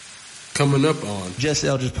coming up on Just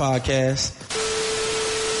Eldridge Podcast.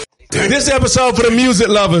 This episode for the music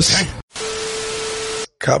lovers.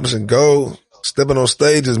 Coppers and gold, stepping on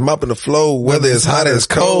stages, mopping the floor, whether it's hot or it's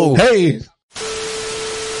cold. Hey,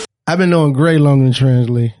 I've been knowing Gray longer than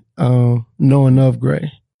Translee. Knowing of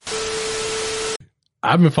Gray.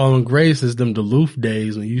 I've been following Gray since them Duluth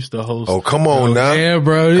days when you used to host. Oh, come on now. Yeah,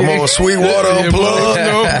 bro. Come on, Sweetwater Unplugged.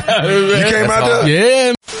 You came out there?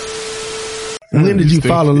 Yeah. When did you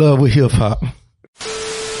fall in love with hip hop?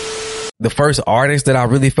 The first artist that I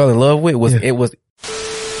really fell in love with was,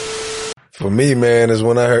 For me, man, is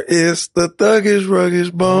when I heard, it's the thuggish, ruggish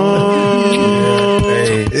bone.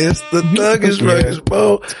 Hey, it's the thuggish, ruggish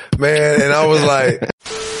bone. Man, and I was like,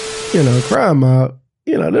 Crime Out,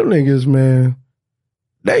 them niggas, man.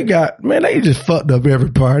 They just fucked up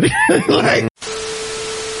every party. that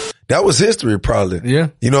was history, probably. Yeah.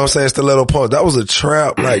 You know what I'm saying? Stiletto Pump. That was a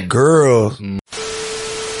trap, like girls.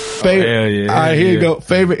 Favorite, all right, here you go.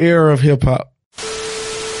 Favorite era of hip hop.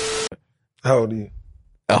 How old are you?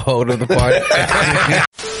 Hold of the party.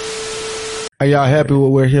 Are y'all happy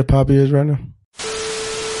with where hip hop is right now?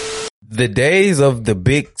 The days of the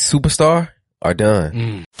big superstar are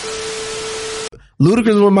done.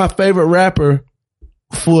 Ludacris was my favorite rapper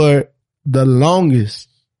for the longest.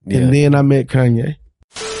 Yeah. And then I met Kanye.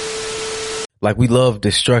 Like, we love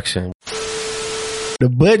destruction. The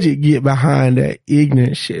budget get behind that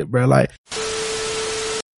ignorant shit, bro. Like,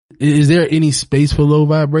 Is there any space for low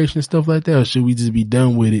vibration stuff like that, or should we just be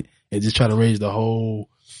done with it and just try to raise the whole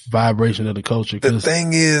vibration of the culture? The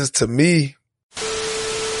thing is, to me,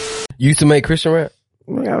 You used to make Christian rap?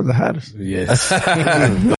 man, I was the hottest. Yes.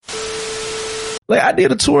 Like, I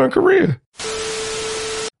did a touring career.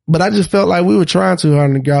 But I just felt like we were trying too hard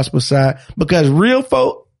on the gospel side because real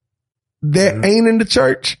folk that ain't in the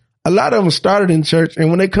church, a lot of them started in church, and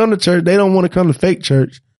when they come to church, they don't want to come to fake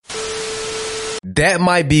church. That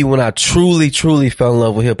might be when I truly, truly fell in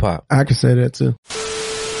love with hip hop. I can say that too.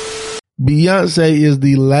 Beyonce is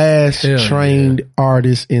the last trained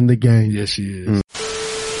artist in the game. Yes, she is.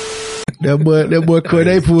 That boy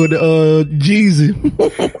Corday pulled the Jeezy.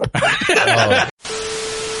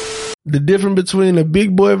 The difference between a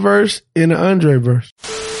Big Boy verse and an Andre verse.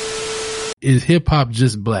 Is hip hop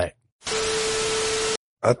just black?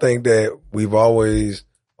 I think that we've always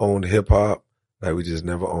owned hip hop. Like, we just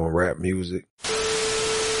never owned rap music.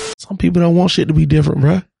 Some people don't want shit to be different,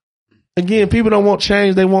 bruh. Again, people don't want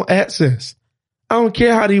change. They want access. I don't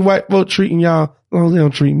care how these white folks treating y'all, as long as they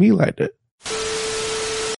don't treat me like that.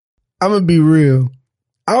 I'm gonna be real.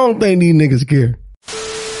 I don't think these niggas care.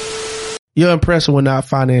 Your impression will not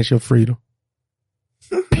finance your freedom.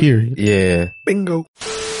 Period. Yeah. Bingo.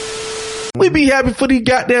 We be happy for these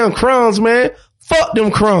goddamn crumbs, man. Fuck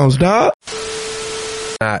them crumbs, dog.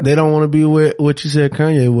 They don't want to be what you said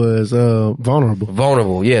Kanye was, vulnerable.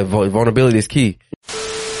 Vulnerable. Yeah. Vulnerability is key.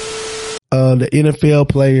 The NFL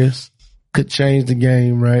players could change the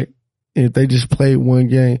game, right? If they just played one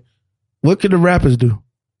game. What could the rappers do?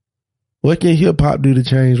 What can hip hop do to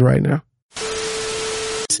change right now?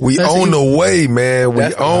 We own the way, man.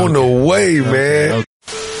 We own the way, man.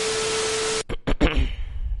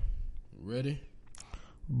 Ready?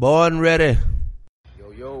 Born ready.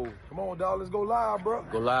 Yo. Come on, dog. Let's go live, bro.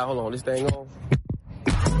 Go live. Hold on. This thing on.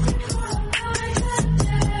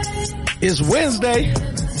 It's Wednesday.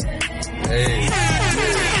 Hey.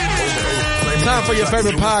 Time for your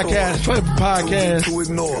favorite podcast. To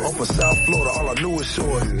ignore. I'm from South Florida. All I knew was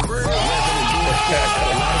short.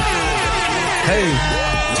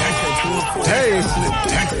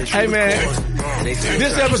 Hey, man.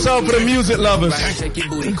 This episode for the music lovers. Check your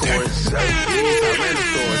booty corns. Let me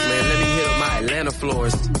hit up my Atlanta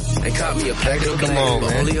floors and caught me a pack of Come on,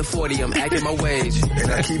 man. only a 40, I'm acting my wage.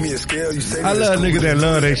 And I keep me a scale. You say I love niggas that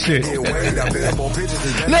love that shit.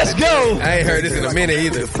 Let's go. I ain't heard this in a minute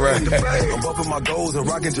either. I'm bumping my goals and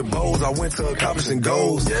rocking jabos. I went to accomplishing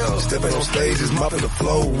goals. Stepping on stages, mopping the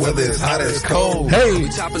flow, whether it's hot or it's cold. Hey, We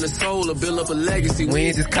chopping the soul to build up a legacy. We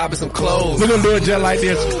ain't just copping some clothes. we're gonna do it just like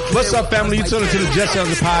this. What's up, family? You tuning to the Just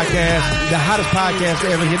Eldridge Podcast, the hottest podcast to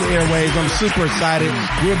ever hit the airwaves. I'm super excited.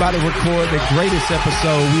 We're about to record the greatest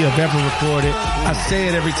episode we have ever recorded. I say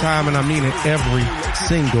it every time, and I mean it every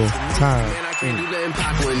single time. And I can't do nothing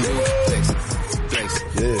pop wouldn't do.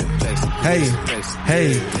 Hey,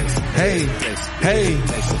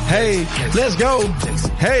 let's go.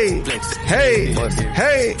 Hey,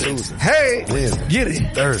 get it.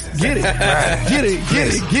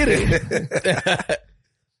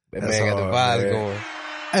 That man got the vibes going.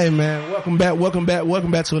 Hey man, welcome back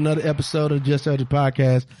to another episode of Just Eldridge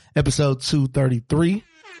Podcast, episode 233.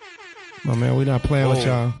 My man, we not playing with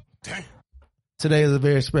y'all. Today is a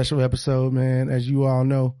very special episode, man. As you all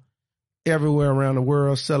know, everywhere around the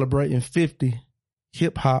world celebrating 50.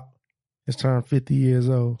 Hip hop has turned 50 years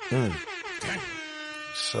old.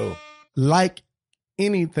 So, like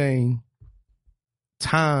anything,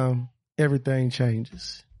 everything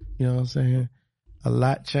changes. You know what I'm saying? A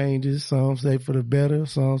lot changes. Some say for the better,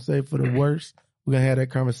 some say for the worse. We're going to have that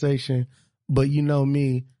conversation. But you know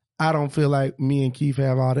me, I don't feel like me and Keith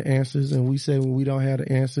have all the answers. And we say when we don't have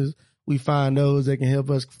the answers, we find those that can help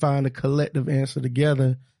us find a collective answer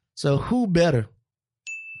together. So who better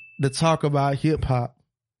to talk about hip hop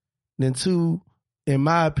than two, in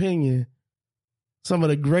my opinion, some of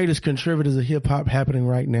the greatest contributors of hip hop happening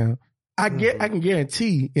right now. I can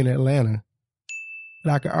guarantee in Atlanta,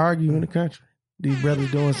 but I can argue in the country. These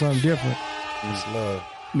brothers doing something different. it's love.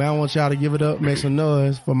 Man, I want y'all to give it up, make some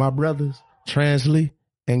noise for my brothers, Translee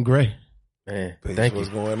and Gray. Man, Peace. thank you. What's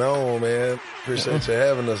going on, man? Appreciate you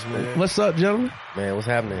having us, man. What's up, gentlemen? Man, what's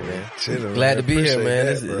happening, man? Chilling, Glad man. to be here, Appreciate man.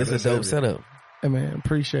 that, This bro. is a That's dope heavy. setup. Hey man,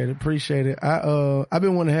 appreciate it. I've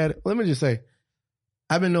been wanting to have, let me just say,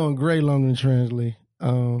 I've been knowing Gray longer than Translee,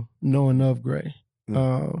 knowing of Gray.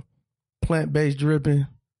 Plant-based dripping,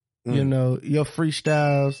 you know, your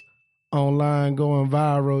freestyles online going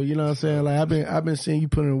viral, you know what I'm saying? Like I've been seeing you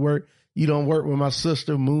put in work. You don't work with my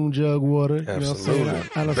sister, Moon Jug Water. You know what I'm saying?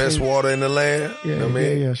 Absolutely. I done Best seen- water in the land. Yeah, You know what I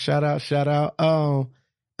mean? yeah. Shout out.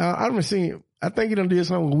 I've been seeing, I think you done did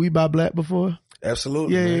something with We Buy Black before.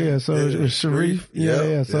 Absolutely. Yeah, man. yeah. So it was Sharif.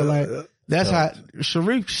 Yeah. So like, that's how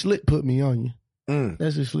Sharif Slick put me on you.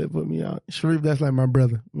 That's just Slick put me on. Sharif, that's like my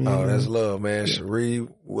brother. You know? Oh, that's love, man. Sharif,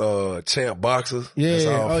 Champ Boxers. Yeah. That's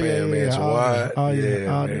all fan, man. Jawad.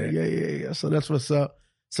 All man. Yeah. So that's what's up.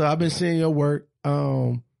 So I've been seeing your work.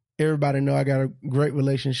 Everybody know I got a great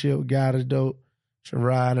relationship with God is dope,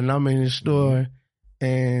 Sherrod, and I'm in the store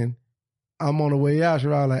and I'm on the way out.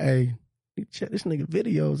 Sherrod like, hey, check this nigga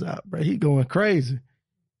videos out, bro. He going crazy.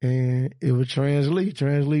 And it was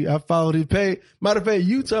Translee. I followed his page. Matter of fact,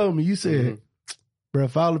 you told me, you said, bro,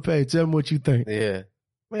 follow the page. Tell me what you think. Yeah.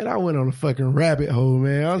 Man, I went on a fucking rabbit hole,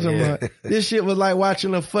 man. I was like, this shit was like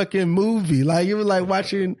watching a fucking movie. Like, it was like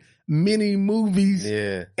watching mini movies.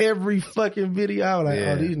 Yeah. Every fucking video. I was like,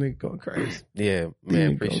 Yeah. oh, these niggas going crazy. Yeah. These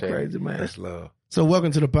Man, niggas appreciate going it. crazy, man. That's love. So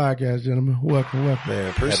welcome to the podcast, gentlemen. Welcome. Man,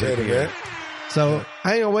 appreciate it, man. So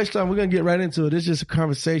I ain't gonna waste time. We're gonna get right into it. It's just a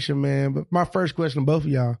conversation, man. But my first question to both of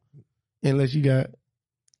y'all, unless you got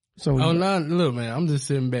some. Oh, no, look, man, I'm just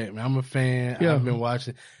sitting back, man. I'm a fan. Yeah. I've been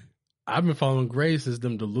watching. I've been following Gray since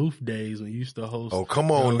them Duluth days when you used to host. Oh, come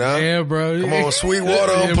on now. Yeah, bro. Come on,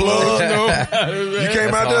 Sweetwater Unplugged. You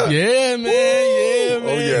came out there? Yeah, man. Yeah, man.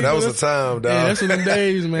 Oh, yeah, that was the time, dog. Yeah, that's them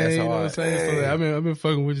days, man. That's you know what I'm hard. saying? So, I've been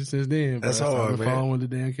fucking with you since then. Bro. That's So hard, I've been man. following the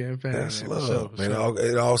damn campaign. That's man. love, For man. sure.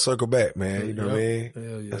 It all circle back, man. You know what I mean?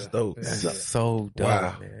 Hell yeah. That's dope. That's so dope,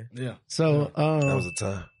 Wow. man. Yeah. So That was the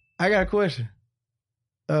time. I got a question.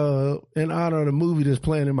 In honor of the movie that's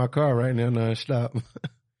playing in my car right now, nonstop.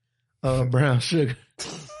 Brown Sugar.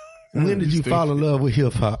 When did you fall in love with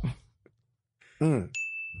hip hop?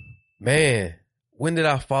 Man, when did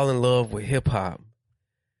I fall in love with hip hop?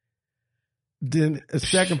 Then the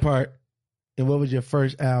second part, and what was your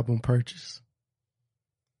first album purchase?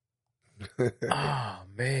 Oh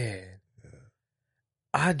man.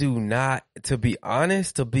 I do not, to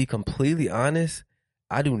be completely honest,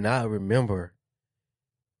 I do not remember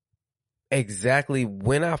exactly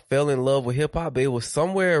when I fell in love with hip hop. It was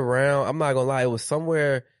somewhere around, I'm not gonna lie, it was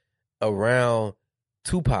somewhere around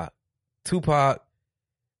Tupac.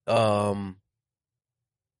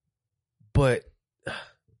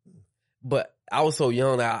 But I was so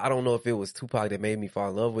young that I don't know if it was Tupac that made me fall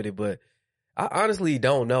in love with it, but I honestly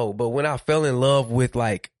don't know. But when I fell in love with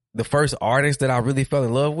like the first artist that I really fell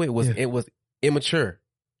in love with was it was Immature,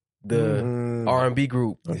 the R&B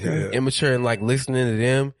group. Yeah. Immature, and like listening to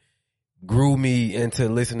them grew me into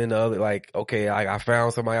listening to other, like, okay, I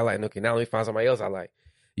found somebody I like, and okay, now let me find somebody else I like,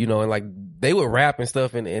 you know, and like they would rap and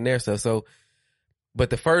stuff in their stuff. So,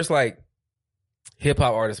 but the first like hip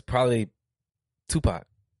hop artist probably Tupac,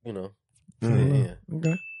 you know. Yeah.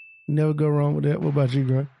 Okay. Never go wrong with that. What about you,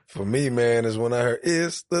 Greg? For me, man, is when I heard,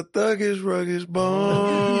 it's the thuggish, ruggish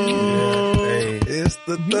bone. It's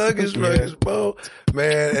the thuggish, ruggish bone.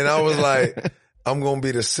 Man, and I was like, I'm going to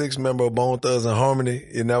be the sixth member of Bone Thugs and Harmony.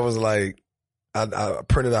 And that was like, I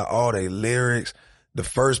printed out all their lyrics. The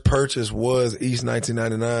first purchase was East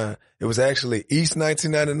 1999. It was actually East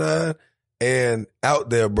 1999 and Out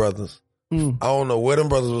There Brothers. I don't know where them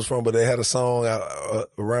brothers was from, but they had a song out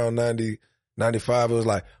around 90, 95. It was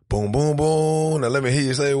like, boom, boom, boom. Now let me hear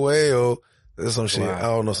you say, well, there's some shit. Wow. I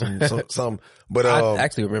don't know, something. But, I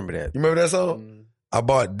actually remember that. you remember that song? I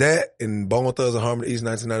bought that and Bone Thugs and Harmony East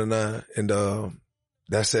 1999, and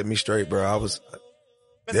that set me straight, bro. I was,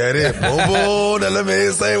 there it is, boom boom. Now let me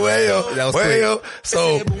say well.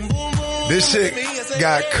 So this shit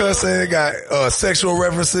got cussing, got sexual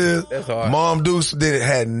references. That's hard. Mom Deuce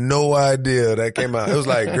had no idea that came out. It was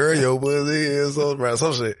like, girl, your pussy is so around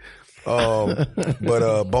some shit.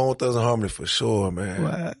 But Bone Thugs and Harmony for sure, man.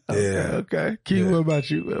 Wow. Yeah. Okay. Key, what about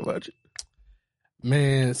you?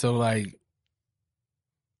 Man, so like,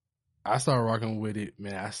 I started rocking with it,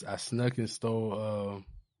 man. I snuck and stole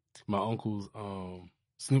my uncle's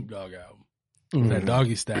Snoop Dogg album. That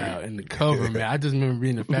Doggy Style and the cover, man. I just remember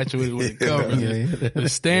being infatuated with the cover,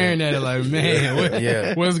 just staring at it like,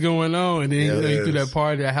 man, what's going on? And then you threw that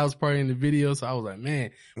party, that house party in the video. So I was like,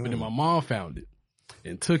 man. But then my mom found it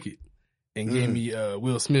and took it and gave me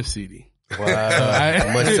Will Smith CD.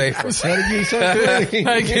 Wow, much safer.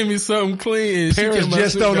 I gave me something clean. And Parents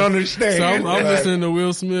just don't understand. So I'm listening to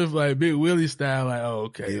Will Smith like Big Willie style, like, oh,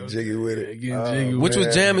 okay. Get jiggy with it. Jiggy Which with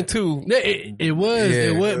was jamming too. It was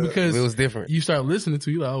because it was different. You start listening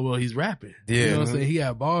to, you like, oh, well, he's rapping. Yeah. You know what I'm saying? He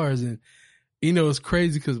got bars, and you know, it's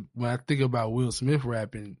crazy because when I think about Will Smith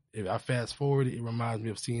rapping, if I fast forward, it reminds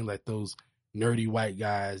me of seeing like those nerdy white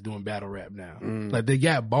guys doing battle rap now. Like they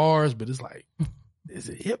got bars, but it's like, is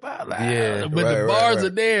it hip hop? Like, but the bars are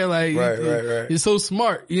there. Like, it's so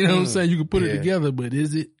smart. You know what I'm saying? You can put it together, but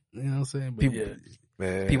is it? You know what I'm saying?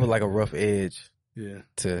 But people like a rough edge. Yeah.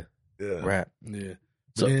 To rap. Yeah.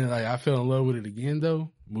 But then like I fell in love with it again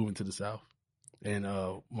though, moving to the South. And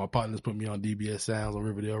my partners put me on DBS Sounds on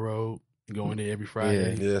Riverdale Road. Going there every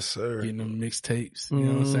Friday. Yes, sir. Getting them mixtapes. You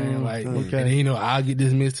know what I'm saying? Like, and then, you know, I'll get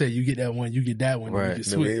this mixtape, you get that one, you get that one, right. You get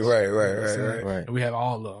switch. Right. And we have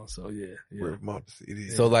all of them. So yeah.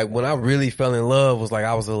 So like when I really fell in love was like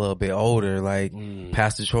I was a little bit older, like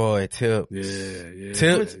Pastor Troy, Tip. Yeah.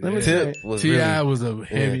 Tip was T.I. was a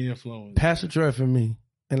heavy influence. Pastor Troy for me.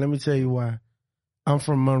 And let me tell you why. I'm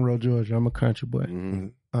from Monroe, Georgia. I'm a country boy.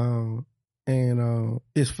 And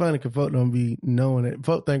it's funny because folk don't be knowing it.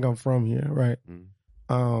 Folk think I'm from here, right?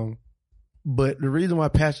 But the reason why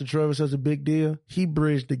Pastor Troy was such a big deal, he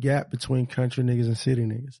bridged the gap between country niggas and city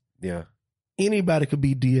niggas. Yeah. Anybody could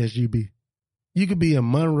be DSGB. You could be in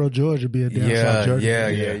Monroe, Georgia, be a down South Georgia. Yeah,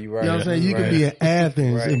 you're right. You know what I'm saying? You could be in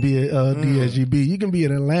Athens and be a DSGB. You can be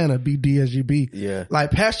in Atlanta, be DSGB. Yeah.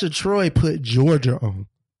 Like Pastor Troy put Georgia on.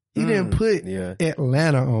 He didn't put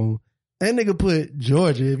Atlanta on. That nigga put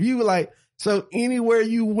Georgia. If you were like, so anywhere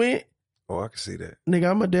you went. Oh, I can see that. Nigga,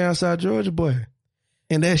 I'm a down South Georgia boy.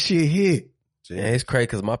 And that shit hit. Yeah, it's crazy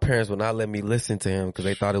because my parents would not let me listen to him because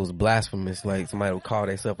they thought it was blasphemous. Like somebody would call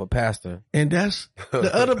themselves a pastor. And that's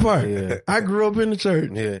the other part. I grew up in the church.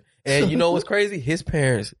 Yeah. And you know what's crazy? His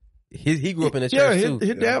parents, he grew up in the church too.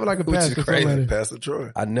 His dad was like a pastor. Which is crazy. Pastor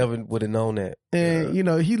Troy. I never would have known that. And you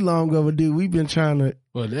know, he long overdue. We've been trying to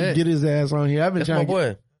get his ass on here. I've been trying to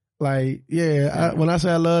boy. Like, when I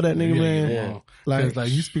say I love that nigga, man,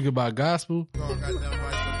 like you speak about gospel.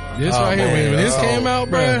 This right here, when this came out,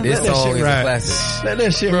 bro. This song is a classic. Let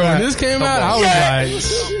that shit bro, right. When this came out, I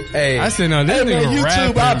was like, hey. I said, no, this nigga YouTube,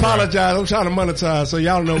 rapping, I apologize. I'm trying to monetize so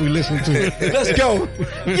y'all know we listen to it. Let's go.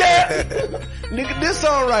 Nigga, this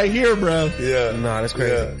song right here, bro. Yeah. Nah, that's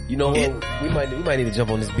crazy. Yeah. You know what? We might need to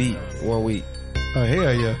jump on this beat one week. Oh,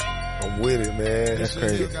 hell yeah. I'm with it, man. That's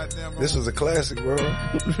crazy. This was a classic, bro.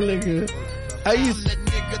 Nigga. I used to.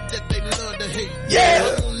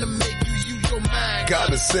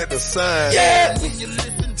 Gotta set the sign.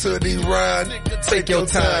 To these rhymes, take your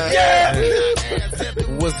time.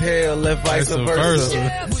 What's hell left vice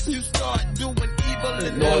versa.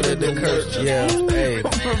 Lord of the curse. Hey.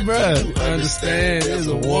 Bro, understand it's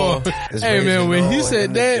a war. Hey man, when he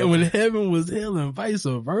said that, when heaven was hell and vice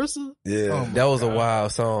versa. Yeah. That was a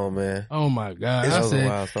wild song, man. Oh my God. That was a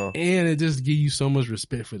wild song. And it just give you so much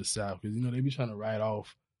respect for the South. Cause you know, they be trying to write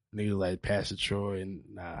off niggas like Pastor Troy and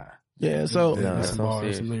nah. Yeah, so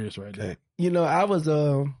some lyrics right there. You know, I was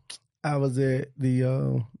at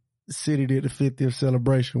the city did the 50th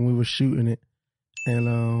celebration. We were shooting it,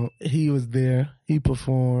 and he was there. He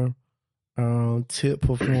performed. Tip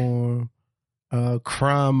performed.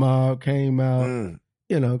 Crime Mob came out.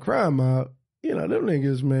 You know, Crime Mob. You know, them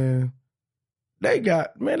niggas, man. They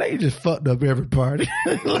just fucked up every party.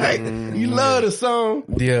 Like, you love the song.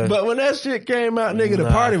 Yeah. But when that shit came out, nigga, the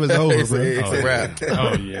party was over, bro. It's a wrap.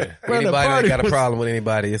 Oh, yeah. Bro, anybody that got a problem with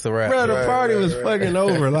anybody, it's a wrap. Bro, the party was fucking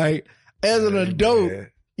over. Like, as an adult,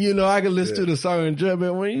 you know, I could listen to the song and jump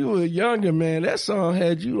in. When you were younger, man, that song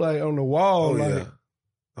had you, like, on the wall.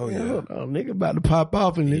 Hold on, nigga about to pop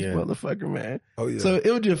off in this motherfucker, man. Oh, yeah. So it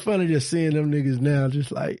was just funny just seeing them niggas now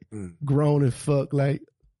just, like, grown and fuck, like,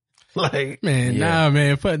 Like, Man, Yeah. nah,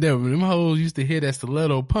 man, fuck that. Them hoes used to hear that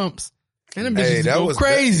stiletto pumps, and them bitches Hey, used to go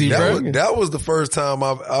crazy, bro. That was the first time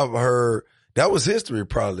I've heard. That was history,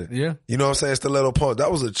 probably. Yeah. You know what I'm saying? Stiletto pump.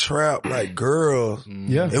 That was a trap, like girls.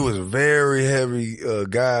 yeah, It was very heavy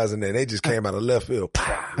guys in there. They just came out of left field.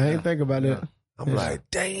 I ain't think about that. I'm like,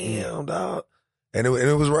 damn, dog. And it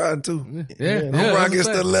was riding too. Yeah. I'm rocking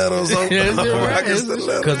stilettos. I'm Yeah, it's rocking right.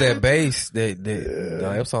 stilettos. Cause that bass,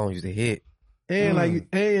 that song used to hit. And like,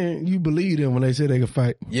 and you believe them when they say they can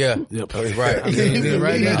fight. Yeah. Yep. Right. I mean, You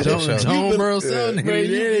right now, believe that. Jonesboro, son.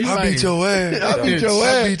 Man, I beat your ass. I beat your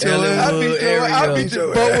ass. I beat your ass. I beat your ass. I beat your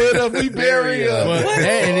ass. But with us, we bury us. But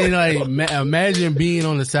that, and then like imagine being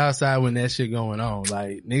on the south side when that shit going on.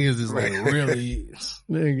 Like niggas is like really.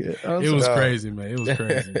 Nigga, It was crazy, man. It was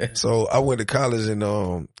crazy. Man. So I went to college and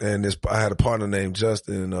I had a partner named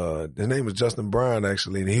Justin. His name was Justin Brown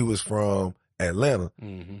actually, and he was from Atlanta.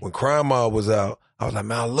 Mm-hmm. When Crime Mob was out, I was like,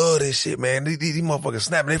 man, I love this shit, man. These motherfuckers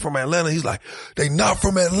snapping. They from Atlanta. He's like, they not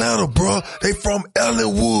from Atlanta, bro. They from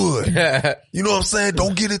Ellenwood. You know what I'm saying?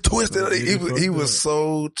 Don't get it twisted. He was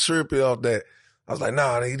so trippy off that. I was like,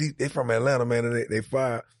 nah, they from Atlanta, man. And they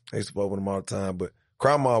fired. I used to fuck with them all the time, but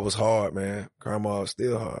Crime Mob was hard, man. Crime Mob was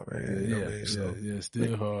still hard, man. You know what I mean? So,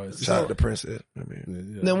 still hard. shout out to Princess. I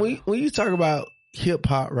mean, Now, when you talk about hip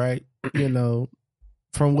hop, right? You know,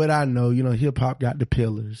 from what I know, you know, hip hop got the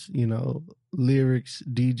pillars. You know, lyrics,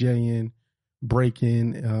 DJing,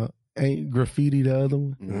 breaking, ain't graffiti the other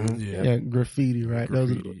one? mhm. Yeah, graffiti, right?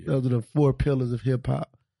 Graffiti, Those are the four pillars of hip hop.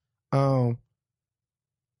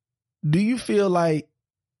 Do you feel like?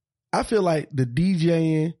 I feel like the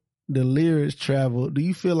DJing, the lyrics travel. Do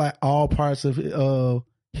you feel like all parts of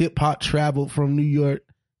hip hop traveled from New York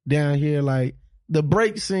down here? Like the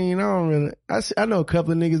break scene, I don't really. I know a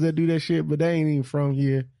couple of niggas that do that shit, but they ain't even from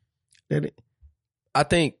here. I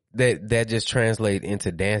think that just translates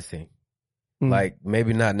into dancing. Like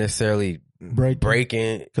maybe not necessarily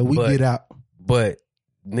breaking, So we get out. but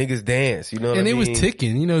niggas dance. You know what I And mean? it was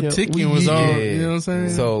ticking. You know, Yeah, ticking was all. Yeah. You know what I'm saying?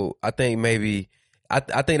 So I think maybe I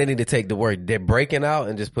think they need to take the word they're breaking out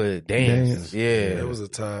and just put dance. Dance. Yeah. There was a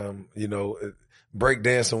time, you know, break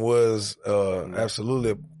dancing was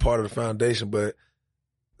absolutely a part of the foundation, but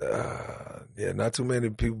not too many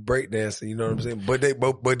people break dancing. You know what I'm saying? But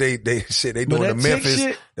they shit. They doing that the chick Memphis,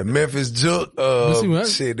 shit- the Memphis junk. see what I-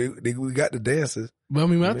 Shit, we got the dances. But I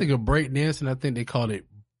mean, when I think of break dancing, I think they called it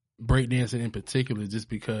break dancing in particular just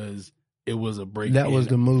because it was a break. That was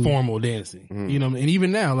the move. Formal dancing. Mhm. You know, and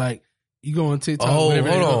even now, like you go on TikTok. Oh, whatever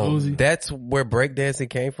they hold go, on. Uzi, That's where breakdancing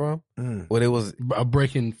came from? When it was a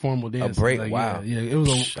breaking formal dancing. break? Like, Wow. Yeah, it was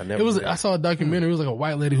Psh, I a. never It was. knew that. I saw a documentary. It was like a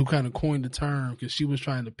white lady who kind of coined the term because she was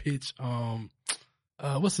trying to pitch.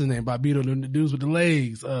 What's his name? Bobito, the dudes with the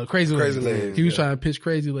legs. Crazy Crazy legs. Legs, He was yeah. trying to pitch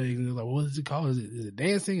Crazy Legs, and it was like, what is it called? Is it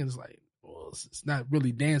dancing? And it's like, well, it's not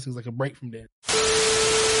really dancing. It's like a break from dance.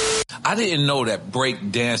 I didn't know that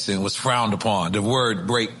break dancing was frowned upon. The word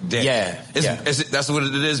break dance. Yeah. That's what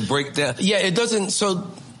it is, break dance? Yeah, it doesn't. So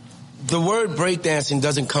the word breakdancing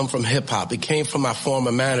doesn't come from hip hop. It came from my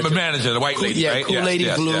former manager. The manager, the white lady, right? Cool Yes, Lady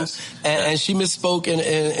yes, Glue. yes. And she misspoke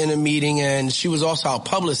in a meeting, and she was also our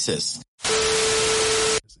publicist.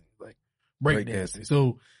 Like break dancing.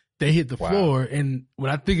 So they hit the floor, and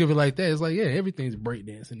when I think of it like that, it's like, yeah, everything's break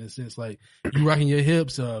dancing in a sense. Like you rocking your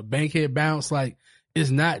hips, bankhead bounce. Like it's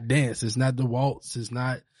not dance. It's not the waltz. It's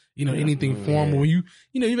not, you know, anything formal. When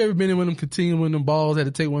you've ever been in one of them continuing when them balls had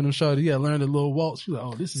to take one of them shots, you gotta learn the little waltz. You're like,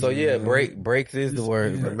 oh, this is so yeah, breaks is the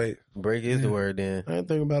word. Yeah. Break is the word then. I ain't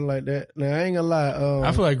think about it like that. Now I ain't gonna lie.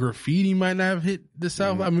 I feel like graffiti might not have hit the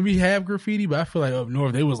South. I mean, we have graffiti, but I feel like up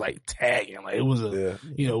north they was like tagging. Like it was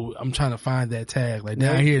you know, I'm trying to find that tag. Like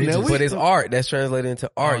down here, they now just, But it's art. That's translated into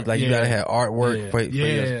art. Like you yeah. gotta have artwork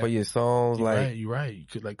Yeah. for your songs. you're like right, you're right. You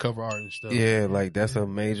could like cover art and stuff. yeah, like that's a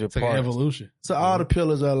major It's like part. an evolution. so all the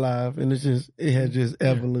pillars are alive, and it has just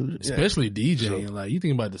evolution. Especially DJing. Like you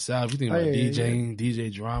think about the South, you think about yeah, DJing, DJ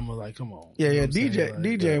drama. Like, come on. Yeah, You know yeah. what I'm saying? Like,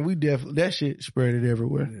 DJing, we definitely, that shit spread it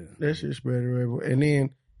everywhere. Yeah. That shit spread it everywhere. And then,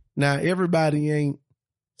 now everybody ain't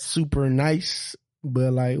super nice,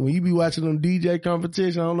 but like when you be watching them DJ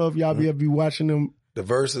competition, I don't know if y'all ever be watching them. The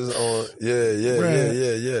verses on,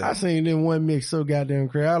 yeah. I seen them one mix so goddamn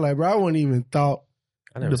crazy. I was like, bro, I wouldn't even thought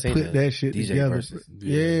I never to seen put that shit DJ together. versus.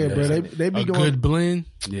 Yeah, bro. They be a going, good blend.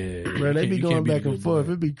 Yeah. bro, they be going back and forth.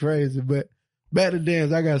 It'd be crazy. But back to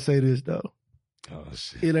dance, I gotta say this though. Oh,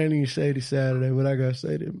 shit. It ain't even Shady Saturday, but I gotta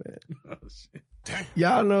say this, man. Oh, shit.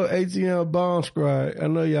 Y'all know ATL Bomb Squad. I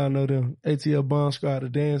know y'all know them. ATL Bomb Squad, the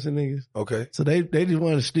dancing niggas. Okay. So they just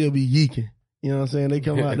want to still be yeeking. You know what I'm saying? They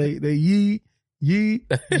come out, they yee,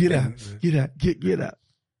 get out, get out.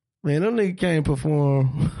 Man, them niggas can't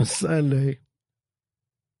perform Sunday.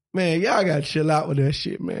 Man, y'all gotta chill out with that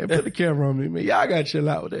shit, man. Put the camera on me, man. Y'all gotta chill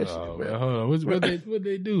out with that shit, man. Hold on. What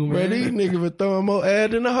they do, man? Bro, these niggas were throwing more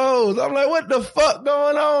ads than the hoes. I'm like, what the fuck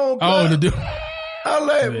going on, bro? Oh, the dude. I'm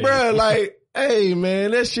like, bro, like, hey,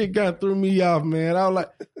 man, that shit kind of threw me off, man. I was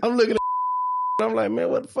like, I'm looking at I'm like, man,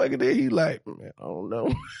 what the fuck is it? He like, man, I don't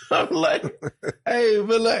know. I'm like, hey,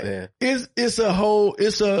 but like, but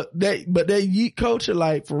that yeet culture,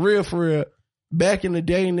 like, for real, back in the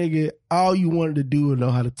day, nigga, all you wanted to do was know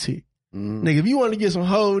how to tick. Nigga, if you wanted to get some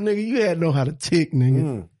hoes, nigga, you had to know how to tick,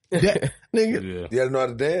 nigga. That, nigga. You had to know how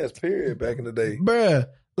to dance, period, back in the day. Bruh,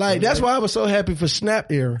 like, that's why I was so happy for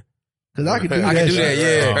Snap era. Cause I could do that. I can do that,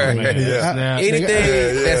 yeah.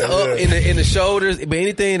 Anything that's up in the shoulders, but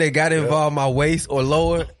anything that got involved my waist or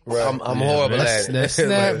lower, I'm horrible at it. That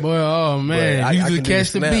Snap, boy, oh man, you just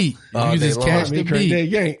catch the beat. You just catch the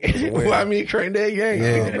beat. Why me crank that gang?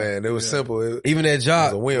 Oh man, it was simple. Even that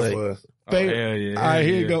job was a win for us. All right,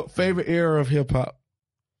 here you go. Favorite era of hip hop?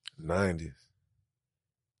 90s.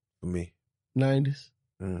 For me. 90s.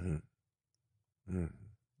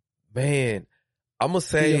 Man, I'm gonna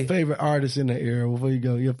say your favorite artist in that era. Before you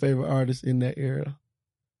go, your favorite artist in that era.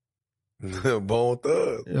 Bone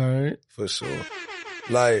Thugs. All right, for sure.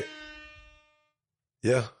 Like,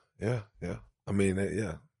 yeah. I mean,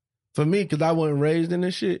 yeah. For me, because I wasn't raised in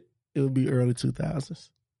this shit, it would be early 2000s.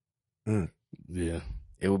 Yeah,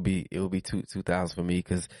 it would be 2000 for me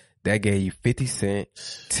because that gave you 50 Cent,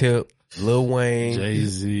 Tip, Lil Wayne,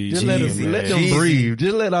 Jay-Z. Just let them breathe.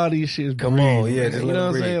 Just let all these shits come breathe. on, yeah. Just you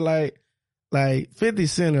know what I'm saying? Like 50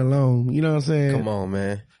 Cent alone, you know what I'm saying? Come on,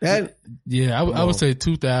 man. That I would say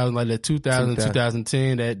 2000, like that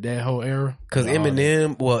 2010, that whole era. Because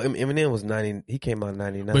Eminem was 90. He came out in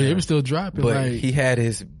 99, but it was still dropping. But like, he had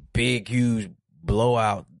his big, huge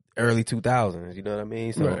blowout early 2000s. You know what I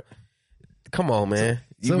mean? So, come on, man.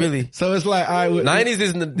 So it's like 90s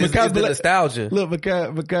is the nostalgia. Look,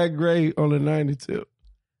 Makai Gray on the 92.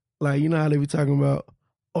 Like, you know how they be talking about,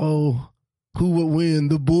 who would win,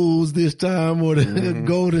 the Bulls this time or the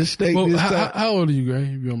Golden State this time? How old are you, Gray?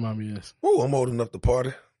 If you don't mind me asking. Oh, I'm old enough to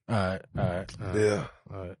party. All right. Yeah.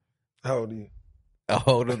 All right. How old are you?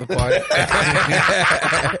 Old enough to party.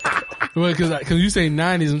 Well, because you say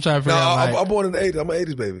 90s, I'm trying to figure out. I'm born in the 80s. I'm an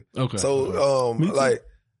 80s baby. Okay. So,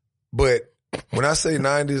 but when I say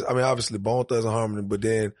 90s, I mean, obviously Bone Thugs and Harmony, but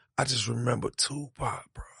then I just remember Tupac,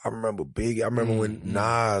 bro. I remember Biggie. I remember when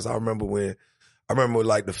Nas. I remember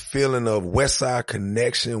like the feeling of West Side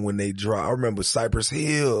Connection when they dropped. I remember Cypress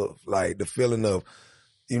Hill, like the feeling of,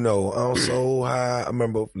 I'm so high. I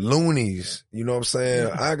remember Loonies, you know what I'm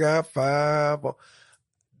saying? I got 5. I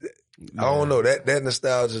don't know. That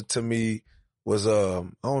nostalgia to me was, I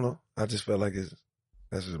don't know. I just felt like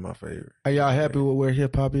that's just my favorite. Are y'all happy with where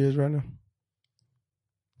hip hop is right now?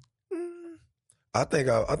 I think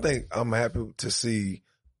I'm happy to see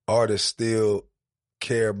artists still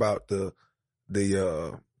care about the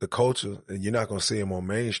culture, and you're not gonna see them on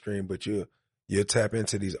mainstream, but you'll tap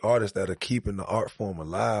into these artists that are keeping the art form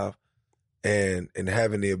alive, and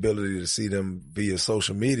having the ability to see them via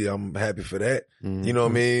social media. I'm happy for that. Mm-hmm. You know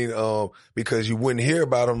what I mean? Because you wouldn't hear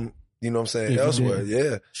about them. You know what I'm saying? Elsewhere,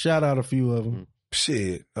 yeah. Shout out a few of them.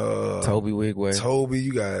 Shit, Toby Wigway. Toby,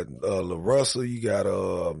 you got La Russell, you got Gray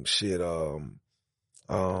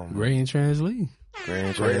and Translee.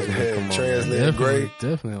 Translee, great.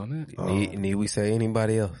 Definitely on that. Need we say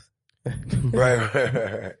anybody else?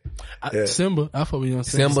 Right. Yeah. Simba, I thought we on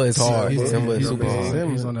Simba is hard. Simba is super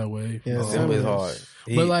hard. He's on that wave. Yeah, Simba is hard.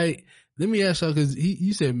 But like, let me ask y'all, because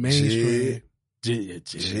you said mainstream.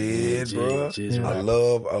 Jid, bro.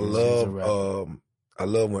 I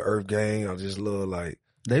love when Earth Gang. I just love like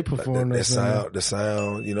they perform the sound.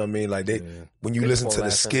 You know what I mean? Like when you listen to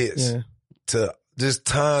the skits, to just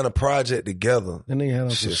tying a project together. And they had on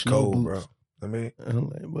shit's cold, bro. I mean, I'm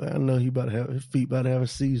like, boy, I know his feet about to have a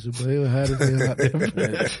seizure, but he was hot as hell out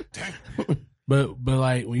there. But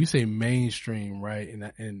like when you say mainstream, right?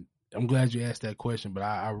 And I'm glad you asked that question, but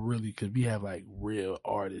I really, because we have like real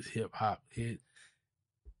artists, hip hop hit.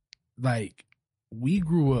 Like we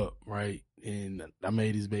grew up, right? And I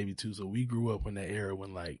made this baby too, so we grew up in that era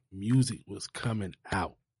when like music was coming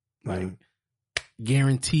out, like.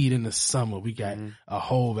 Guaranteed in the summer, we got a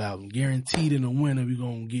whole album. Guaranteed in the winter, we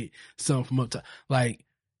gonna get something from up top. Like,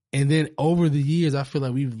 and then over the years, I feel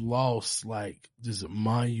like we've lost like just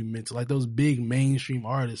monumental, like those big mainstream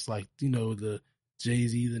artists, like, the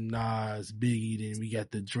Jay-Z, the Nas, Biggie, then we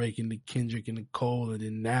got the Drake and the Kendrick and the Cole, and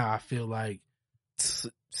then now I feel like,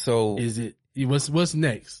 so is it, what's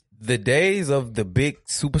next? The days of the big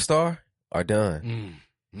superstar are done.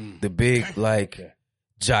 The big,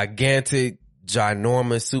 gigantic,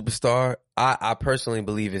 ginormous superstar, I personally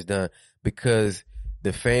believe it's done because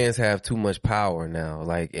the fans have too much power now.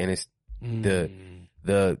 Like, and it's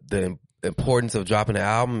the importance of dropping an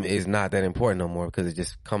album is not that important no more because it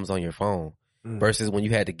just comes on your phone. Versus when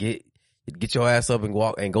you had to get your ass up and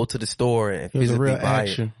walk and go to the store and physically buy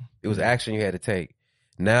it. It was action you had to take.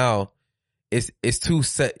 Now it's too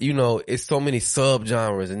set, you know, it's so many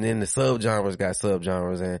sub-genres, and then the sub-genres got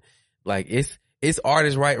sub-genres, and like it's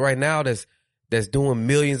artists right now that's doing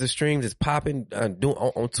millions of streams, that's popping, doing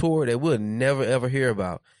on tour that we'll never ever hear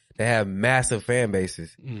about. They have massive fan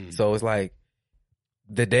bases. So it's like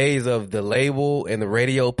the days of the label and the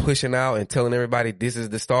radio pushing out and telling everybody this is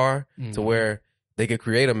the star to where they could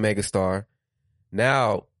create a mega star.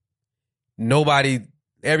 Now everybody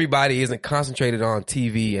isn't concentrated on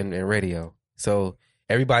TV and radio. So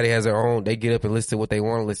everybody has their own, they get up and listen to what they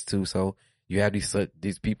want to listen to. So you have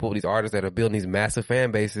these people, these artists that are building these massive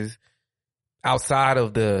fan bases outside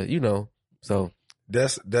of the, you know, so.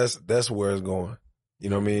 That's where it's going. You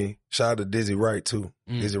know what I mean? Shout out to Dizzy Wright too.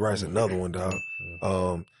 Dizzy Wright's another one, dog.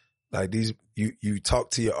 Like these, you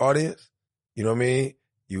talk to your audience, you know what I mean?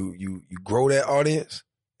 You grow that audience,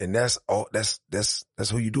 and that's all, that's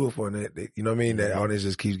who you do it for. And you know what I mean? That audience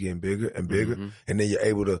just keeps getting bigger and bigger. And then you're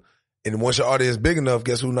able to, and once your audience is big enough,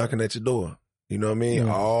 guess who's knocking at your door? You know what I mean?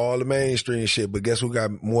 All the mainstream shit, but guess who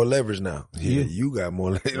got more leverage now? Yeah, you got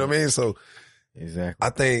more, you know what I mean? So exactly. I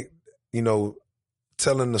think, you know,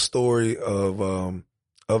 telling the story of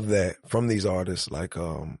that from these artists like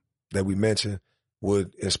that we mentioned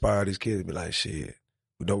would inspire these kids to be like, shit,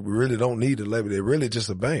 we really don't need a leverage. They're really just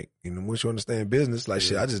a bank. You know, once you understand business, like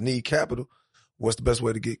shit, I just need capital. What's the best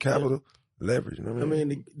way to get capital? Leverage. You know what I mean? I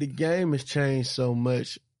mean, the game has changed so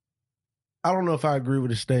much. I don't know if I agree with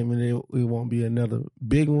the statement that it won't be another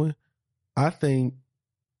big one. I think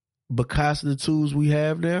because of the tools we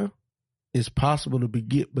have now, it's possible to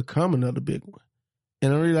become another big one.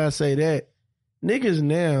 And the reason I say that, niggas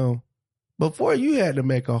now, before you had to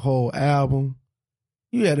make a whole album,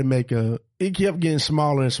 you had to it kept getting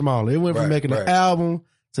smaller and smaller. It went from making an album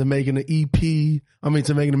to making an EP,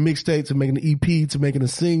 to making a mixtape, to making an EP, to making a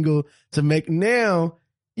single, now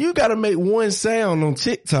you gotta make one sound on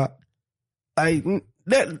TikTok. Like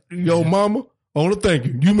that, yo mama, I wanna thank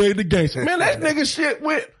you. You made the gangster. Man, that nigga shit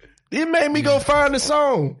it made me go find the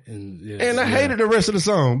song. And I hated the rest of the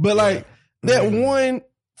song. But like that one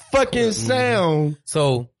fucking sound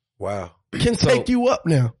wow can take you up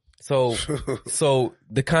now. So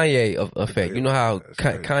the Kanye effect, you know how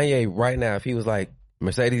Kanye right now, if he was like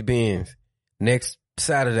Mercedes-Benz next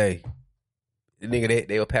Saturday, nigga,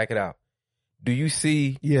 they will pack it out. Do you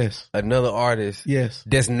see another artist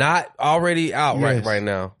that's not already out right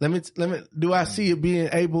now? Let me do I see it being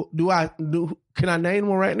able, can I name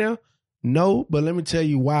one right now? No, but let me tell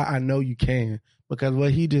you why I know you can. Because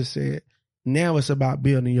what he just said, now it's about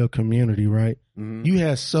building your community, right? You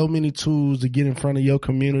have so many tools to get in front of your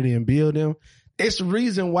community and build them. It's the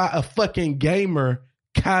reason why a fucking gamer,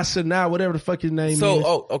 Kasana, whatever the fuck his name is.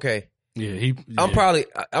 Okay. Yeah, I'm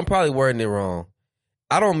probably wording it wrong.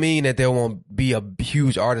 I don't mean that there won't be a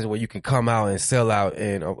huge artist where you can come out and sell out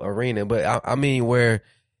in an arena, but I mean where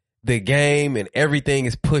the game and everything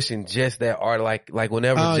is pushing just that art. Like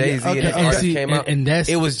whenever Jay-Z and his artists came out, and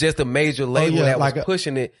it was just a major label that was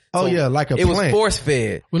pushing it. So like a it plant. was force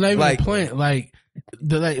fed. Well, not even a plant. Like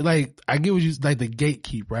I get what you like the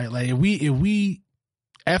gatekeep, right? Like if we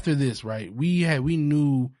after this, right? We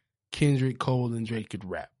knew Kendrick, Cole, and Drake could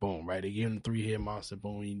rap. Boom, right? They gave them 3-hit monster.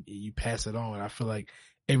 Boom, you pass it on. And I feel like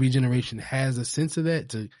every generation has a sense of that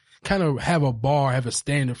to kind of have a bar, have a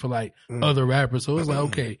standard for like other rappers. So it's like,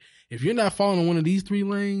 okay, if you're not following one of these 3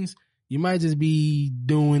 lanes, you might just be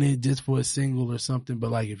doing it just for a single or something.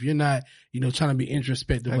 But like, if you're not, trying to be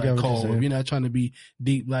introspective like Cole, if you're not trying to be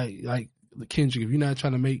deep like Kendrick, if you're not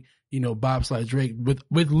trying to make, bops like Drake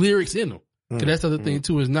with lyrics in them. Cause that's the other thing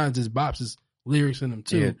too, is not just bops, it's lyrics in them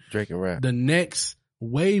too. Yeah, Drake and rap. The next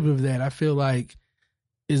wave of that, I feel like,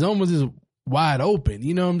 is almost as wide open.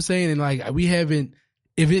 You know what I'm saying? And like, we haven't,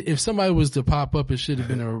 if somebody was to pop up, it should have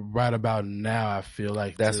been right about now. I feel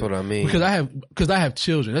like that's what I mean. Because I have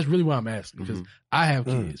children. That's really why I'm asking. Because I have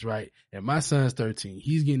kids, right? And my son's 13.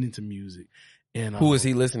 He's getting into music. And who is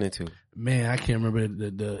he listening to? Man, I can't remember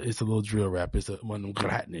it's a little drill rap. It's one of them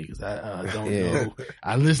grat niggas. I don't know.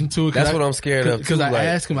 I listen to it. That's what I'm scared of. Because I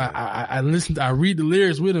ask him, I listen, I read the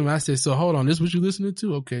lyrics with him. I said, so hold on, this what you listening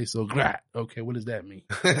to? Okay, so grat. Okay, what does that mean?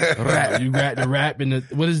 Rap. You grat the rap and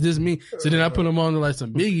what does this mean? So then I put him on to like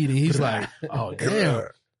some Biggie and he's like, oh damn.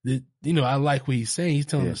 I like what he's saying. He's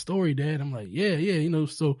telling the story, Dad. I'm like, yeah,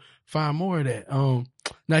 so find more of that.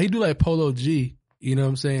 Now he do like Polo G. You know what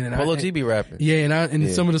I'm saying? And Polo G be rapping. Yeah, and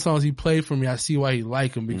some of the songs he played for me, I see why he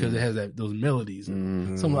like him because it has those melodies. So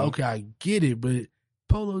I'm like, okay, I get it, but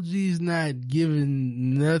Polo G's not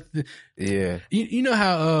giving nothing. Yeah. You know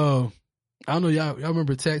how I don't know, y'all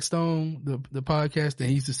remember Tech Stone, the podcast, that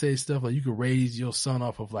he used to say stuff like you could raise your son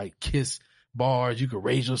off of like Kiss bars, you could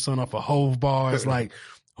raise your son off of Hove bars. Like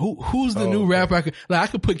who's the new rapper I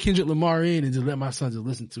could put Kendrick Lamar in and just let my son just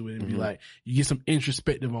listen to it and be like, you get some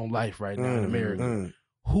introspective on life right now in America.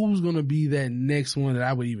 Who's gonna be that next one that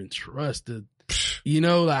I would even trust to,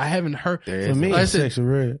 like I haven't heard. For me, it's Sexy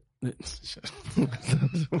Red.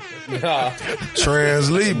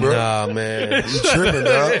 Translee, bro. Nah, man. You tripping,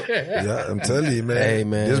 dog. Yeah, I'm telling you, man. Hey,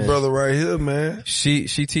 man. This brother right here, man. She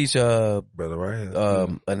teach brother right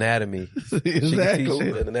here. Anatomy. Exactly. She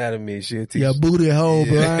can teach anatomy. She'll teach Your booty hole,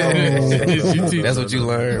 bro. That's what you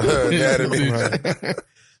learn. Anatomy.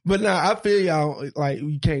 But nah, I feel y'all like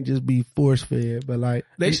you can't just be force fed, but like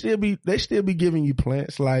they still be giving you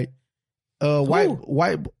plants. Like white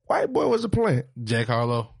boy was a plant. Jack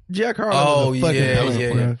Harlow. Jack Harlow. Oh,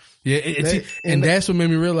 yeah. And that's what made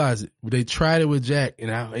me realize it. They tried it with Jack,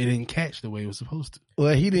 and it didn't catch the way it was supposed to.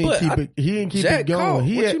 Well, he didn't keep Jack it going.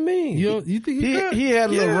 Caught. What you mean? You think he had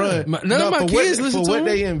a little run. None of my kids listen to for what him.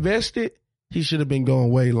 they invested. He should have been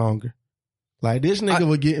going way longer. Like this nigga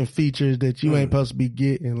was getting features that you ain't supposed to be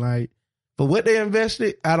getting. Like for what they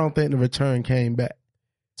invested, I don't think the return came back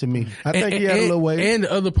to me. I think he had a little way. And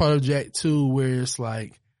the other part of Jack too, where it's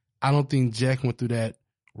like, I don't think Jack went through that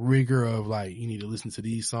rigor of like, you need to listen to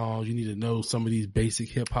these songs, you need to know some of these basic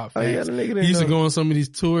hip hop facts. He used to go on some of these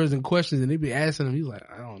tours and questions, and they'd be asking him. He's like,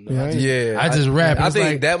 I don't know. I just rap. I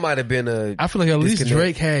think that might have been I feel like at least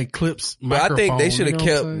Drake had clips. But I think they should have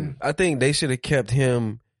kept. I think they should have kept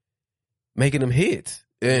him making them hits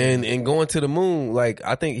and going to the moon. Like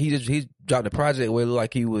I think he dropped the project where it looked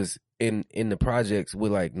like he was in the projects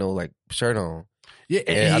with like no like shirt on. Yeah,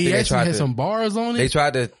 and he actually had some bars on it. They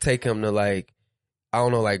tried to take him to like, I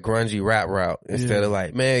don't know, like grungy rap route instead of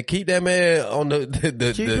like, man, keep that man on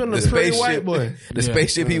the spaceship, white boy. the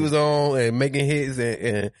spaceship he was on and making hits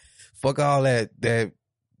and fuck all that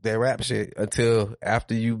rap shit until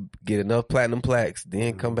after you get enough platinum plaques,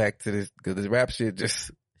 then come back to this, because this rap shit just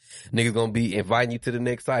niggas gonna be inviting you to the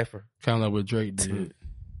next cipher. Kind of like what Drake did.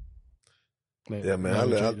 Yeah, man.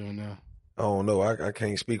 I don't know. I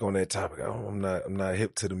can't speak on that topic. I'm not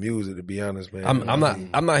hip to the music, to be honest, man.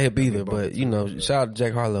 I'm not hip either, but you know, shout out to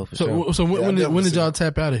Jack Harlow for sure. So when did y'all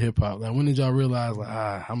tap out of hip hop? Like when did y'all realize like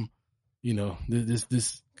I'm in my you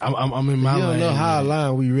line. don't know how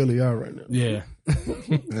aligned we really are right now. Yeah.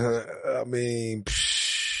 I mean,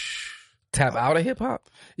 tap out of hip hop?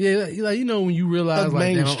 Yeah, like when you realize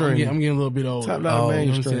like mainstream. I'm getting a little bit old. Tap out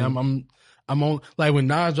mainstream. You know what I'm saying? I'm on, like when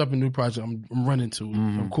Nas drop a new project, I'm running to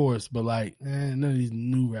it, of course, but like, none of these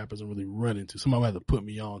new rappers I'm really running to. Somebody have to put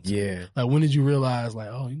me on to. Yeah. Like when did you realize like,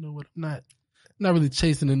 oh, you know what? I'm not really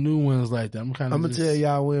chasing the new ones like that. I'm gonna tell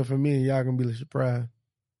y'all when for me and y'all gonna be surprised.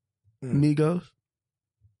 Migos.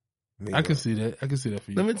 I can see that. I can see that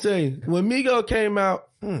for you. Let me tell you, when Migos came out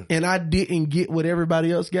and I didn't get what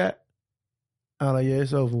everybody else got, I'm like, yeah,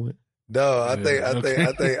 it's over with. Dog, I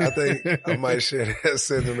think I might share that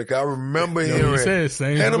sentiment. I remember hearing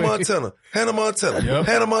Hannah Montana. Yep.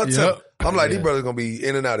 I'm like, these brothers gonna be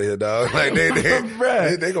in and out of here, dog. Like they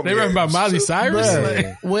gonna they rapping about Miley Cyrus.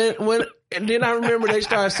 Like, when and then I remember they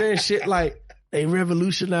started saying shit like they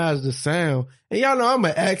revolutionized the sound. And y'all know I'm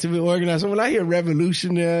an activist organizer. When I hear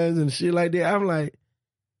revolutionize and shit like that, I'm like,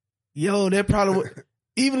 yo, that probably would.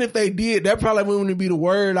 Even if they did, that probably wouldn't be the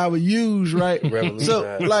word I would use, right?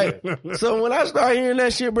 So when I started hearing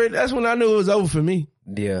that shit, bro, that's when I knew it was over for me.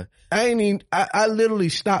 Yeah. I literally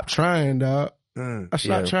stopped trying, dog. I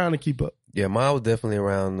stopped trying to keep up. Yeah, mine was definitely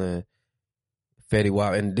around the Fetty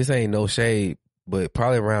Wap, and this ain't no shade, but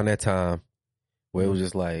probably around that time where it was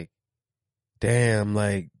just like, damn,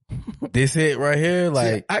 like, this hit right here,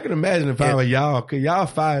 like. See, I can imagine if I were y'all, cause y'all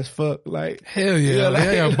fire as fuck, like. Hell yeah.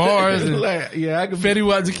 They got bars. And like, yeah, I can. Fetty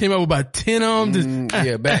Wap just came out with about 10 of them.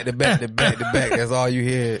 Yeah, back to back. That's all you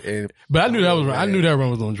hear. But I knew that was right. I knew that run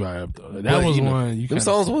was gonna dry up though. That was one. Them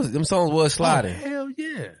songs was sliding. Oh, hell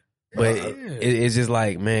yeah. But it's just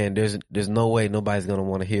like, man, there's no way nobody's gonna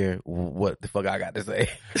want to hear what the fuck I got to say.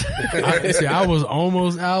 I was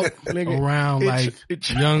almost out around like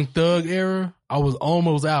Young Thug era. I was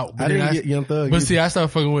almost out. But I didn't get Young Thug. But see, I started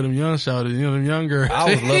fucking with them young shouters, them young girls. I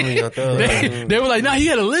was loving Young Thug. They were like, "No, you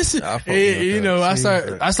gotta listen." I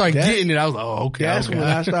started getting it. I was like, "Oh, okay." That's when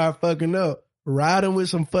I started fucking up. riding with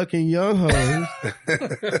some fucking young hoes,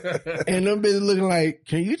 and them bitches looking like,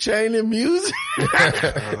 can you change the music?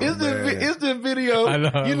 It's the video.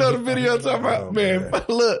 You know the video I'm talking about, man.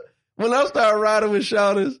 Look, when I start riding with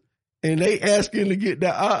shouters and they asking to get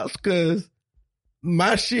the ops, cause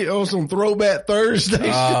my shit on some throwback Thursday shit.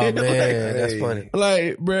 Man, like, that's funny.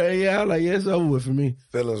 Like, bro, yeah, I'm like, yeah, it's over with for me.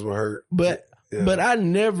 Feelings were hurt. But I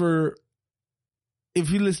never, if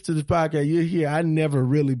you listen to this podcast, you'll hear I never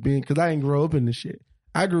really been, cause I didn't grow up in this shit.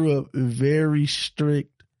 I grew up in very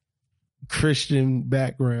strict Christian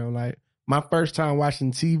background. Like, my first time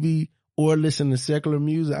watching TV or listening to secular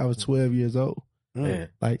music, I was 12 years old. Man.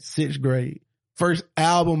 Like 6th grade. First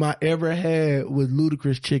album I ever had was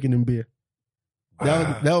Ludacris Chicken and Beer.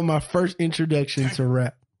 That was my first introduction to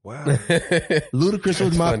rap. Wow. Ludacris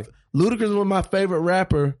was my favorite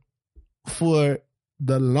rapper for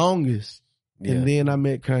the longest. Yeah. And then I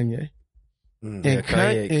met Kanye. And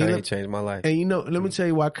Kanye changed my life. And let me tell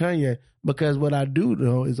you why Kanye, because what I do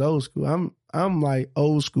though is old school. I'm like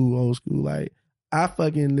old school. Like, I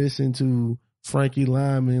fucking listen to Frankie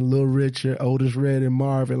Lyman, Lil Richard, Otis Red, and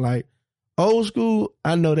Marvin. Like, old school,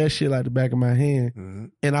 I know that shit like the back of my hand. Mm-hmm.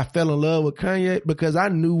 And I fell in love with Kanye because I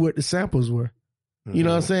knew what the samples were. Mm-hmm. You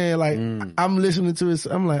know what I'm saying? Like, I'm listening to it.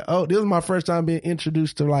 I'm like, oh, this is my first time being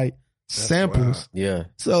introduced to like samples. Wild. Yeah.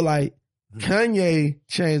 So like, Kanye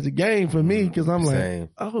changed the game for me because I'm Same. like,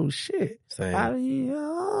 oh shit. Same. I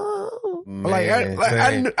Man,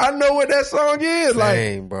 know what that song is.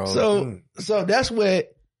 Same, like, bro. So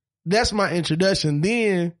that's my introduction.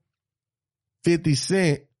 Then 50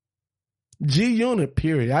 Cent, G Unit,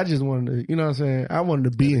 period. I just wanted to, you know what I'm saying? I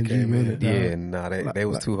wanted to be in G Unit. Yeah, they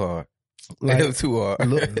was too hard. They was too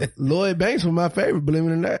hard. Lloyd Banks was my favorite, believe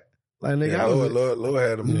it or not. Like, nigga, Lloyd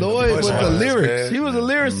had him. Lloyd was the lyrics. He was a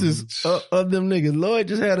lyricist of them niggas. Lloyd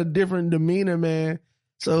just had a different demeanor, man.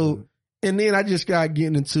 So, and then I just got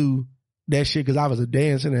getting into that shit because I was a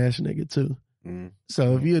dancing ass nigga too.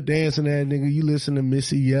 So if you're a dancing ass nigga, you listen to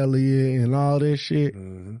Missy Elliott and all that shit.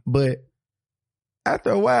 But after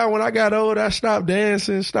a while, when I got old, I stopped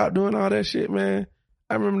dancing, stopped doing all that shit, man.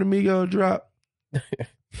 I remember the Migos drop.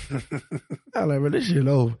 I like, bro, this shit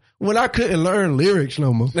over. When I couldn't learn lyrics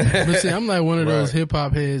no more. But see, I'm like one of those hip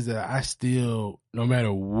hop heads that I still, no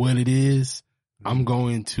matter what it is, I'm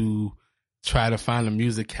going to try to find the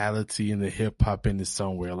musicality and the hip hop in it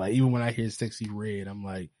somewhere. Like, even when I hear Sexy Red, I'm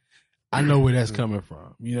like, I know where that's coming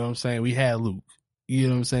from. You know what I'm saying? We had Luke. You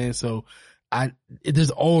know what I'm saying? So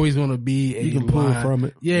there's always going to be a you can pull line from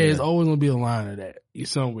it. Yeah, there's always going to be a line of that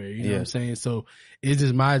somewhere. You know what I'm saying? So it's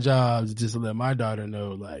just my job to just let my daughter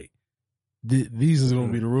know, like, these is going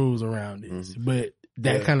to be the rules around this. But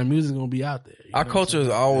that kind of music is going to be out there. Our culture is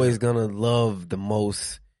always going to love the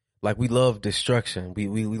most. Like, we love destruction. We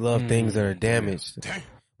love things that are damaged.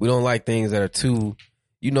 We don't like things that are too,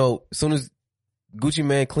 as soon as Gucci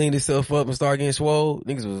Mane cleaned himself up and started getting swole,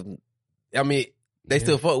 niggas was, they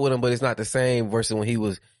still fuck with him, but it's not the same versus when he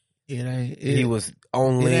was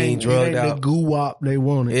on lean, drugged out. It ain't the goo-wop they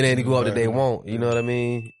wanted. It ain't the goo-wop that they want. You know what I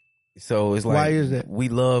mean? So it's like, why is that? We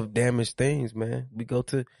love damaged things, man. We go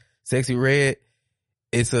to Sexy Red.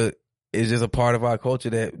 It's just a part of our culture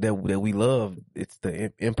that we love. It's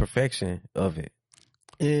the imperfection of it.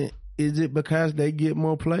 And is it because they get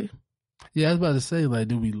more play? Yeah, I was about to say, like,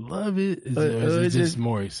 do we love it? Or is it just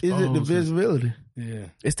more exposed? Is it the visibility? Yeah.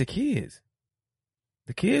 It's the kids.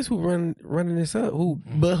 The kids who running this up.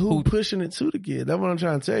 Who pushing it to the kids? That's what I'm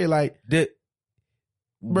trying to tell you. Like,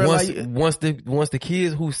 once the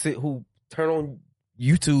kids who turn on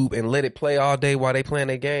YouTube and let it play all day while they playing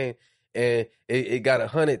their game, and it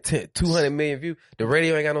got 200 million views, the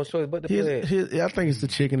radio ain't got no choice but to play it. I think it's the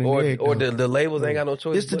chicken and egg. Or the labels ain't got no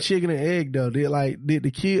choice. It's the chicken and egg though. Did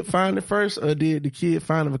the kid find it first, or did the kid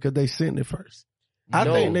find it because they sent it first? I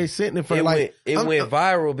think they sent it first. It went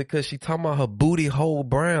viral because she talking about her booty hole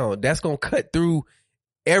brown. That's gonna cut through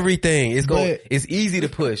everything. It's easy to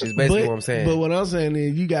push. It's basically what I'm saying. But what I'm saying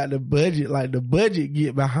is, you got the budget. Like, the budget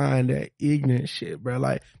get behind that ignorant shit, bro.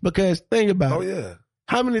 Like, because think about it. Oh yeah.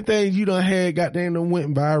 How many things you done had goddamn done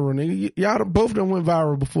went viral, nigga? Y'all both done went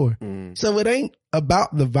viral before. So it ain't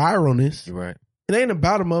about the viralness. Right. It ain't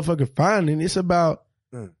about a motherfucker finding. It's about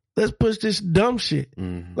let's push this dumb shit.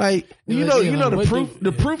 Like,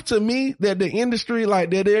 the proof to me that the industry,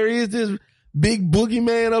 like, that there is this big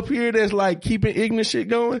boogeyman up here that's like keeping ignorant shit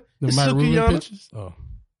going. The pictures?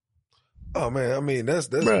 Oh man, I mean that's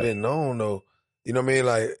been known though. You know what I mean?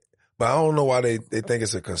 Like, but I don't know why they think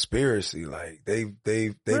it's a conspiracy. Like,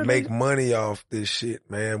 they make money off this shit,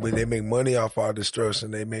 man. They make money off our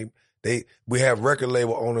destruction. We have record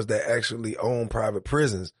label owners that actually own private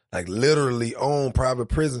prisons, like literally own private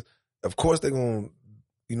prisons. of course they're going to,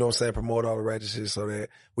 you know what I'm saying, promote all the ratchet shit so that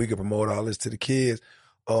we can promote all this to the kids.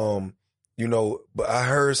 You know, but I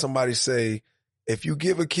heard somebody say, if you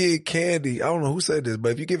give a kid candy, I don't know who said this,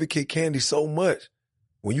 but if you give a kid candy so much,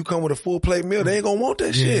 when you come with a full plate meal, they ain't gonna want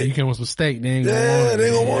that shit. You come with some steak, they ain't gonna want it. They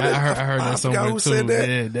ain't gonna want it. I heard that somewhere who too. said that.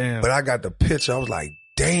 Yeah, damn. But I got the picture. I was like,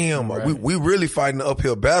 damn, we really fighting an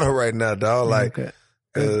uphill battle right now, dog. Like,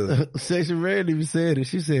 Sexy Red even said it.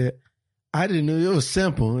 She said, I didn't know it was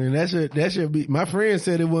simple, and that should be. My friend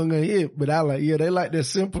said it wasn't gonna hit, but I like, yeah, they like that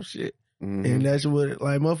simple shit, and that's what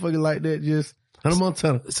like motherfuckers like that. Just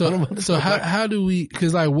So how do we?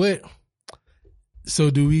 Because like what?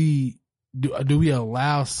 So do we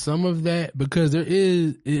allow some of that? Because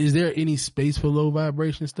is there any space for low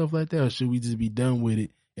vibration stuff like that, or should we just be done with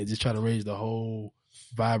it and just try to raise the whole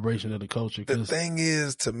vibration of the culture? The thing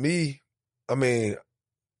is, to me, I mean,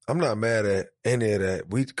 I'm not mad at any of that.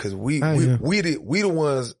 We the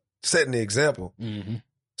ones setting the example. Mm-hmm.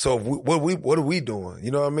 So what are we doing?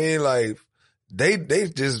 You know what I mean? Like they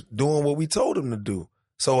just doing what we told them to do.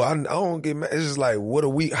 So I don't get mad. It's just like,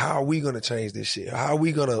 how are we going to change this shit? How are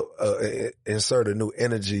we going to insert a new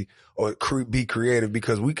energy or be creative?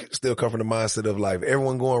 Because we still come from the mindset of like,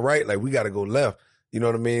 everyone going right, like we got to go left. You know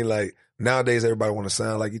what I mean? Like nowadays everybody want to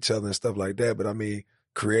sound like each other and stuff like that. But I mean,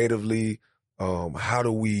 creatively, how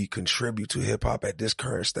do we contribute to hip hop at this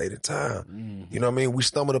current state of time? Mm-hmm. You know what I mean? We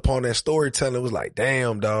stumbled upon that storytelling. It was like,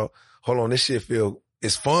 damn, dog, hold on, this shit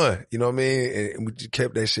it's fun. You know what I mean? And we just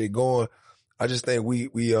kept that shit going. I just think we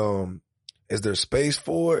is there space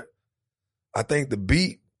for it? I think the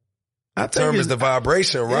beat determines the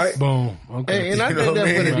vibration, right? Boom. Okay. And I think that's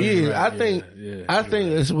what it is. I think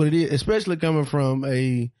that's what it is, especially coming from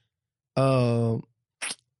a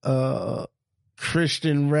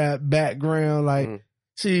Christian rap background. Like,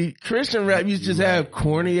 see, Christian rap used to just have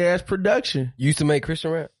corny ass production. You used to make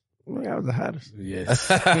Christian rap? I was the hottest. Yes.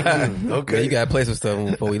 Okay. Man, you gotta play some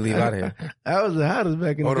stuff before we leave out of here. I was the hottest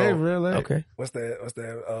back in the day, bro. Like, okay. What's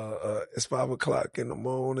that? It's 5 o'clock in the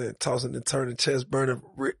morning, tossing and turning, chest burning,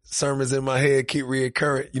 sermons in my head keep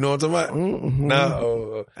reoccurring. You know what I'm talking about? Mm-hmm.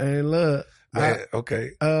 No. And look.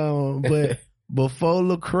 Okay. But before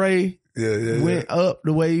Lecrae went up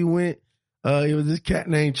the way he went, it was this cat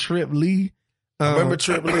named Translee. I remember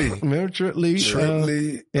Trip Lee.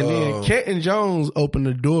 And then Kenton Jones opened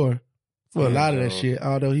the door for a lot of that shit,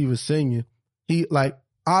 although he was singing. He, like,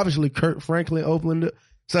 obviously Kirk Franklin opened it.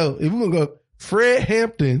 So if we're going to go Fred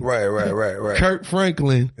Hampton. Right. Kirk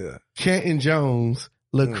Franklin. Yeah. Kenton Jones.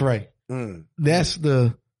 Lecrae. That's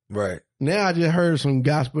the. Right. Now I just heard some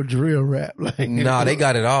gospel drill rap. Like, nah, they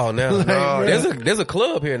got it all now. Like, no, there's a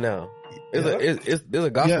club here now. There's a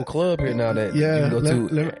gospel club here now that you can go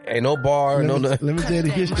to. Ain't no bar, no nothing. Let me tell you the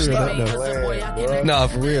history of that though. Nah,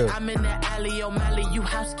 for real. I'm in the alley, O'Malley, you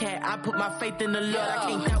house cat. I put my faith in the Lord, I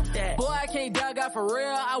can't doubt that. Boy, I can't dug out for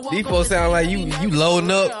real. These folks sound like you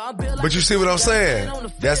loading up. But you see what I'm saying?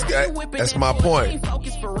 That's my point.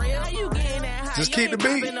 Just keep the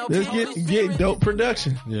beat. Let's get dope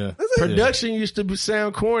production. Yeah. Production used to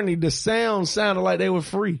sound corny. The sound sounded like they were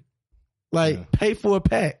free. Like, pay for a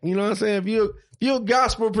pack. You know what I'm saying? If you're a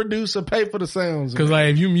gospel producer, pay for the sounds. Because, like,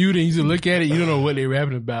 if you mute it, you just look at it, you don't know what they're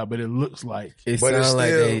rapping about, but it looks like. It sounds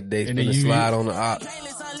like they finna slide on the op.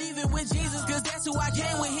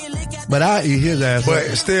 But eat his ass.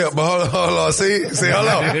 But hold on. See, hold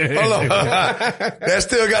on. That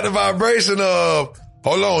still got the vibration of,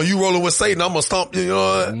 hold on, you rolling with Satan, I'm gonna stomp you, you know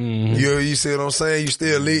what? Mm-hmm. You see what I'm saying? You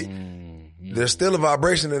still elite. Mm-hmm. There's still a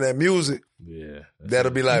vibration in that music. Yeah.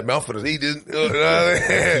 That'll be like, man, I'm finna eat this.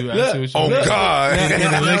 On God.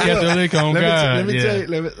 Lick on God. Let me tell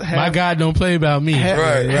you. My God don't play about me.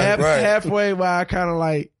 Halfway where I kind of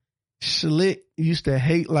like, Slick used to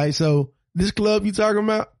hate, like, so this club you talking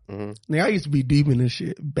about? Mm-hmm. Now, I used to be deep in this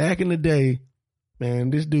shit. Back in the day, man,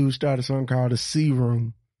 this dude started something called the C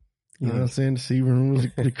Room. You know what I'm saying? The C Room was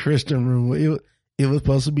the Christian room. It was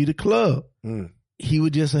supposed to be the club. He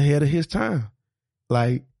was just ahead of his time.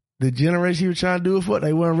 Like, the generation he was trying to do it for,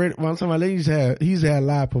 they weren't ready. One time, he used to have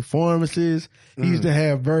live performances. He used to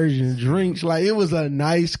have virgin drinks. Like, it was a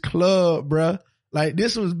nice club, bruh. Like,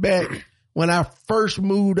 this was back when I first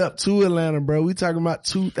moved up to Atlanta, bro. We talking about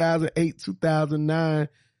 2008, 2009.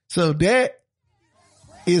 So that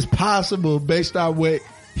is possible based on what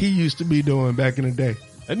he used to be doing back in the day.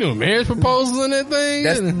 They doing marriage proposals in that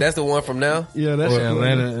thing? That's the one from now? Yeah, that's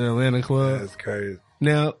Atlanta club. That's crazy.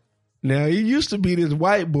 Now, it used to be this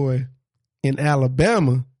white boy in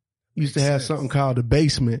Alabama used to have something called the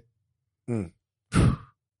basement.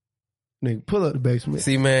 Nigga, pull up the basement.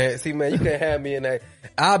 See, man, you can't have me in that.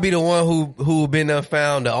 I'll be the one who been there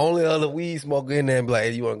found the only other weed smoker in there and be like,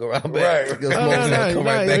 hey, you want to go around back? Right. Go smoke some, come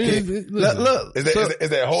right back in. Look, Is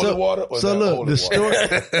that holy water? Or so look,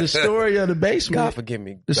 the the story of the basement. God forgive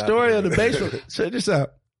me. The story of the basement. Check this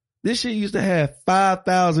out. This shit used to have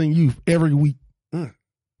 5,000 youth every week.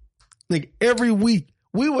 Like every week.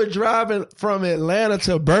 We were driving from Atlanta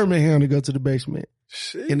to Birmingham to go to the basement.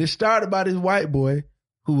 Shit. And it started by this white boy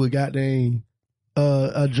who was goddamn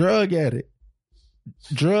a drug addict.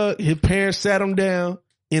 His parents sat him down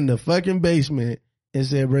in the fucking basement and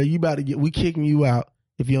said, bro, we kicking you out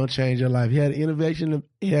if you don't change your life. He had an intervention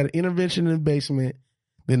in the basement.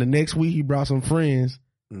 Then the next week he brought some friends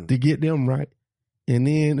to get them right. And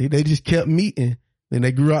then they just kept meeting. Then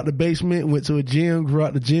they grew out the basement, went to a gym, grew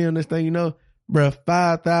out the gym. Next thing you know, bro,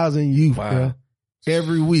 5,000 youth, bro,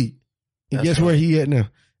 every week. And That's guess where he at now?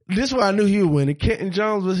 This is why I knew he would win. And Kenton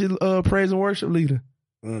Jones was his praise and worship leader.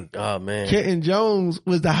 Oh, man. Kenton Jones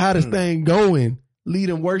was the hottest thing going,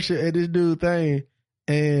 leading worship at this dude thing.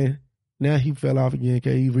 And now he fell off again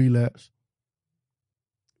because he relapsed.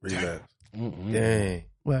 Dang.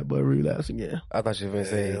 White boy relapsed again. I thought you were going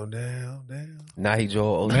to say, Down. now he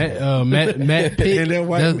Joel Matt Pitt. And that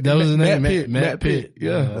white- That was his name. Matt Matt Pitt.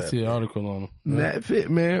 Yeah. I see an article on him. Matt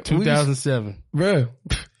Pitt, man. 2007. Bro,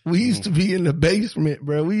 we used to be in the basement,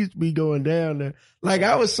 bro. We used to be going down there. Like,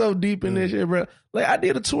 I was so deep in this shit, bro. Like, I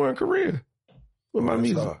did a touring career with my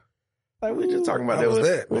music. Like, we just talking about How was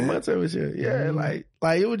that, when man? Monte was here. Yeah, like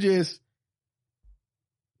it was just,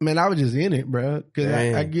 man, I was just in it, bro. Cause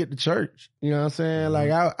I get to church. You know what I'm saying? Like,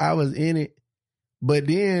 I was in it. But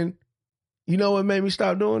then, you know what made me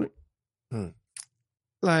stop doing it?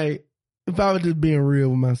 Like, if I was just being real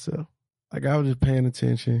with myself. Like, I was just paying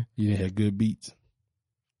attention. You didn't have good beats.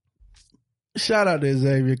 Shout out to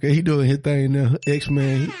Xavier, cause he doing his thing now.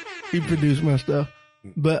 X-Man, he produced my stuff.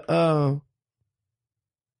 But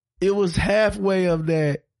it was halfway of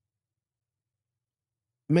that.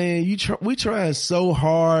 Man, we trying so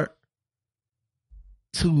hard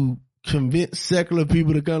to convince secular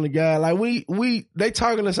people to come to God. Like they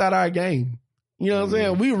talking us out our game. You know what I'm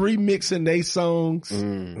saying? We remixing they songs.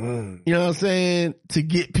 You know what I'm saying? To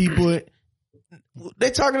get people.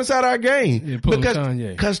 They talking us out our game. Yeah,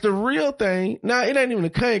 because the real thing, now it ain't even a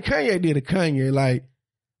Kanye. Kanye did a Kanye.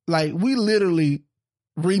 Like we literally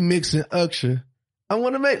remixing Usher. I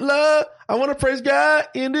want to make love. I want to praise God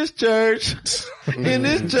in this church. In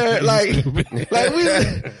this church. Like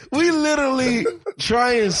we literally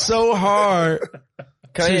trying so hard.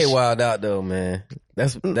 Kanye wild out though, man.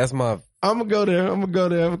 That's my. I'm gonna go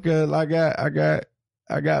there because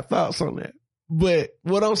I got thoughts on that. But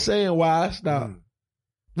what I'm saying, why I stopped,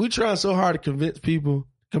 we trying so hard to convince people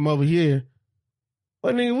to come over here.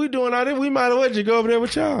 Well, nigga, we doing all this. We might as well just go over there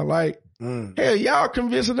with y'all. Like, hell, y'all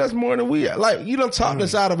convincing us more than we are. Like, you done talked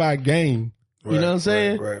us out of our game. You know what I'm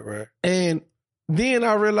saying? Right. And then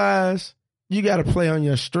I realized you got to play on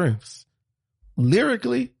your strengths.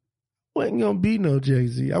 Lyrically, I wasn't going to be no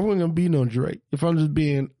Jay-Z. I wasn't going to be no Drake, if I'm just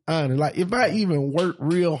being honest. Like, if I even work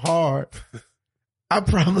real hard, I'm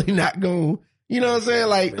probably not going to. You know what I'm saying?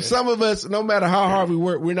 Like, some of us, no matter how hard we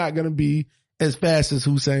work, we're not going to be as fast as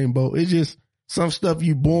Usain Bolt. It's just some stuff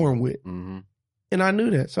you born with. And I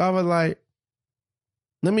knew that. So I was like,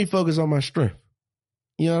 let me focus on my strength.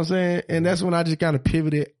 You know what I'm saying? And that's when I just kind of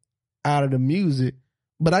pivoted out of the music.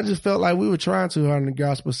 But I just felt like we were trying too hard on the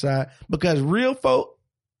gospel side because real folk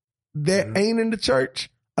that ain't in the church,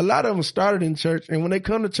 a lot of them started in church. And when they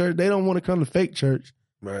come to church, they don't want to come to fake church.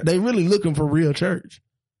 Right. They really looking for real church.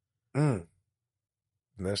 And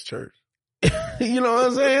that's church. You know what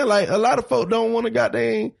I'm saying? Like, a lot of folk don't want to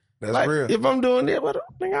goddamn. That's like, real. If I'm doing it, I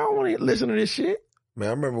don't want to listen to this shit. Man,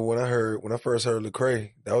 I remember when I first heard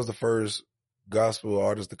Lecrae, that was the first gospel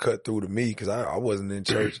artist to cut through to me because I wasn't in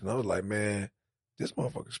church. And I was like, man, this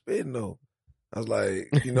motherfucker spitting though. I was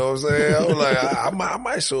like, you know what I'm saying? I was like, I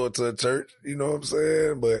might show it to a church, you know what I'm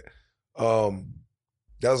saying? But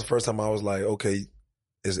that was the first time I was like, okay,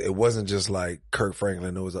 it wasn't just like Kirk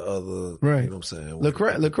Franklin. There was the other, right. You know what I'm saying?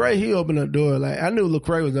 Lecrae, he opened the door. Like, I knew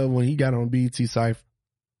Lecrae was over when he got on BET Cypher.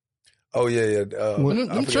 Oh, yeah.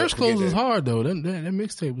 Them church clothes was hard, though. That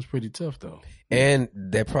mixtape was pretty tough, though. And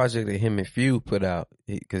that project that him and Few put out,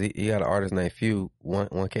 because he got an artist named Few,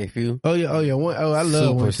 1K Few. Oh, yeah. I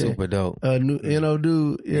love 1K. Super dope. NO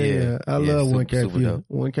Dude. Yeah. I love 1K Few. Dope.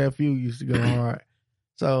 1K Few used to go hard.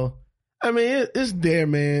 So, I mean, it's there,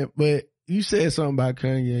 man. But you said something about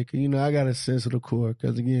Kanye, because, you know, I got a sense of the core,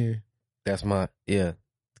 because, again. That's Kanye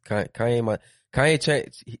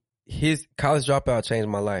changed, his college dropout changed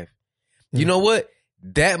my life. You know what?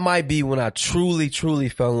 that might be when I truly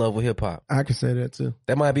fell in love with hip hop. I can say that too.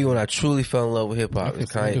 That might be when I truly fell in love with hip hop.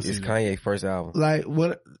 It's I can Kanye, see that. Kanye's first album. Like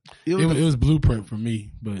what? It was Blueprint for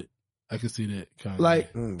me, but I could see that. Kind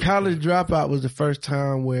Like College Dropout was the first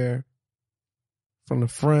time where, from the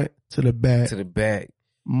front to the back,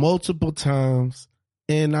 multiple times,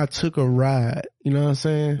 and I took a ride. You know what I'm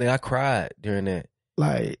saying? Like, I cried during that.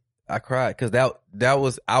 Like I cried because that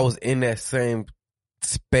was I was in that same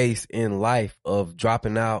space in life of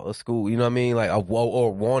dropping out of school. You know what I mean? Like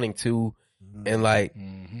or wanting to, and like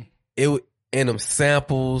it and them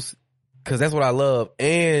samples, because that's what I love.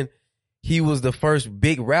 And he was the first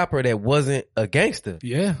big rapper that wasn't a gangster.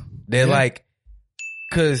 Yeah, that like,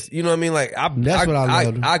 cause you know what I mean. Like that's what I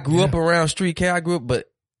loved. I grew up around street K. I grew up, but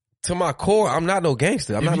to my core, I'm not no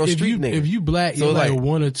gangster. I'm not no street nigga. If you black, So you're like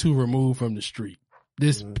one or two removed from the street.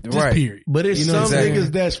 This Right. period. But it's You know some what I'm saying?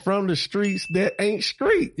 niggas that's from the streets that ain't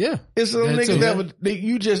street. Yeah, It's some That niggas too. that would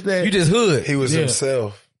you just hood. He was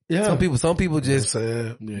himself. Yeah. Some people just. You know what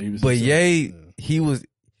I'm saying? Yeah, he was But himself.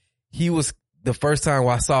 he was the first time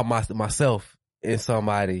where I saw myself in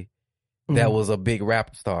somebody that was a big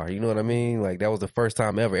rap star. You know what I mean? Like that was the first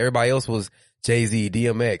time ever. Everybody else was Jay-Z,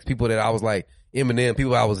 DMX, people that I was like Eminem,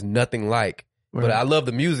 people I was nothing like. Right. But I love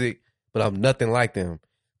the music, but I'm nothing like them.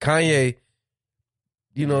 Kanye,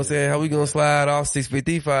 you know what I'm saying? How we gonna slide off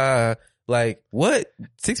 655? Like what?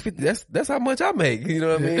 650? That's how much I make. You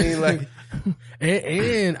know what I mean? Like,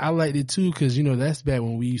 and I liked it too because that's back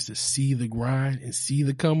when we used to see the grind and see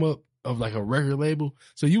the come up of like a record label.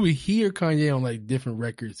 So you would hear Kanye on like different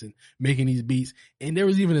records and making these beats. And there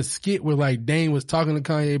was even a skit where like Dane was talking to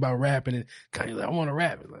Kanye about rapping, and Kanye was like, I want to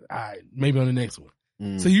rap. It's like, all right, maybe on the next one.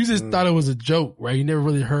 So you just thought it was a joke, right? You never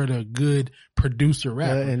really heard a good producer rap.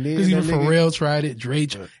 and then Because even that nigga- Pharrell tried it,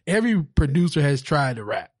 Drake, every producer has tried to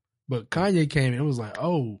rap. But Kanye came in and was like,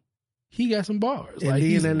 oh, he got some bars. And Like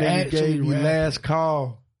he's then that nigga actually gave you rapping. Last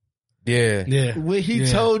Call. yeah. When he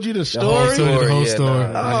Yeah. told you the The story. whole yeah, story.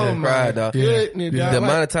 nah, I Oh just my cried, dog. goodness, The dog.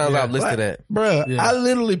 amount of times Yeah. I've listened to that. Bruh, Yeah. I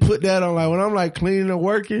literally put that on, like when I'm like cleaning and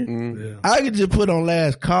working, Yeah. I could just put on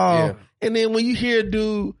Last Call. Yeah. And then when you hear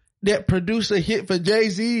dude that producer hit for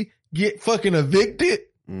Jay-Z get fucking evicted,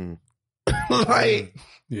 like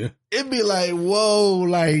Yeah. it'd be like, whoa,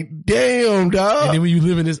 like damn, dog. And then when you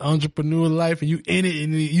live in this entrepreneur life and you in it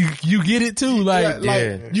and you get it too. Like,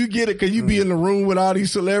 You get it because you be in the room with all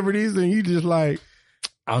these celebrities and you just like,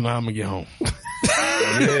 I don't know how I'm gonna get home.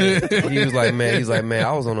 He was like, man,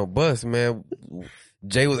 I was on a bus, man.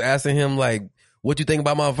 Jay was asking him like, what you think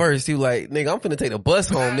about my verse? He was like, nigga, I'm finna take the bus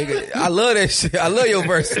home, nigga. I love that shit. I love your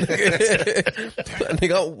verse, nigga.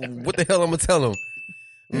 Nigga, what the hell I'm gonna tell him?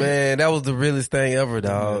 Man, that was the realest thing ever,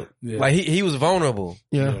 dog. Yeah. Like he was vulnerable.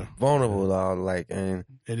 yeah. Vulnerable, dog. Like, and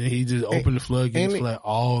And then he just opened the floodgates and for like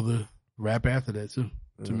all the rap after that too,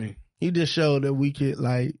 to me. He just showed that we could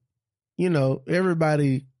like,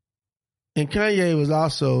 everybody. And Kanye was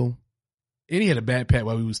also, And he had a backpack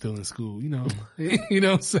while we was still in school, you know what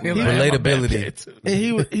I'm saying? Like, I had my Relatability. backpack, too.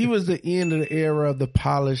 and he was the end of the era of the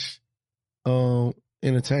polished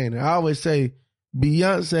entertainer. I always say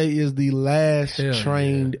Beyonce is the last Hell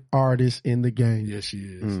trained artist in the game. Yes, she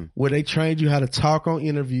is. Where they trained you how to talk on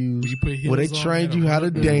interviews, You put where they heels on, trained man. you how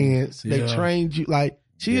to dance. They Yeah. trained you like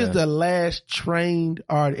she is the last trained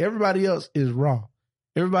artist. Everybody else is raw.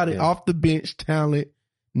 Everybody off the bench talent,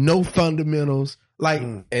 no fundamentals. Like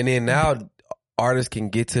and then now artists can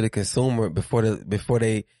get to the consumer before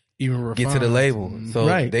they Even get to the refined. label. So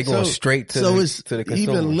right. they going straight to it's the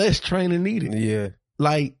consumer. even less training needed. Yeah.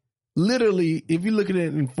 Like literally, if you look at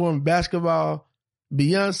it in form of basketball,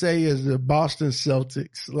 Beyonce is the Boston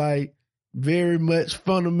Celtics. Like very much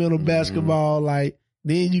fundamental basketball. Like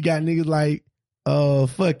then you got niggas like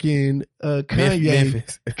fucking Kanye.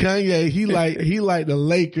 Memphis. Kanye, he like the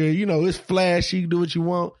Laker. It's flashy, you do what you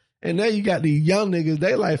want. And then you got these young niggas,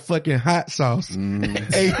 they like fucking hot sauce.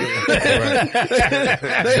 Hey.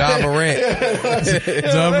 John Morant.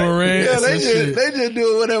 John Morant. Yeah, some shit. they just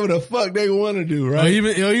do whatever the fuck they want to do, right?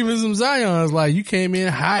 Or even some Zions, like you came in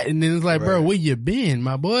hot and then it's like, bro, where you been,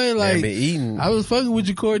 my boy? Like, been eating. I was fucking with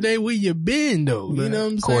you, Corday. Where you been though? You know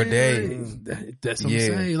what I'm saying? Corday. Like, that's what I'm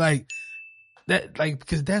saying. Like that, like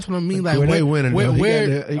because that's what I mean. Like Where they winning? Where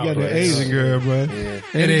he got the Asian girl, bro. Yeah. and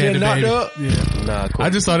they they had just the knocked baby. up? Yeah. Nah, I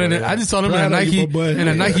just saw them. I just saw them in a Proud of you, Nike my boy. in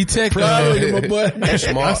a Nike Tech. Proud of you, my boy.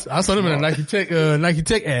 I saw them in a Nike Tech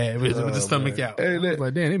ad with the stomach out. Hey, I was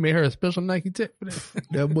like, damn, they made her a special Nike Tech for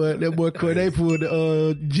that. That boy Corday pulled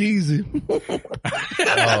the Jeezy.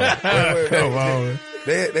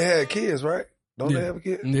 They had kids, right? Don't they have a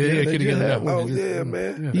kid? Yeah, they kid just had one. Oh yeah,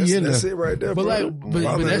 man. He in That's there. it right there, But bro. like, but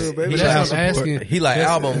Fatherhood, that's, baby. but that's what I'm asking. He like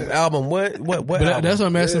album what But album? that's what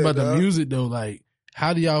I'm asking Yeah, about the dog. music though. Like,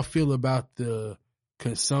 how do y'all feel about the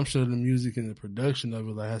consumption of the music and the production of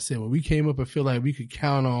it? Like I said, when we came up, I feel like we could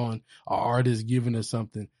count on an artist giving us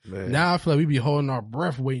something. Man. Now I feel like we be holding our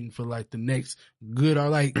breath waiting for like the next good, or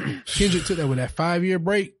like Kendrick took that with that 5-year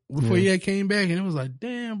break before he had came back, and it was like,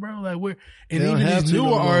 damn, bro, like where, and They don't even have these to newer no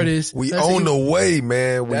more. artists, We that's on even- the way,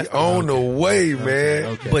 man. We on the way, man.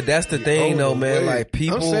 Okay. But that's the thing on though, the man. way. Like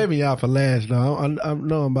people, I'm saving y'all for last, though. I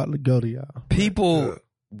know I'm about to go to y'all. people Yeah.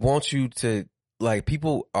 want you to like.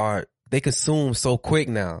 People they consume so quick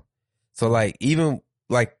now. So like even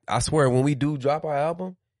like I swear when we do drop our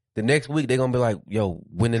album, the next week they're gonna be like, "Yo,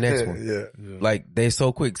 when the next one?" Yeah. Like they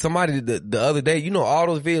so quick. Somebody the other day, all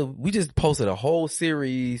those videos. We just posted a whole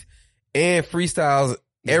series and freestyles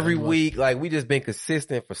every week. Like we just been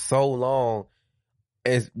consistent for so long.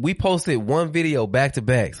 As we posted one video back to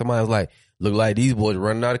back. Somebody was like, "Look like these boys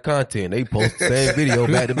running out of content. They post the same video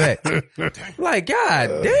back to back." Like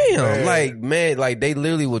God damn, man. like man, like they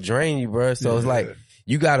literally will drain you, bro. So it's like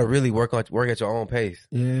you got to really work at your own pace.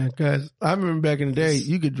 Yeah, because I remember back in the day,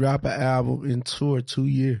 you could drop an album and tour 2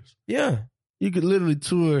 years. Yeah. You could literally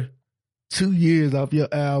tour 2 years off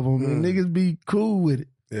your album, and niggas be cool with it.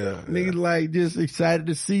 Yeah. Niggas like just excited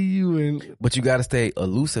to see you, and But you got to stay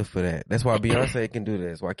elusive for that. That's why Beyonce can do that.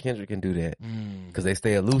 That's why Kendrick can do that. Because they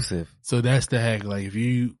stay elusive. So that's the hack. Like if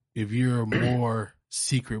you're more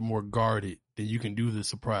secret, more guarded, then you can do the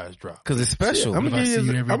surprise drop. Because it's special. I'm gonna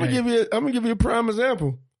give you a prime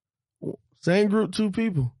example. Same group, 2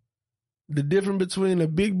 people. The difference between a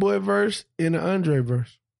Big Boy verse and an Andre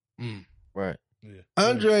verse. Right. Yeah.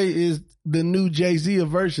 Andre is the new Jay-Z of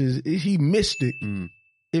verses. He mystic.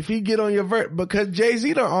 If he get on your verse, because Jay-Z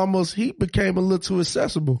he became a little too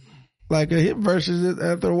accessible. Like a hit verses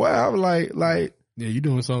after a while, I was like, yeah, you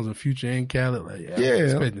doing songs with Future and Khaled, like Yeah. I'm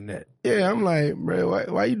expecting that. yeah, I'm like, bro,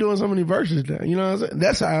 why you doing so many verses now? You know what I'm saying?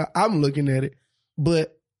 That's how I'm looking at it.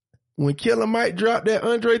 But when Killer Mike dropped that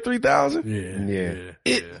Andre 3000,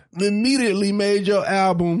 it immediately made your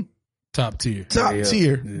album top tier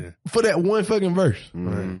tier for that one fucking verse.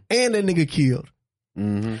 And that nigga killed.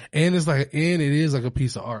 And it's like, and it is like a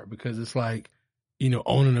piece of art, because it's like,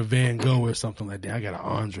 owning a Van Gogh or something like that. I got an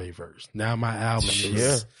Andre verse. Now my album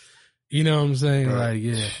is, you know what I'm saying? Right. Like,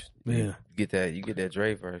 yeah. You get that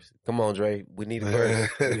Dre verse. Come on, Dre. We need a verse.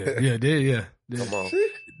 Yeah. Come on.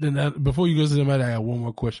 Then before you go to somebody, I got one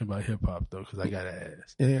more question about hip hop though, because I gotta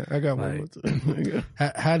ask. Yeah, I got one more too.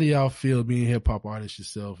 How do y'all feel being hip hop artists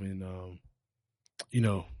yourself, and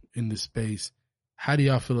in the space? How do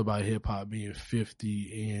y'all feel about hip hop being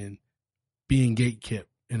 50 and being gatekept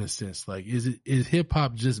in a sense? Like, is hip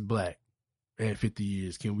hop just black at 50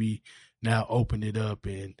 years? Can we now open it up,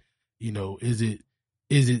 and is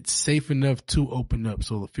it safe enough to open up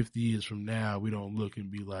so 50 years from now we don't look and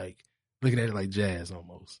be like looking at it like jazz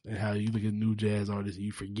almost, and how you look at new jazz artists and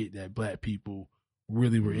you forget that black people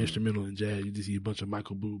really were instrumental in jazz. You just see a bunch of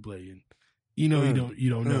Michael Bublé, and you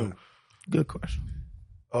don't know. Good question.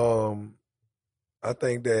 I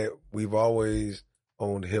think that we've always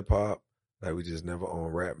owned hip hop, like we just never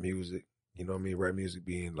owned rap music. You know what I mean? Rap music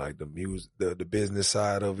being like the music, the business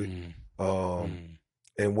side of it.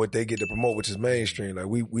 And what they get to promote, which is mainstream. Like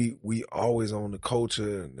we always own the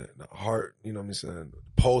culture and the heart, you know what I'm saying,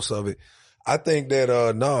 the pulse of it. I think that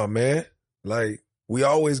nah, man. Like we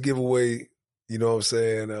always give away, you know what I'm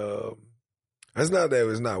saying? It's not that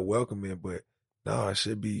it's not welcoming, but no, it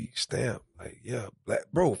should be stamped. Like, yeah,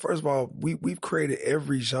 black bro, first of all, we've created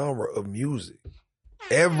every genre of music.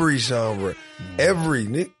 Every genre.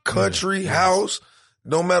 Every country, house,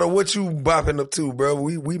 no matter what you bopping up to, bro.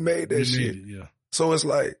 We made that shit. Yeah. So it's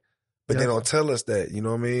like, but they don't tell us that, you know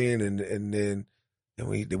what I mean? And then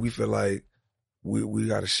we feel like we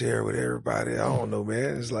got to share with everybody. I don't know,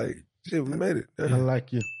 man. It's like, shit, we made it. I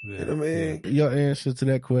like you. You know what I mean? Your answer to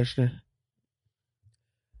that question.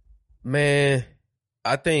 Man,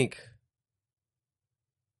 I think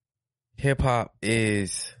hip hop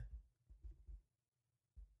is,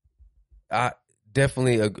 I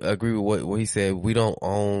definitely agree with what he said. We don't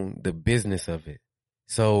own the business of it.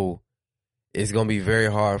 So it's going to be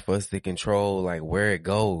very hard for us to control like where it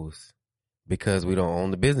goes because we don't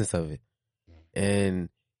own the business of it. And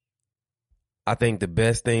I think the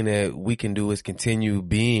best thing that we can do is continue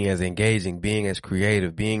being as engaging, being as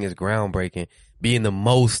creative, being as groundbreaking, being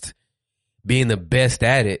the best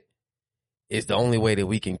at it is the only way that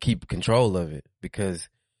we can keep control of it. Because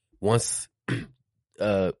once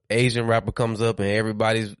Asian rapper comes up and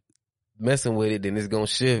everybody's messing with it, then it's going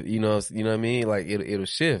to shift, you know what I mean? Like it'll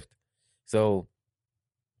shift. So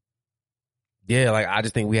yeah, like I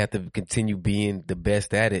just think we have to continue being the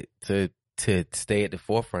best at it to stay at the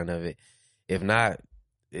forefront of it. If not,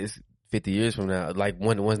 it's 50 years from now. Like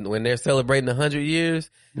when they're celebrating 100 years,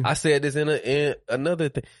 I said this in another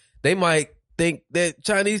thing. They might think that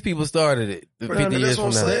Chinese people started it 50 years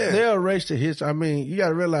from now. They'll erase the history. I mean, you got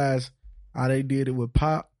to realize how they did it with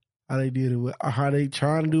pop, how they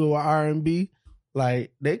trying to do it with R&B.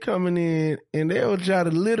 Like they coming in and they'll try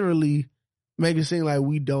to literally make it seem like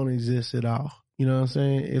we don't exist at all. You know what I'm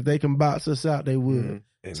saying? If they can box us out, they would.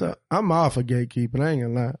 Mm-hmm. So I'm all for gatekeeping. I ain't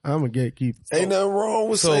gonna lie. I'm a gatekeeper. Ain't nothing wrong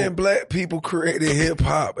with saying black people created hip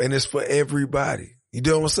hop and it's for everybody. You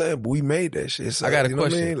know what I'm saying? But we made that shit. So, I got a question.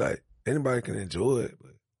 What I mean? Like anybody can enjoy it.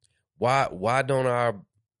 But why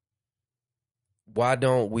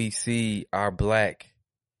don't we see our black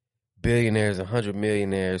billionaires and 100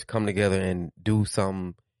 millionaires come together and do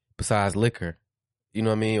something besides liquor? You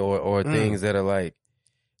know what I mean? Or things that are like,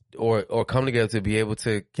 or come together to be able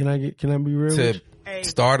to. Can I be real? To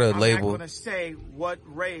start a label. I'm not going to say what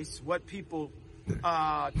race, what people,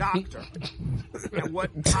 doctor, and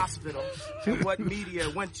what hospital, and what media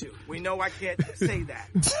went to. We know I can't say that.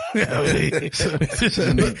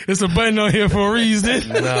 It's a button on here for a reason.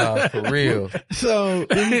 Nah, for real. So,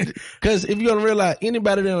 because if you're going to realize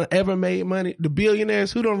anybody that ever made money, the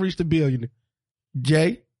billionaires, who don't reach the billionaire?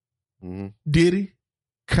 Jay, Diddy,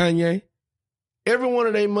 Kanye, every one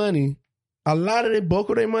of their money, a lot of their bulk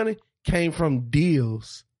of their money came from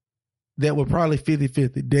deals that were probably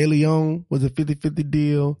 50-50. De Leon was a 50-50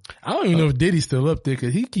 deal. I don't even know if Diddy's still up there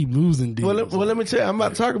because he keep losing deals. Well, let me tell you, I'm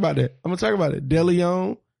about to talk about that. I'm going to talk about it. De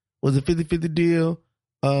Leon was a 50-50 deal.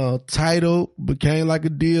 Tidal became like a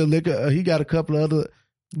deal. He got a couple of other,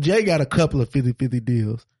 Jay got a couple of 50-50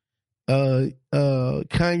 deals.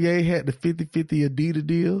 Kanye had the 50-50 Adidas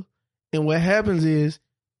deal. And what happens is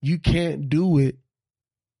you can't do it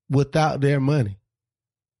without their money.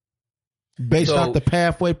 Based off the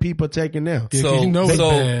pathway people are taking now. So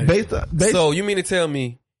you mean to tell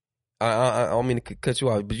me, I don't mean to cut you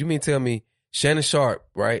off, but you mean to tell me Shannon Sharp,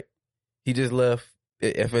 right? He just left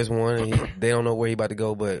FS1 and they don't know where he about to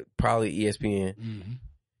go, but probably ESPN. Mm-hmm.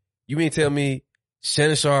 You mean to tell me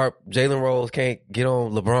Shannon Sharp, Jalen Rose can't get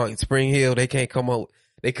on LeBron, Spring Hill, they can't come up,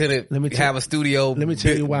 they couldn't have a studio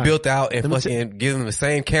built out and fucking give them the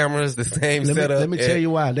same cameras, the same setup. Let me tell you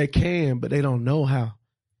why. They can, but they don't know how.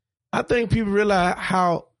 I think people realize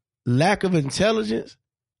how lack of intelligence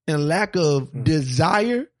and lack of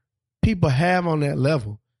desire people have on that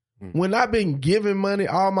level. When I've been given money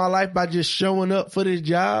all my life by just showing up for this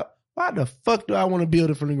job, why the fuck do I want to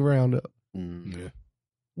build it from the ground up? Yeah.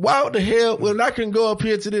 Why the hell, when I can go up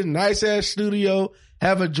here to this nice ass studio,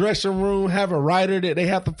 have a dressing room, have a writer that they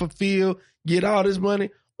have to fulfill, get all this money,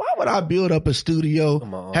 why would I build up a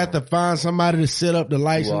studio, have to find somebody to set up the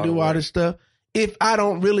lights and do all this stuff? If I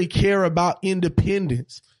don't really care about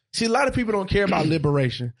independence. See, a lot of people don't care about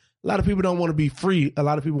liberation. A lot of people don't want to be free. A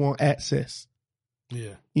lot of people want access.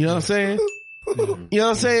 Yeah. You know what I'm saying? You know what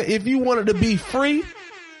I'm saying? If you wanted to be free,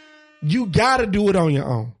 you got to do it on your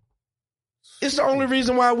own. It's the only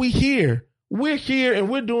reason why we here. We're here and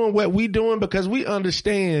we're doing what we're doing because we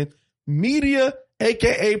understand media,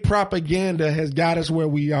 aka propaganda, has got us where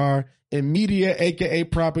we are, and media, aka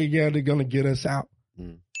propaganda, going to get us out.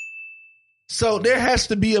 So there has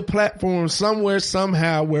to be a platform somewhere,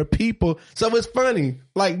 somehow, where people. So it's funny,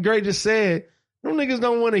 like Gray just said, them niggas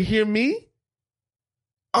don't want to hear me.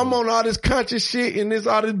 I'm on all this conscious shit and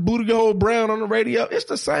all this booty hole brown on the radio. It's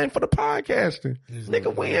the same for the podcasting.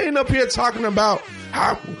 Nigga, we ain't up here talking about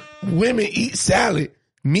how women eat salad,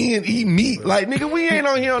 men eat meat. Like, nigga, we ain't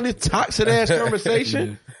on here on this toxic ass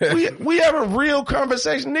conversation. We have a real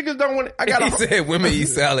conversation. Niggas don't want. He said women eat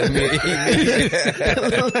salad, men eat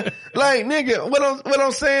meat. Like, nigga, what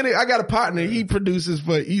I'm saying is, I got a partner. He produces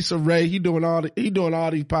for Issa Rae. He doing all these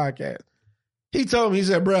podcasts. He told me, he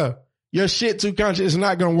said, bro, your shit too conscious. It's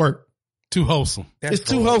not gonna work. Too wholesome. It's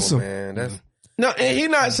too wholesome, man. No, and he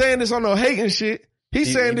not saying this on no hating shit.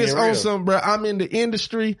 He's saying this on some, bro. I'm in the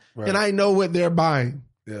industry and I know what they're buying.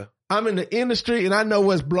 Yeah. I'm in the industry and I know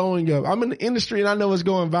what's blowing up. I'm in the industry and I know what's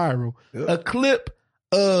going viral. Yep. A clip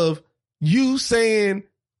of you saying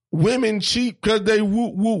women cheat because they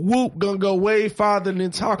whoop, whoop, whoop gonna go way farther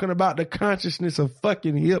than talking about the consciousness of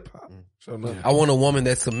fucking hip hop. I want a woman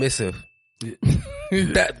that's submissive.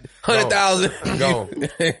 That 100,000 gone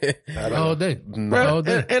all day, bro, all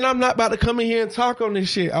day. And I'm not about to come in here and talk on this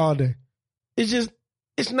shit all day.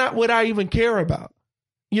 It's not what I even care about.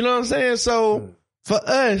 You know what I'm saying? So for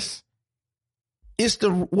us,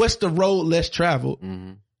 what's the road less traveled?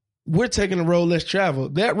 Mm-hmm. We're taking the road less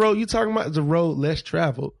traveled. That road you talking about is the road less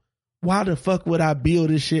traveled. why the fuck would I build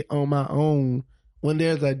this shit on my own when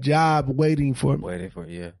there's a job waiting for me? Waiting for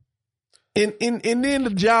yeah. And then the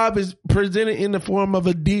job is presented in the form of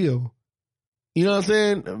a deal. You know what I'm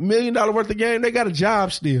saying? $1 million worth of game, they got a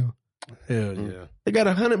job still. Hell yeah. They got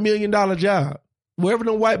 $100 million job. Wherever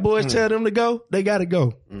them white boys tell them to go, they got to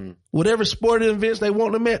go. Whatever sporting events they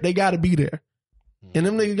want them at, they got to be there. And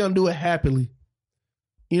them niggas gonna do it happily.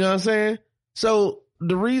 You know what I'm saying? So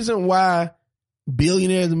the reason why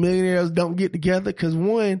billionaires and millionaires don't get together, because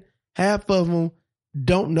one, half of them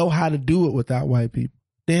don't know how to do it without white people.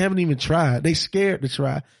 They haven't even tried. They scared to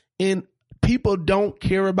try. And people don't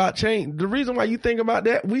care about change. The reason why you think about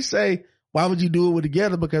that, we say, why would you do it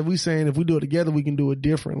together? Because we saying if we do it together, we can do it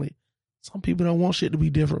differently. Some people don't want shit to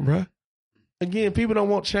be different, bro. Again, people don't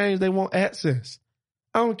want change. They want access.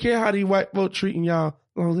 I don't care how these white folks treating y'all as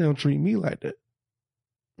long as they don't treat me like that.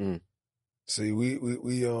 See, we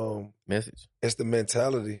message. It's the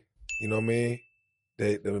mentality, you know what I mean?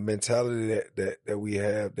 The mentality that we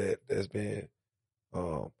have that's been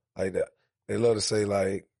like that. They love to say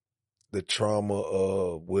like the trauma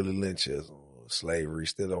of Willie Lynchism, slavery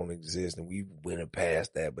still don't exist, and we went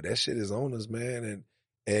past that. But that shit is on us, man,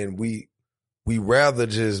 and we rather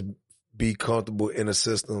just be comfortable in a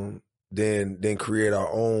system than create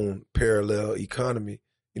our own parallel economy.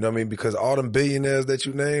 You know what I mean? Because all them billionaires that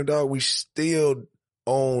you named, dog, we still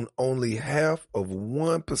own only half of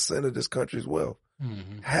 1% of this country's wealth.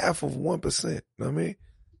 Half of 1%. You know what I mean?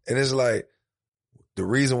 And it's like, the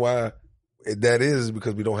reason why that is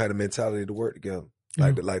because we don't have the mentality to work together.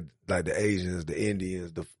 Like the Asians, the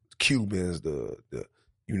Indians, the Cubans, the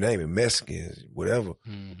you name it, Mexicans, whatever.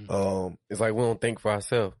 It's like we don't think for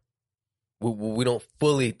ourselves. We don't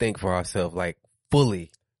fully think for ourselves, like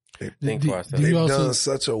fully think for ourselves. They've done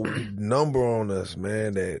such a number on us,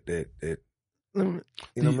 man, that you know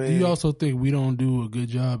what I mean? Do you also think we don't do a good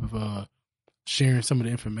job of sharing some of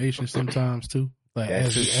the information sometimes too? Like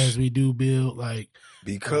as we do build, like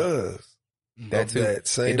because that's that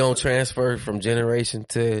same. It don't transfer from generation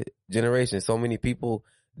to generation. So many people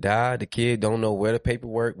die. The kid don't know where the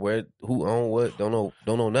paperwork, who owned what, don't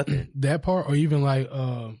know nothing. That part, or even like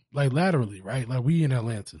laterally, right? Like we in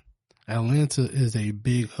Atlanta. Atlanta is a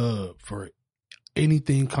big hub for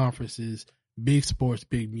anything, conferences, big sports,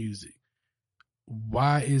 big music.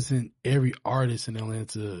 Why isn't every artist in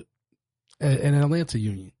Atlanta an Atlanta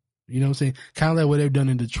union? You know what I'm saying? Kind of like what they've done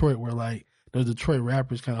in Detroit, where like those Detroit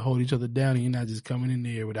rappers kind of hold each other down, and you're not just coming in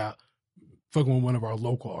there without fucking with one of our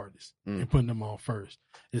local artists and putting them on first.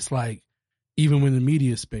 It's like, even when the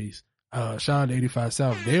media space, shout out to 85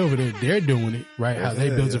 South, they over there, they're doing it, right? How they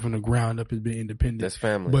built it from the ground up as being independent. That's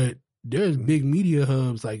family. But there's big media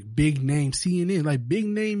hubs, like big name CNN, like big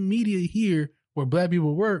name media here where black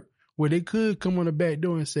people work, where they could come on the back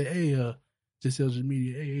door and say, hey, just social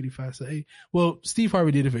media, hey, 85 South. Hey. Well, Steve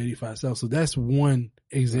Harvey did it for 85 South, so that's one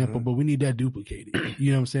example, but we need that duplicated.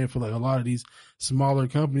 You know what I'm saying? For like a lot of these smaller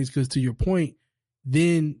companies, because to your point,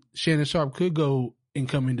 then Shannon Sharp could go and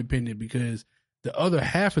come independent because the other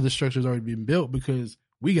half of the structure has already been built because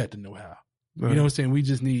we got the know-how. Right. You know what I'm saying? We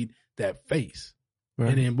just need that face. Right.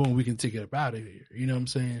 And then boom, we can take it up out of here. You know what I'm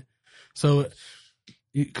saying? So,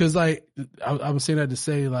 cause like, I was saying that to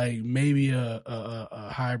say like maybe a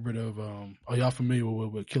hybrid of, are y'all familiar with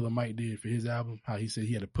what Killer Mike did for his album? How he said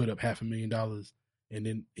he had to put up $500,000 and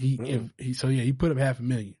then he put up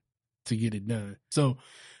 $500,000 to get it done. So,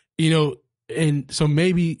 you know, and so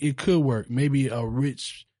maybe it could work. Maybe a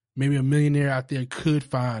millionaire out there could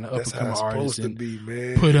find an up-and-coming artist and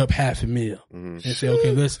put up $500,000 and say,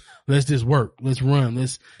 okay, let's just work. Let's run.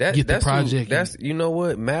 Let's get the project. You know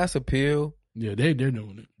what? Mass appeal. Yeah, they're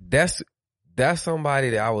doing it. That's somebody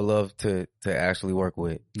that I would love to actually work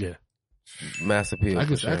with. Yeah. Mass appeal. I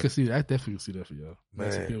could see that. I definitely see that for y'all.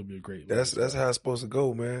 Mass appeal would be a great. That's how it's supposed to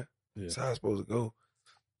go, man. Yeah. That's how it's supposed to go.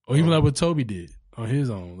 Or even like what Toby did on his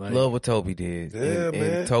own. Like, love what Toby did. Yeah,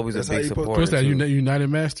 man. And Toby's a big supporter. What's that? United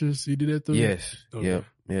Masters? He did that too? Yes. Okay.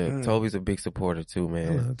 Yeah. Toby's a big supporter too,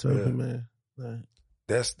 man. I love Toby, man. Right.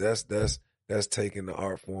 That's taking the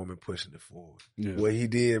art form and pushing it forward. Yeah. What he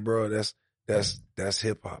did, bro, that's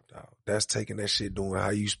hip hop, dog. That's taking that shit, doing how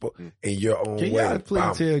you spoke in your own way. Can y'all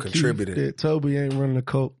please tell contributing. Keith that Toby ain't running a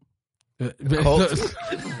cult? A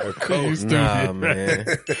cult? Nah, man.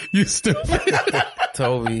 You stupid.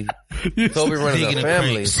 Toby running a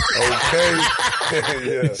family.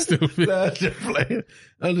 Okay. Yeah. Stupid. Nah,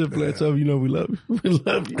 I'm just playing. Toby, you know we love you. We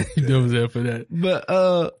love you. He does that for that. But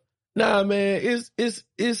nah, man, it's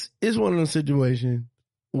one of those situations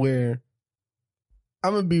where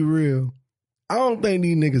I'm gonna be real. I don't think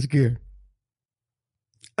these niggas care.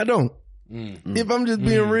 I don't. If I'm just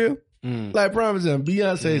being real, Like, for example,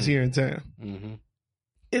 Beyonce's here in town. Mm-hmm.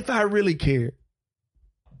 If I really cared,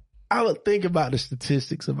 I would think about the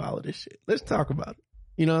statistics of all of this shit. Let's talk about it.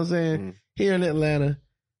 You know what I'm saying? Here in Atlanta,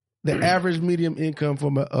 the average medium income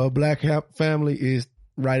from a black family is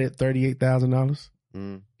right at $38,000.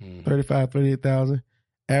 $38,000.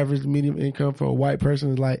 Average medium income for a white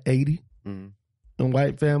person is like 80 in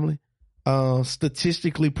white family.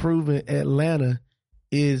 Statistically proven, Atlanta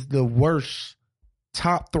is the worst.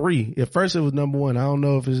 Top 3. At first it was number 1. I don't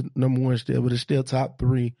know if it's number 1 still, but it's still top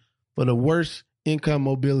 3 for the worst income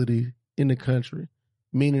mobility in the country.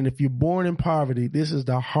 Meaning if you're born in poverty, this is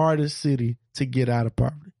the hardest city to get out of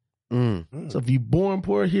poverty. So if you're born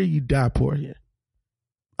poor here, you die poor here.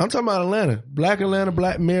 I'm talking about Atlanta, black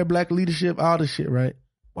mayor, black leadership, all this shit, right?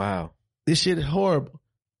 Wow. This shit is horrible.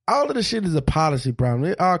 All of this shit is a policy problem.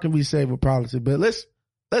 It all can be saved with policy, but let's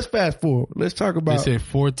fast forward. Let's talk about. They say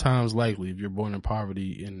 4 times likely if you're born in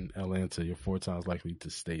poverty in Atlanta, you're 4 times likely to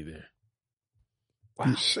stay there.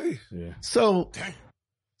 Wow. See. Yeah. So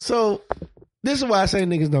this is why I say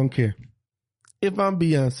niggas don't care. If I'm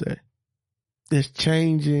Beyonce, it's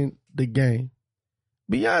changing the game.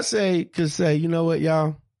 Beyonce could say, you know what,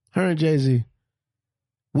 y'all? Her and Jay-Z,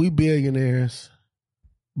 we billionaires.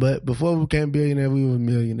 But before we became billionaires, we were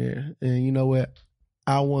millionaires. And you know what?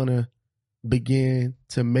 I want to begin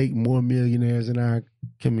to make more millionaires in our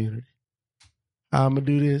community. I'm going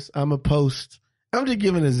to do this. I'm going to post. I'm just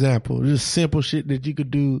giving an example. Just simple shit that you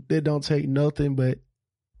could do that don't take nothing but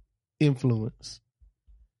influence.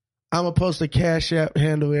 I'm going to post a Cash App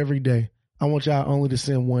handle every day. I want y'all only to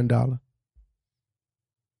send $1.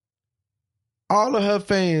 All of her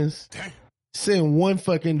fans send $1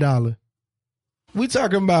 fucking dollar. We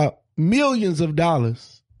talking about millions of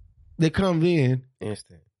dollars that come in.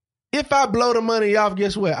 Instant. If I blow the money off,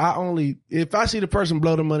 guess what? If I see the person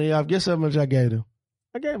blow the money off, guess how much I gave them?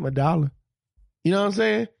 I gave them $1. You know what I'm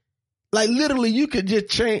saying? Like literally you could just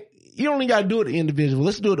change. You don't even got to do it to individuals.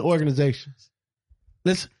 Let's do it to organizations.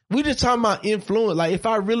 We just talking about influence. Like if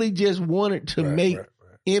I really just wanted to make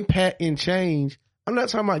impact and change, I'm not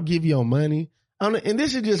talking about give your money. And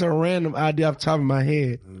this is just a random idea off the top of my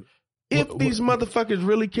head. If these motherfuckers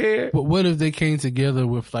really care. But what if they came together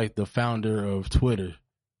with like the founder of Twitter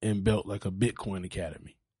and built like a Bitcoin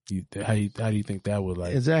Academy? How do you think that would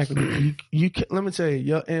like? Exactly. You can, let me tell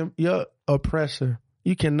you, your oppressor,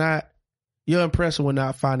 your oppressor will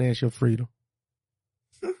not finance your freedom.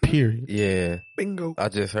 Period. Yeah. Bingo. I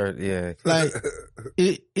just heard, yeah. Like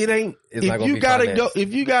it ain't, it's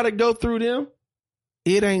if you gotta go through them,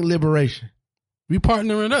 it ain't liberation. We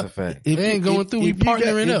partnering up. Fact. If they ain't going through, we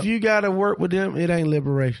partnering up. If you got to work with them, it ain't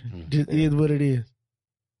liberation. Just is what it is.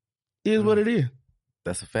 Is what it is.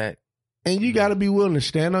 That's a fact. And you got to be willing to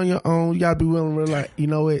stand on your own. You got to be willing to like, you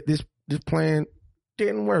know what, this plan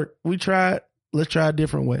didn't work. We tried. Let's try a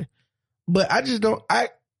different way. But I just don't.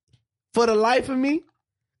 For the life of me,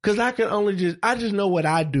 because I just know what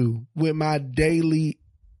I do with my daily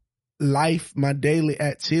life, my daily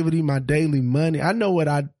activity, my daily money. I know what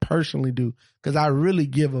I personally do because I really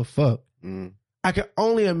give a fuck. I can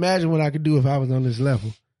only imagine what I could do if I was on this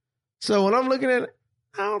level. So when I'm looking at it,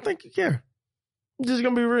 I don't think you care. I'm just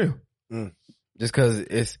going to be real. Just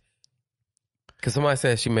because somebody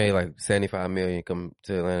said she made like 75 million, come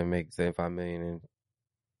to Atlanta and make 75 million in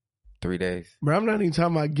 3 days. But I'm not even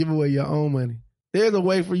talking about giving away your own money. There's a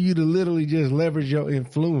way for you to literally just leverage your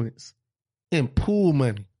influence and pool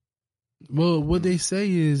money. Well, what they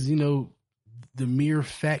say is, you know, the mere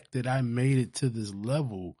fact that I made it to this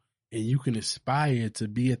level and you can aspire to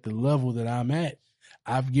be at the level that I'm at,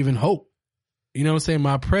 I've given hope. You know what I'm saying?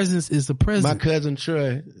 My presence is the presence. My cousin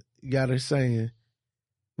Troy got her saying,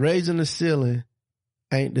 raising the ceiling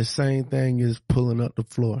ain't the same thing as pulling up the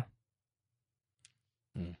floor.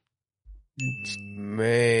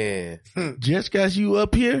 Man. Just because you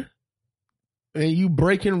up here and you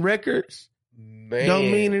breaking records,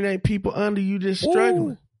 don't mean it ain't people under you just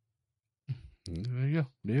struggling. There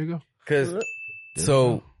you go. Cause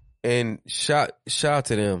and shout out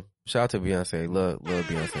to them. Shout out to Beyonce. Love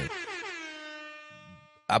Beyonce.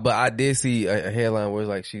 But I did see a headline where it's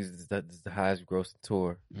like she's the highest grossing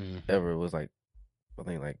tour ever. It was like, I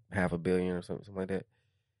think like $500 million or something like that.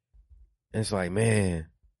 And it's like, man,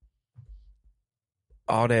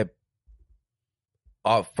 for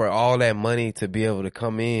all that money to be able to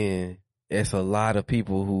come in, it's a lot of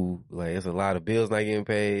people who like, it's a lot of bills not getting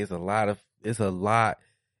paid. It's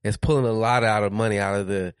pulling a lot of money out of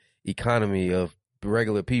the economy of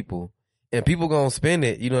regular people, and people gonna spend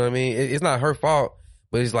it. You know what I mean? It's not her fault,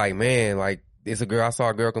 but it's like, man, like I saw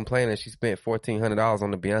a girl complaining she spent $1,400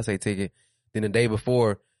 on the Beyonce ticket. Then the day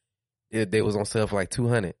before, it was on sale for like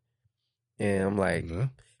 $200. And I'm like,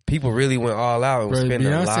 people really went all out and was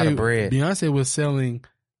spending a lot of bread. Beyonce was selling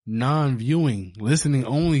non-viewing, listening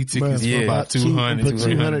only tickets for about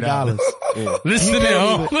 $200. Yeah. Listening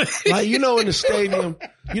only. Like, in the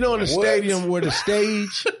stadium, where the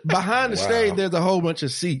stage, behind the stage, there's a whole bunch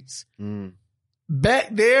of seats. Back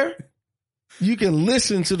there, you can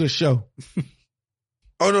listen to the show.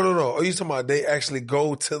 Oh, no. Are you talking about they actually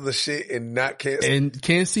go to the shit and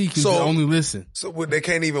can't see, can only listen. So they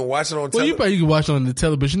can't even watch it on television? Well, you can watch it on the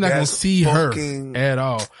television. You're not going to see her at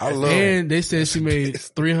all. And they said she made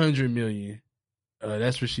 $300 million.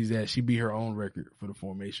 That's where she's at. She beat her own record for the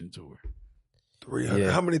Formation tour. 300.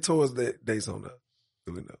 Yeah. How many tours days on that?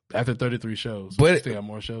 After 33 shows, but still got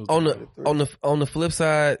more shows. On the flip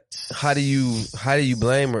side, how do you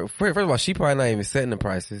blame her? First of all, she probably not even setting the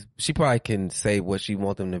prices. She probably can say what she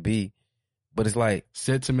want them to be, but it's like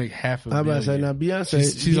set to make $500 million. I'm about to say now,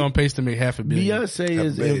 Beyonce, she's on pace to make $500 million. Beyonce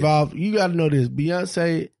is involved. You got to know this.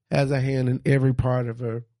 Beyonce has a hand in every part of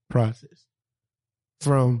her process,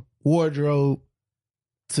 from wardrobe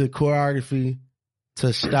to choreography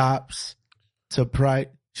to stops to price.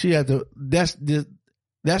 She has to.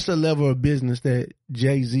 That's the level of business that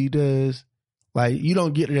Jay-Z does. Like, you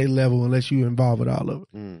don't get to that level unless you involve with all of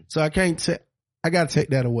it. So I got to take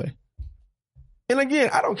that away. And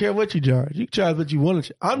again, I don't care what you charge. You can charge what you want to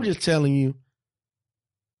charge. I'm just telling you,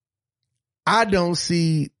 I don't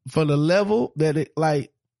see for the level that it,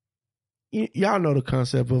 like, y'all know the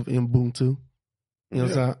concept of Ubuntu. You know what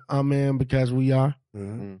I'm saying? Amen, because we are.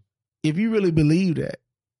 Mm-hmm. If you really believe that,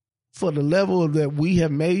 for the level that we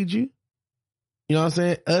have made you, you know what I'm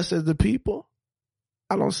saying? Us as the people,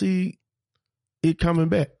 I don't see it coming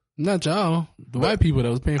back. Not y'all. The white people that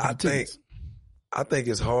was paying for the tickets. I think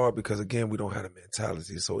it's hard because, again, we don't have the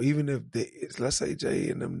mentality. So even if let's say Jay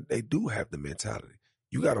and them, they do have the mentality.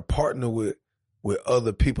 You got to partner with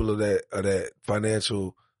other people of that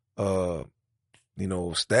financial,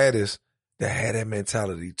 status that had that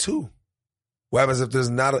mentality too. What happens if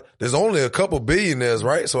there's only a couple billionaires,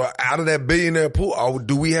 right? So out of that billionaire pool,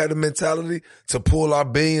 do we have the mentality to pull our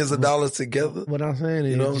billions of dollars together? What I'm saying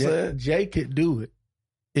is, what I'm saying? Jay could do it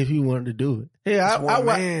if he wanted to do it. Yeah,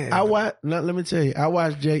 let me tell you, I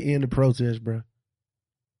watched Jay end the protest, bro.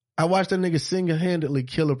 I watched that nigga single-handedly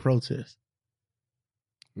kill a protest.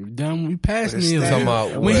 We passed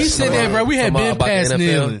kneeling. When he said that, bro, we had been past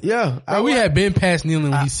kneeling. Yeah. We had been past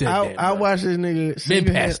kneeling when he said that. I watched this nigga been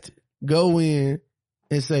past it. Go in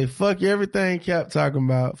and say, fuck everything Cap talking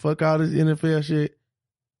about. Fuck all this NFL shit.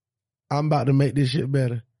 I'm about to make this shit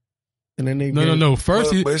better. And then they No.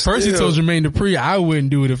 First he told Jermaine Dupri, I wouldn't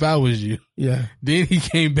do it if I was you. Yeah. Then he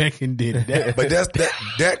came back and did that. But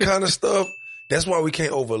that kind of stuff, that's why we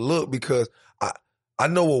can't overlook, because I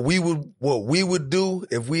know what we would do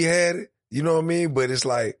if we had it. You know what I mean? But it's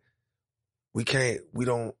like we can't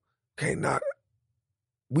knock.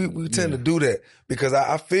 We tend to do that because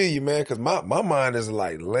I feel you, man, because my mind is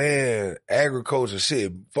like land, agriculture,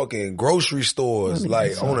 shit, fucking grocery stores,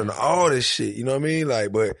 like owning all this shit. You know what I mean?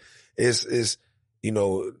 Like, but it's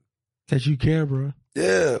that you care, bro.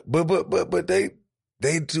 Yeah, but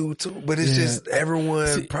they do too. But it's just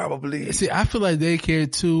everyone probably. See, I feel like they care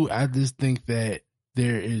too. I just think that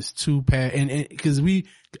there is two paths, and because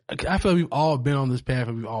I feel like we've all been on this path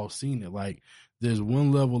and we've all seen it. Like, there's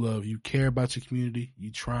one level of you care about your community,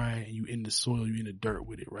 you try, and you in the soil, you in the dirt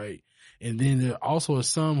with it, right? And then there also are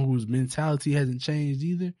some whose mentality hasn't changed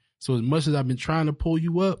either. So as much as I've been trying to pull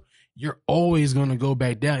you up, you're always going to go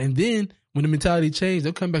back down. And then when the mentality changed,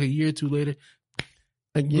 they'll come back a year or two later.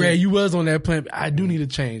 Brad, you was on that plan. I do need to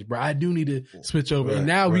change, bro. I do need to switch over. And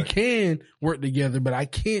now we can work together, but I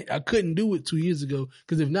couldn't do it 2 years ago,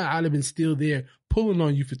 because if not, I'd have been still there pulling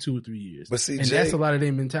on you for 2 or 3 years. But see, that's a lot of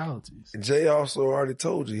their mentalities. Jay also already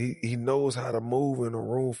told you he knows how to move in a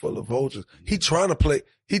room full of vultures. He trying to play.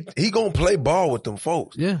 He gonna play ball with them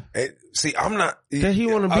folks. Yeah. And see, I'm not. That he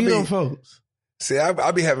want to beat them folks. See,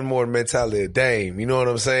 I be having more mentality of Dame. You know what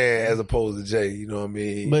I'm saying, as opposed to Jay. You know what I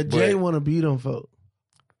mean? But Jay want to beat them folks.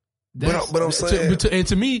 But I'm saying, and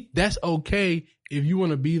to me, that's okay if you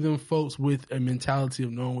want to be them folks with a mentality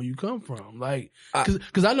of knowing where you come from. Like,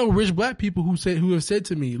 because I know rich black people who have said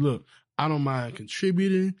to me, look, I don't mind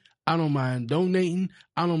contributing, I don't mind donating,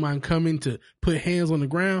 I don't mind coming to put hands on the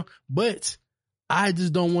ground, but I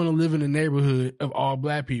just don't want to live in a neighborhood of all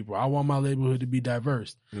black people. I want my neighborhood to be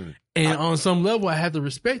diverse. And on some level, I have to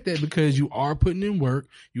respect that, because you are putting in work.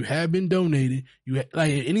 You have been donated.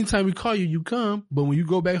 Like, anytime we call you, you come. But when you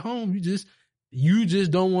go back home, you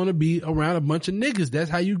just don't want to be around a bunch of niggas. That's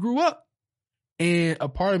how you grew up. And a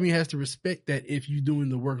part of me has to respect that if you're doing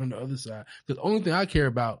the work on the other side. Because the only thing I care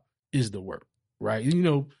about is the work, right? You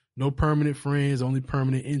know, no permanent friends, only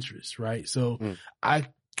permanent interests, right? So I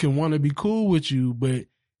can want to be cool with you, but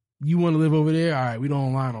you want to live over there? All right, we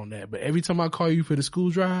don't align on that. But every time I call you for the school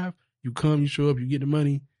drive, you come, you show up, you get the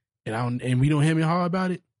money, and we don't hem and haw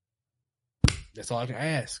about it. That's all I can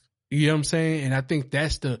ask. You know what I'm saying? And I think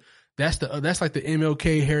that's like the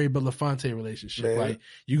MLK Harry Belafonte relationship. Man. Like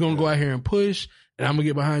you're gonna go out here and push, and I'm gonna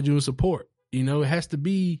get behind you and support. You know, it has to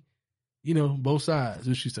be, you know, both sides.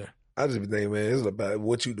 What you say? I just be thinking, man, it's about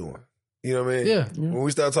what you doing. You know what I mean? Yeah. When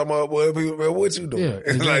we start talking about what you doing, yeah,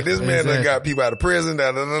 it's like this man done got people out of prison.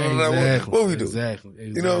 What we do? Exactly.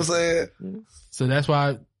 You know what I'm saying? So that's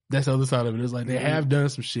why. That's the other side of it. It's like they have done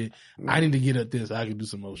some shit. I need to get at this. I can do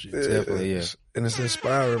some more shit. Yeah, definitely, yeah. And it's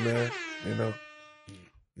inspiring, man. You know?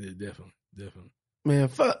 Yeah, definitely. Man,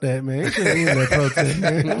 fuck that, man. It shouldn't be that protest,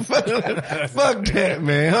 man. Fuck that,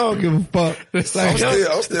 man. I don't give a fuck. Like,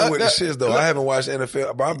 I'm still with the shits, though. I haven't watched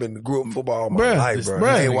NFL, but I've been grew up in football all my life, bro.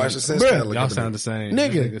 I ain't watched it since. Y'all sound the same.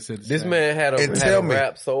 Nigga. This man had a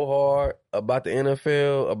rap so hard about the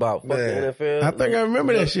NFL, about fucking NFL. I think I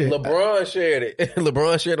remember that shit. LeBron shared it.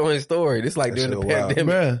 LeBron shared it on his story. This like during the pandemic.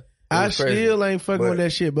 Bruh, I still ain't fucking with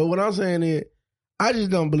that shit. But what I'm saying is, I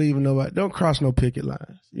just don't believe in nobody. Don't cross no picket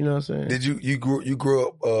lines. You know what I'm saying? Did you grew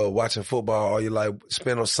up watching football all your life?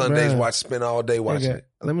 Spend on Sundays, spend all day watching it.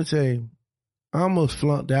 Let me tell you, I almost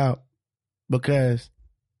flunked out because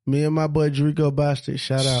me and my boy Drico Bostic,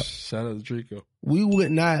 shout out to Drico. We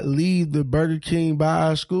would not leave the Burger King by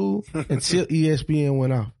our school until ESPN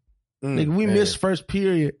went off. Nigga, we missed first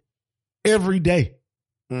period every day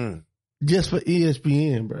just for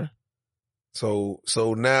ESPN, bro.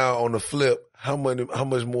 So now on the flip, how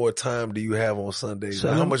much more time do you have on Sundays?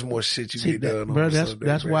 How much more shit you get done on Sundays?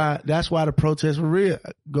 That's why the protests were real.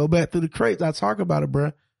 Go back through the crates. I talk about it,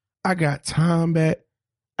 bro. I got time back.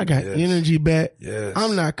 I got energy back. Yes.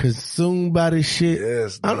 I'm not consumed by this shit.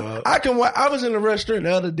 Yes, dog. I was in a restaurant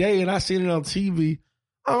the other day and I seen it on TV.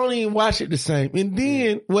 I don't even watch it the same. And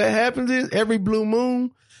then what happens is every blue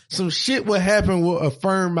moon, some shit will happen will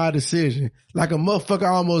affirm my decision. Like a motherfucker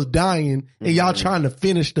almost dying and y'all trying to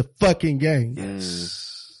finish the fucking game.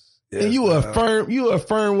 Yes. And you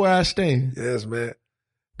affirm where I stand. Yes, man.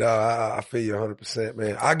 Dog, I feel you 100%,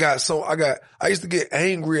 man. I used to get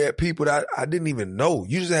angry at people that I didn't even know.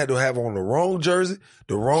 You just had to have on the wrong jersey,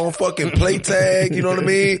 the wrong fucking play tag, you know what I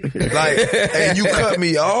mean? Like, and you cut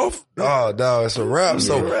me off. Oh, dog, it's a wrap.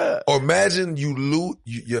 So, or imagine you lose,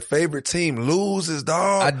 your favorite team loses,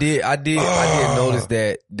 dog. I did notice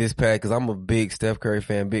that this past, cause I'm a big Steph Curry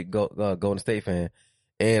fan, big Golden State fan.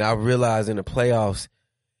 And I realized in the playoffs,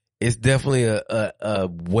 it's definitely a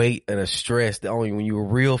weight and a stress that only when you're a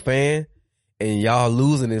real fan and y'all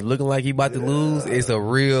losing, it's looking like you about to lose. It's a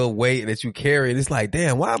real weight that you carry. And it's like,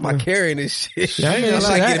 damn, why am I carrying this shit? I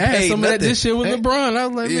had some of this shit with LeBron. I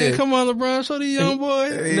was like, man, come on, LeBron, show these young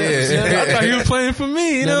boys. I thought he was playing for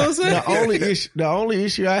me. You know what I'm saying? The only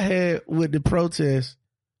issue I had with the protest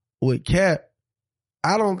with Cap,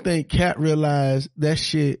 I don't think Cap realized that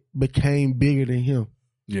shit became bigger than him.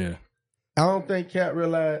 Yeah. I don't think Cap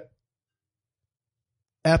realized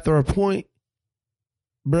after a point,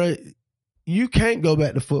 bro, you can't go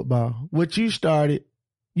back to football. What you started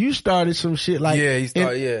some shit like,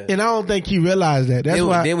 and I don't think he realized that. That's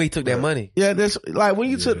why. Then we took that money. Yeah, that's like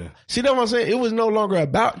when you took, see that's what I'm saying? It was no longer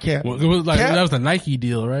about Cap. Well, it was like, Cap, that was the Nike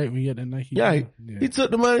deal, right? We got that Nike deal. He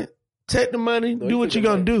took the money. Take the money, do what you're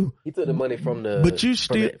going to do. He took the money from the... But you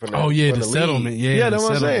still... the settlement. Yeah, that's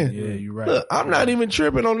what I'm saying. Yeah, you're right. Look, I'm not even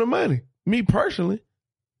tripping on the money. Me personally.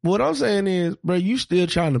 What I'm saying is, bro, you still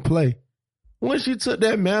trying to play. Once you took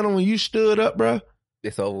that mantle and you stood up, bro...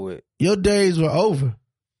 It's over with. Your days were over.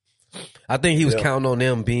 I think he was counting on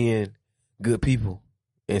them being good people.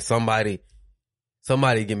 And somebody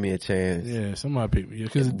give me a chance. Yeah, somebody pick me.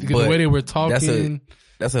 Because the way they were talking...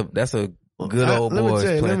 That's a good old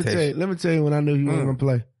boys plantation. Let me tell you when I knew he wasn't going to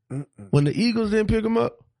play. When the Eagles didn't pick him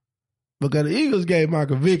up, because the Eagles gave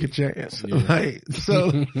Michael Vick a chance. Yeah. Like, so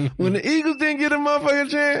when the Eagles didn't get a motherfucking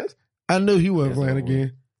chance, I knew he wasn't playing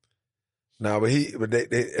again. No, but they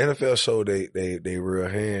NFL showed they real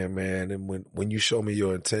hand, man. And when you show me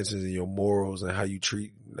your intentions and your morals and how you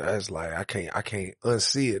treat, that's like I can't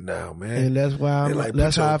unsee it now, man. And that's why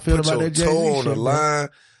that's how I feel about that Jay-Z toe on shit, the line,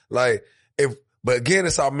 like But again,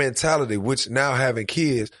 it's our mentality, which now having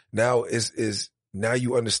kids, now now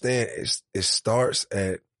you understand it starts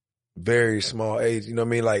at very small age. You know what I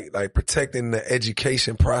mean? Like protecting the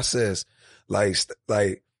education process, like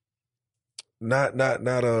not what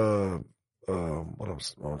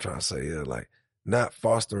I'm trying to say here, like not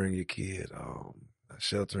fostering your kid,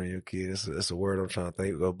 sheltering your kid. It's a word I'm trying to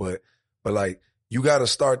think of, but like you got to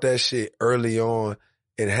start that shit early on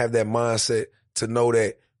and have that mindset to know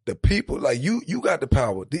that the people, like you got the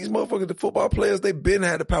power. These motherfuckers, the football players, they been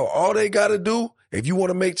had the power. All they got to do, if you want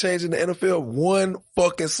to make change in the NFL, one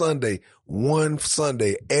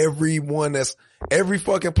Sunday, every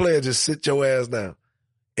fucking player just sit your ass down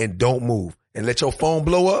and don't move and let your phone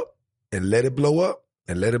blow up and let it blow up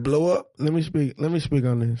and let it blow up. Let me speak on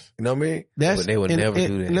this. You know what I mean? But they would never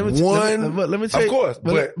do that. Let me tell you, of course,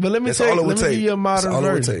 but let me give you a modern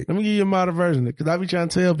version. Let me give you a modern version because I be trying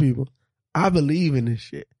to tell people I believe in this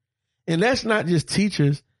shit, and that's not just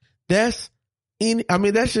teachers. That's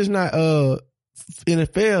just not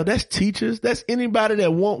NFL. That's teachers. That's anybody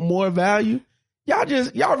that want more value.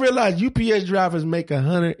 Y'all realize UPS drivers make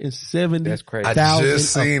 $170,000. That's crazy. I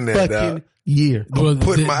just seen that fucking year. I'm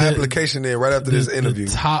putting my application in right after this interview.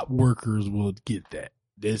 The top workers will get that.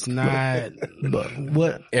 It's not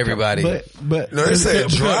what everybody. But no, they said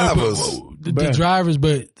drivers. The drivers,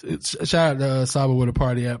 but shout out to Saba with a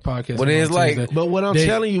Party at podcast. What it is like, but what I'm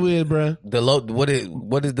telling you is, bro, the low. What is the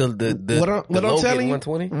what I'm telling you?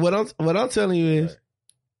 120. What I'm telling you is,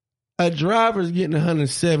 a driver's getting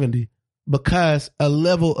 170 because a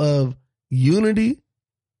level of unity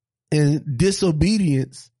and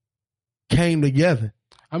disobedience came together.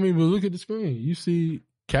 I mean, but look at the screen. You see,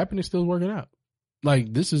 Kaepernick still working out.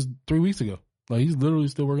 Like, this is 3 weeks ago. Like, he's literally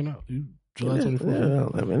still working out. July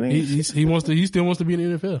 24th. Yeah, I mean, he still wants to be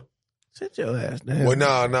in the NFL. Sit your ass down. Well, no.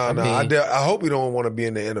 I hope he don't want to be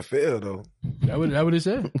in the NFL though. That would have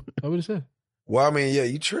said. Well, I mean, yeah,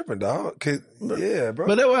 you tripping, dog. Yeah, bro.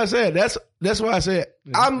 But that's what I said. That's why I said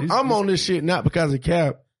I'm on this shit not because of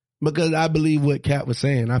Cap, because I believe what Cap was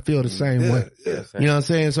saying. I feel the same way. Yeah. You know what I'm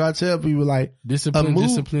saying? So I tell people like discipline.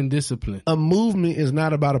 A movement is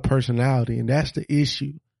not about a personality, and that's the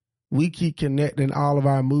issue. We keep connecting all of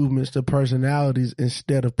our movements to personalities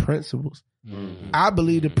instead of principles. Mm-hmm. I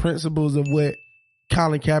believe the principles of what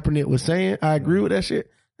Colin Kaepernick was saying. I agree with that shit.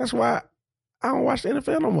 That's why I don't watch the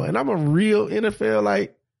NFL no more. And I'm a real NFL,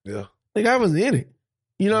 like I was in it.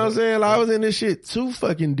 You know what I'm saying? Like, I was in this shit too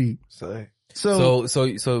fucking deep. Same. So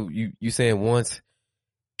you saying once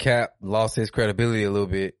Cap lost his credibility a little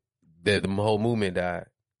bit, that the whole movement died?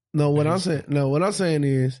 What I'm saying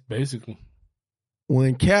is basically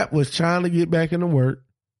when Cap was trying to get back into work,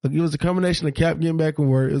 like, it was a combination of Cap getting back in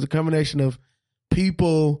work. It was a combination of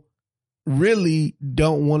people really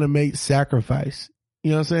don't want to make sacrifice.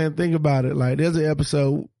 You know what I'm saying? Think about it. Like, there's an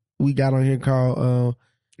episode we got on here called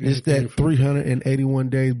it's that 381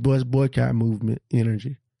 days bus boycott movement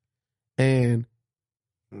energy. And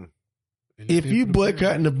if you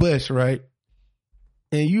boycotting the bus, right,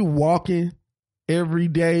 and you walking every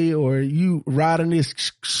day, or you riding this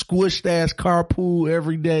squished ass carpool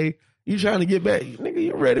every day, you trying to get back, nigga,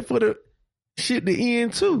 you ready for the shit to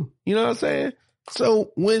end too. You know what I'm saying?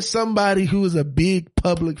 So when somebody who is a big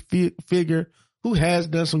public figure who has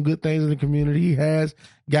done some good things in the community, he has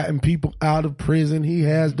gotten people out of prison, he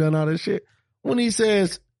has done all this shit, when he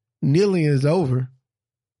says kneeling is over,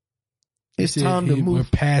 it's time to move. We're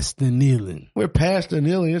past the kneeling.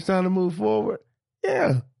 It's time to move forward.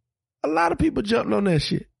 Yeah. A lot of people jumped on that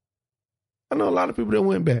shit. I know a lot of people that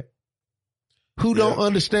went back who don't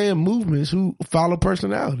understand movements, who follow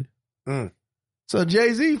personality. So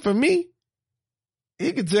Jay-Z, for me,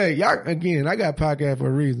 he could tell y'all, again, I got a podcast for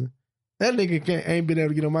a reason. That nigga ain't been able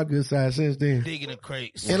to get on my good side since then. Digging the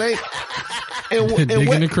crates. And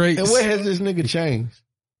what has this nigga changed?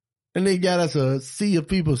 And they got us a sea of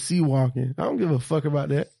people sea walking. I don't give a fuck about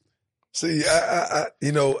that. See,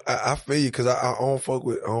 I feel you, because I don't fuck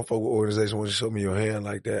with organizations. When you show me your hand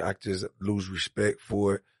like that, I just lose respect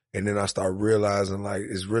for it. And then I start realizing, like,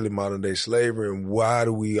 it's really modern day slavery. And why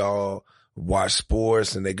do we all watch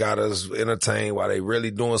sports and they got us entertained while they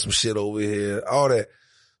really doing some shit over here? All that.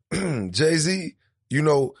 Jay-Z,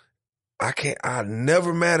 I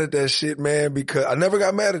never mad at that shit, man, because I never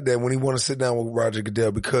got mad at that when he wanted to sit down with Roger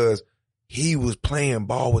Goodell, because he was playing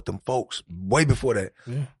ball with them folks way before that.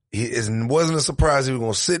 Yeah. It wasn't a surprise he was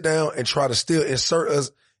going to sit down and try to still insert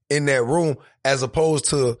us in that room, as opposed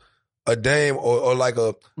to a Dame or like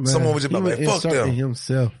someone was just like, fuck them.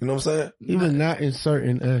 Himself. You know what I'm saying? He was not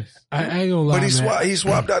inserting us. I ain't gonna lie, but he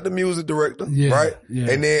swapped out the music director, right? Yeah.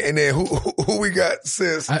 And then who we got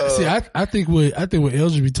since? I think what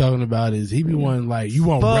Elger be talking about is he be wanting, like, you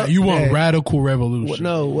want radical revolution.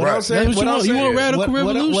 What I'm saying, that's what you want radical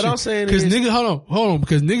revolution. What I'm saying is, because niggas, hold on,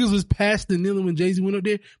 because niggas was past the kneeling when Jay-Z went up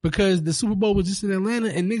there, because the Super Bowl was just in Atlanta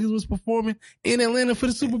and niggas was performing in Atlanta for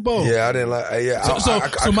the Super Bowl. Yeah, I didn't like. So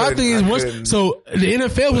my thing is, so the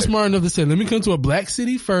NFL was smart enough to say, let me come to a black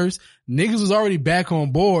city first. Niggas was already back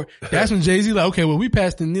on board. That's when Jay-Z like, okay, well, we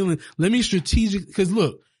passed the kneeling. Let me strategic, because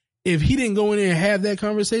look, if he didn't go in there and have that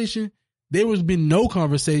conversation, there would have been no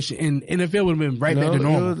conversation, and NFL would have been right back to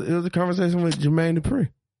normal. It was a conversation with Jermaine Dupri.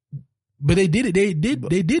 But they did it. They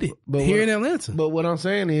did it here in Atlanta. But what I'm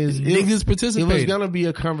saying is, niggas participated. It was gonna be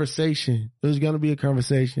a conversation.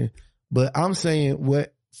 But I'm saying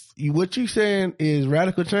what you saying is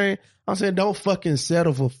radical change. I'm saying don't fucking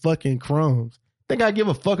settle for fucking crumbs. Think I give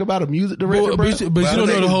a fuck about a music director, but you don't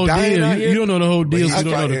know the whole deal. You don't know the whole deal. So you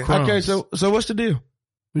don't know the crumbs. Okay, so what's the deal?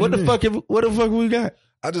 What the fuck we got?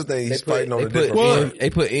 I just think he's fighting on a different.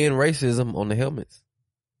 They put in racism on the helmets.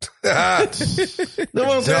 That's big,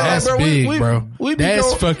 bro.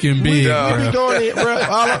 That's fucking big, bro. We be going in, bro.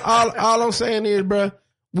 All I'm saying is, bro,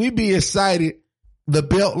 we be excited. The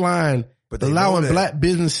Beltline allowing black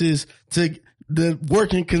businesses to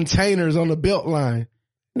working containers on the Beltline.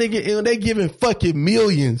 Nigga, they giving fucking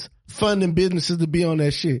millions funding businesses to be on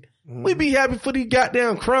that shit. We be happy for these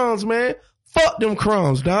goddamn crumbs, man. Fuck them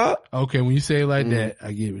crumbs, dog. Okay, when you say it like that,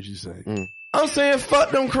 I get what you're saying. I'm saying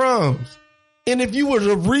fuck them crumbs. And if you was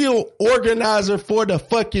a real organizer for the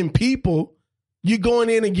fucking people, you going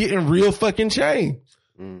in and getting real fucking change.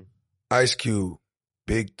 Ice Cube,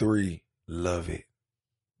 Big 3, love it.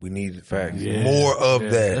 We need more of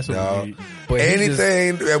that, dog.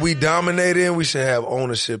 Anything that we dominate in, we should have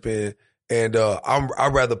ownership in. And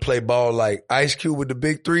I'd rather play ball like Ice Cube with the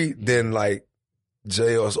Big 3 than like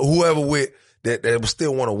Jay or whoever with that would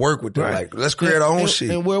still want to work with them. Right. Like, let's create our own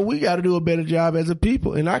shit. And where we got to do a better job as a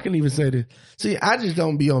people. And I can even say this. See, I just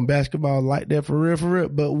don't be on basketball like that for real.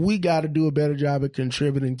 But we got to do a better job at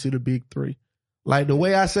contributing to the Big 3. Like the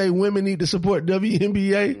way I say women need to support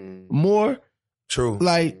WNBA more. True.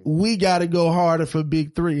 Like we got to go harder for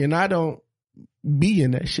Big 3. And I don't be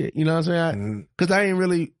in that shit. You know what I'm saying? Because I ain't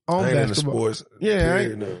really on basketball. In the sports.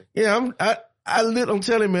 I'm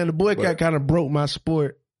telling you, man, the boycott kind of broke my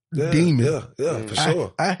sport demon. Yeah, for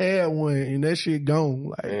sure. I had one and that shit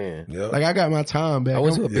gone. Like I got my time back. I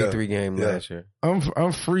went to a Big 3 game last year.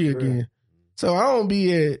 I'm free again. So I don't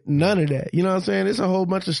be at none of that. You know what I'm saying? It's a whole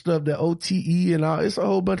bunch of stuff, that OTE and all. It's a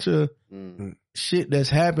whole bunch of shit that's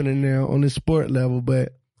happening now on the sport level.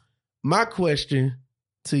 But my question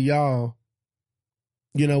to y'all,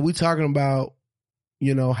 we talking about,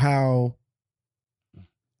 how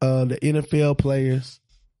the NFL players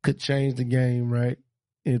could change the game, right?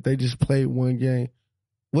 If they just played one game.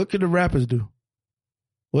 What could the rappers do?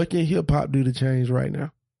 What can hip hop do to change right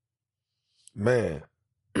now? Man.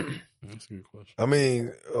 That's a good question. I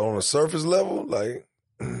mean, on a surface level, like,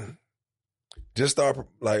 just start,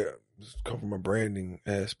 like, come from a branding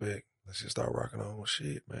aspect. Let's just start rocking our own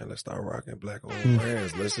shit, man. Let's start rocking black-owned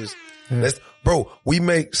brands. Bro, we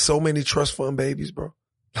make so many trust fund babies, bro.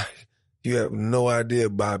 Like, you have no idea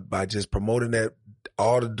by just promoting that,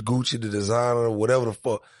 all the Gucci, the designer, whatever the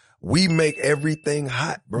fuck. We make everything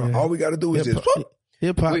hot, bro. Yeah. All we got to do is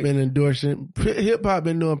hip-hop been endorsing, hip-hop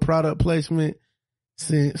been doing product placement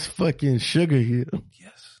since fucking Sugar Hill.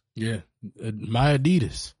 Yes. Yeah. My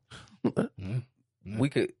Adidas. We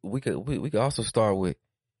could also start with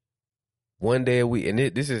one day a week, and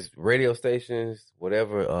this is radio stations,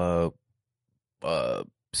 whatever,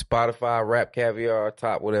 Spotify, Rap Caviar,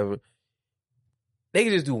 Top, whatever. They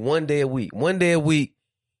could just do one day a week. One day a week,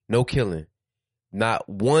 no killing. Not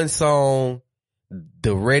one song,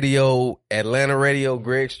 the radio, Atlanta radio,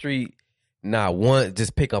 Greg Street, not one,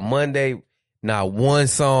 just pick a Monday. Not one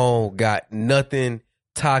song got nothing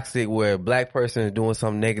toxic where a black person is doing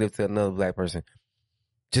something negative to another black person.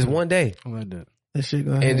 Just one day. I like that. That shit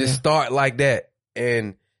go and ahead. just start like that.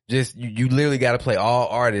 And just, you literally got to play all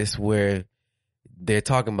artists where they're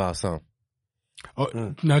talking about something.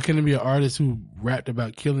 Oh, now can it be an artist who rapped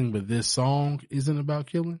about killing, but this song isn't about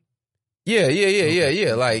killing?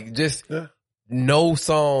 Yeah. Like, just no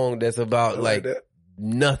song that's about like that.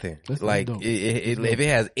 Nothing. That's like dope. if it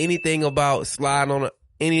has anything about sliding on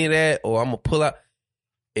any of that, or I'm gonna pull out,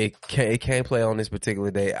 it can't play on this particular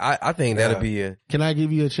day. I think that'll be a. Can I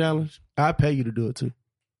give you a challenge? I pay you to do it too.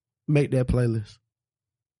 Make that playlist.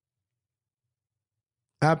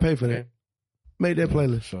 I pay for that. Make that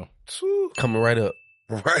playlist. Sure. Coming right up.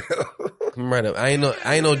 Coming right up. I ain't no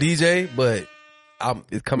DJ, but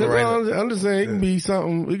it's coming right up. I'm just saying it can be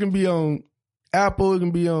something. It can be on Apple, it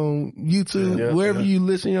can be on YouTube, wherever you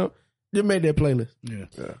listen. Just make that playlist. Yeah.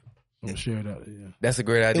 I'm gonna share it out. Yeah, that's a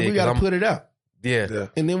great idea. And we gotta put it out. Yeah.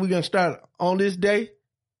 And then we're gonna start on this day.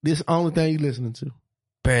 This only thing you listening to.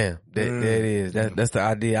 Bam. That it is. That's the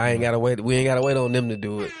idea. I ain't gotta wait. We ain't gotta wait on them to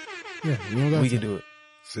do it. Yeah, we can do it.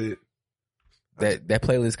 See it. That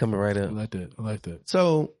playlist coming right up. I like that.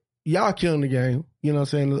 So y'all killing the game. You know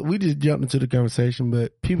what I'm saying? We just jumped into the conversation,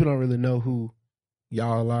 but people don't really know who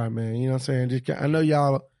y'all are, man. You know what I'm saying? I know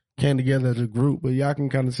y'all came together as a group, but y'all can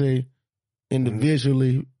kind of say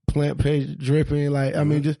individually, Plant Page Dripping, like, I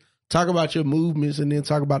mean, just talk about your movements and then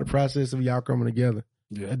talk about the process of y'all coming together.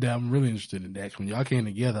 Yeah, I'm really interested in that. When y'all came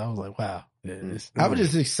together, I was like, wow. Yeah, I was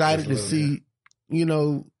just excited to see, you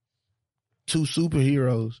know, two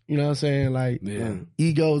superheroes, you know what I'm saying? Like,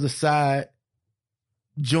 egos aside,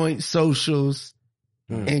 joint socials,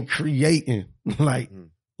 and creating, like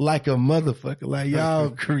a motherfucker. Like, y'all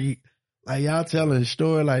create, like, y'all telling a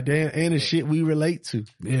story, like, damn, and the shit we relate to.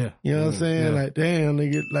 Yeah. You know what I'm saying? Like, damn,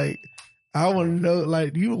 nigga, like, I want to know,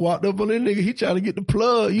 like, you walked up on that nigga, he trying to get the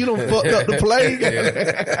plug. You done fucked up the play.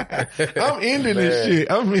 I'm ending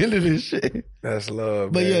this shit. That's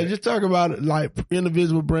love, But man. yeah, just talk about it, like,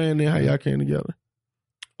 Indivisible brand and how y'all came together.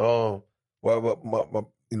 Well,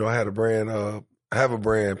 you know, I had a brand, I have a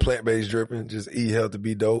brand, Plant-Based Dripping, just eat healthy,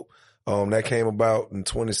 be dope. That came about in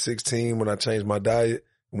 2016 when I changed my diet,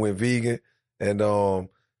 went vegan, and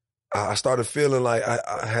I started feeling like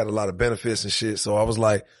I had a lot of benefits and shit. So I was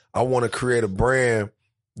like, I want to create a brand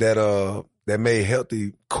that made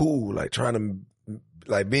healthy cool. Like trying to,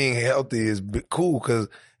 like being healthy is cool. Cause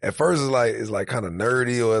at first it's like kind of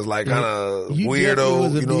nerdy or it's like kind of weirdo.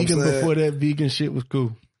 Was a you know vegan what I'm saying? before that vegan shit was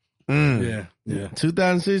cool. Yeah.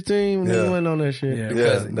 2016 when they went on that shit.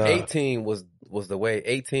 Because 18 was the way.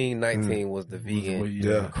 18, 19 was the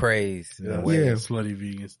vegan craze. Slutty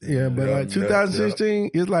vegans. Yeah, but like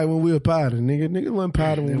 2016, it's like when we were potting. Niggas wasn't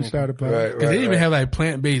potting when we started potting. Right, Cause they didn't even have like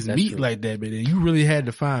plant-based meat like that, but then you really had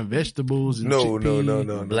to find vegetables and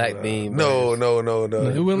No. Black bean. No. Not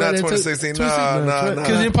 2016. Nah.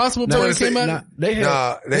 Cause Impossible Burger came out. They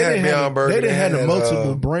had Beyond Burger. They didn't have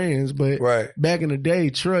multiple brands, but back in the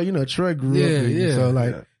day, Troy grew up. Yeah. So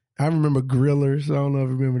like, I remember grillers. I don't know if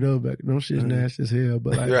you remember those back. Those shit's nasty as hell.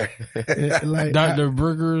 But like, like Dr.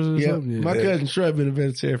 Burgers or something. My cousin Troy been a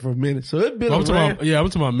vegetarian for a minute, so it's been. I'm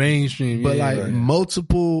talking about mainstream. But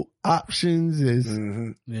multiple options is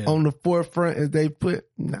on the forefront as they put.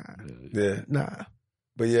 Nah.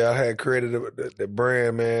 But yeah, I had created the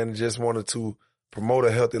brand, man. Just wanted to promote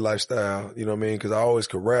a healthy lifestyle. You know what I mean? Because I always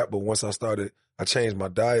could rap, but once I changed my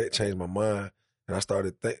diet, changed my mind. And I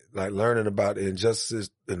started learning about the injustices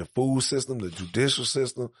in the food system, the judicial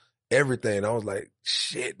system, everything. I was like,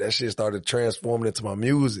 shit, that shit started transforming into my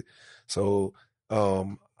music. So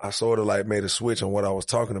I sort of like made a switch on what I was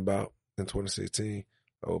talking about in 2016.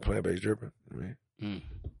 Plant-Based Dripping.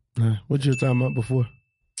 What you were talking about before?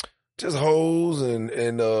 Just hoes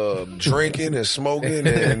and drinking and smoking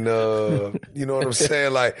and you know what I'm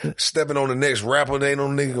saying? Like stepping on the next rapper, they ain't no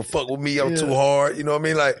nigga can fuck with me, I'm too hard. You know what I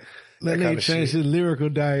mean? Like that nigga changed his lyrical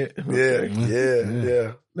diet.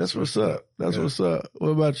 Yeah. That's what's up. What's up. What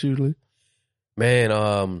about you, Lee? Man,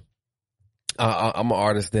 I'm an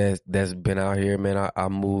artist that's been out here, man. I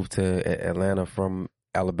moved to Atlanta from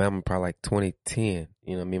Alabama probably like 2010.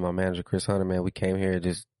 You know, me and my manager, Chris Hunter, man, we came here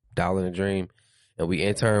just dollar and a dream. And we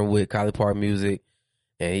interned with College Park Music,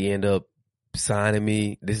 and he ended up signing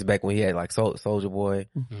me. This is back when he had like Soulja Boy,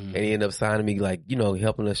 and he ended up signing me, like, you know,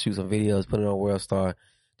 helping us shoot some videos, putting it on World Star.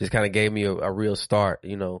 Just kind of gave me a real start,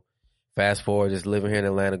 you know. Fast forward, just living here in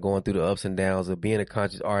Atlanta, going through the ups and downs of being a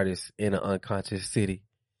conscious artist in an unconscious city,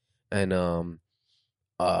 and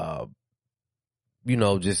you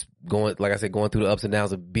know, just going, like I said, going through the ups and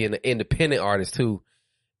downs of being an independent artist too,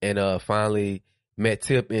 and finally met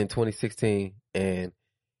Tip in 2016. And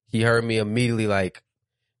he heard me immediately, like,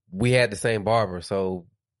 we had the same barber. So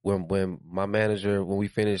when my manager, when we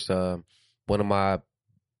finished one of my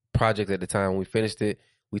projects at the time, when we finished it,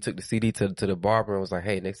 we took the CD to the barber and was like,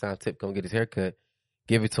 hey, next time Tip come get his haircut,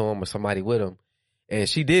 give it to him or somebody with him. And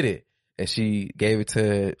she did it. And she gave it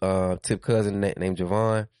to Tip's cousin named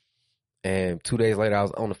Javon. And 2 days later, I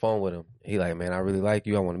was on the phone with him. He like, man, I really like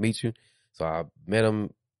you. I want to meet you. So I met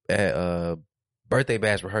him at a birthday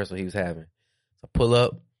bash rehearsal he was having. I pull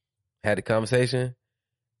up, had the conversation.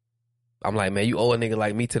 I'm like, man, you owe a nigga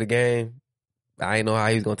like me to the game. I ain't know how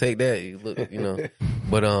he was gonna take that. Look, you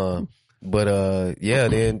know. But yeah,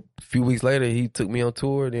 then a few weeks later he took me on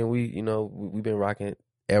tour. Then we've been rocking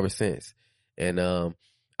ever since. And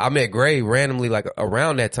I met Gray randomly like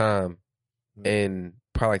around that time, in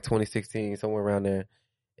probably like 2016, somewhere around there.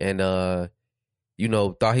 And you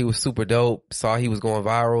know, thought he was super dope, saw he was going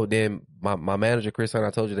viral. Then my manager, Chris Hunter,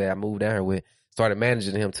 I told you that I moved down here with, started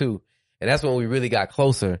managing him too. And that's when we really got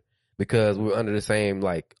closer because we were under the same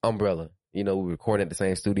like umbrella. You know, we were recording at the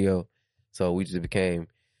same studio. So we just became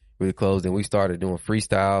really close. And we started doing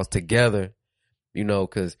freestyles together, you know,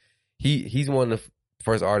 cause he's one of the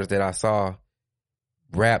first artists that I saw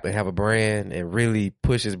rap and have a brand and really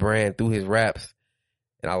push his brand through his raps.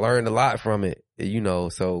 and I learned a lot from it,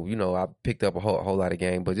 so, I picked up a whole lot of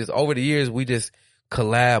game, but just over the years, we just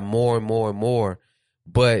collab more and more and more.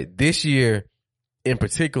 But this year in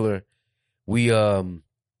particular, we,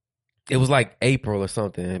 it was like April or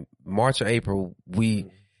something, March or April,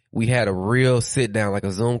 we had a real sit down, like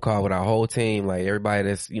a Zoom call with our whole team, like everybody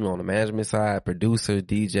that's, on the management side, producer,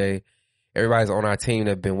 DJ, everybody's on our team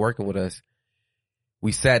that's been working with us.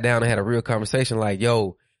 We sat down and had a real conversation like,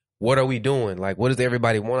 yo, what are we doing? Like, what does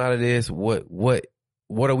everybody want out of this? What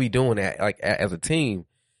are we doing as a team?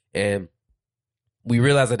 And we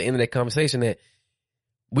realized at the end of that conversation that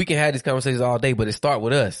we can have these conversations all day, but it start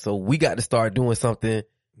with us. So we got to start doing something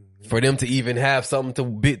for them to even have something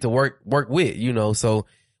to work with, So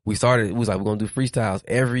we was like, we're going to do freestyles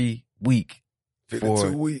every week.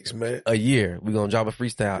 52 weeks, man. A year. We're going to drop a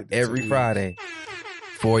freestyle every Friday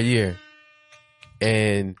for a year.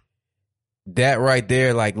 And that right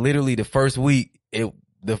there, like literally the first week,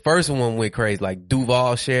 the first one went crazy. Like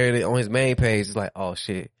Duval shared it on his main page. It's like, oh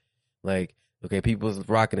shit. Like, okay, people's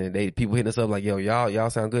rocking it. People hitting us up like, yo, y'all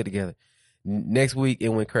sound good together. Next week, it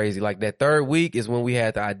went crazy. Like that third week is when we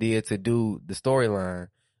had the idea to do the storyline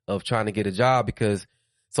of trying to get a job, because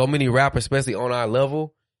so many rappers, especially on our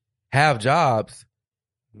level, have jobs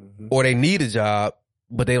or they need a job,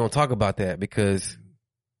 but they don't talk about that because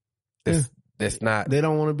that's not. They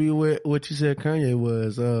don't want to be what you said Kanye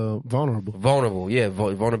was, vulnerable. Vulnerable, yeah.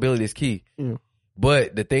 Vulnerability is key. Yeah.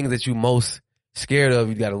 But the things that you most scared of,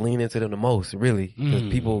 you got to lean into them the most, really, because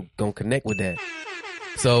people gonna connect with that.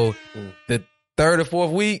 So the third or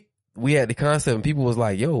fourth week, we had the concept and people was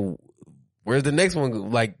like, yo, where's the next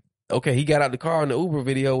one? Like, okay, he got out the car in the Uber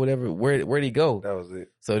video, whatever. Where'd he go? That was it.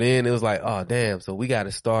 So then it was like, oh, damn. So we got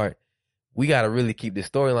to really keep the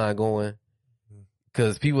storyline going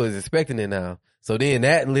because people is expecting it now. So then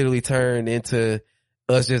that literally turned into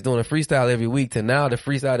us just doing a freestyle every week to now the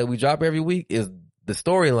freestyle that we drop every week is the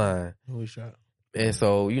storyline. Holy shit. And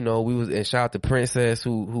so, we was, and shout out to Princess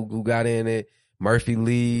who got in it, Murphy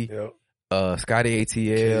Lee, Scotty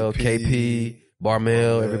ATL, KP,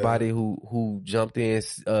 Barmel, everybody who jumped in,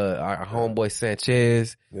 our homeboy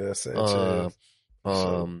Sanchez. Yeah, Sanchez.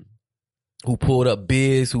 Who pulled up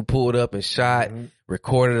Biz, who pulled up and shot,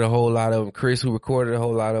 recorded a whole lot of them. Chris, who recorded a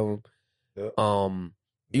whole lot of them.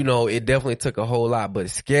 Yep. It definitely took a whole lot, but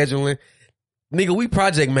scheduling, nigga, we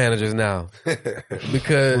project managers now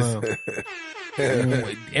because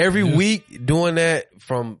every week doing that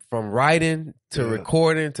from writing to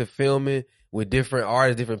recording to filming with different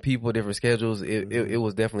artists, different people, different schedules, it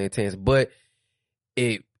was definitely intense, but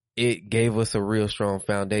it gave us a real strong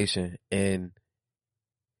foundation. And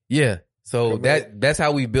yeah, so that's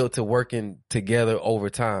how we built to working together over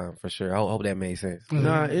time, for sure. I hope that made sense.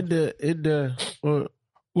 Nah, it did.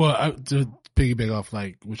 Well, to piggyback off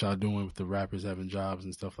like what y'all doing with the rappers having jobs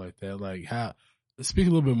and stuff like that, like speak a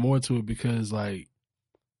little bit more to it, because like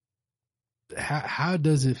how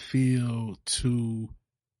does it feel to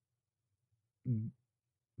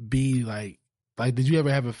be like did you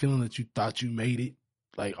ever have a feeling that you thought you made it,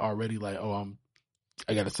 like already, like, oh,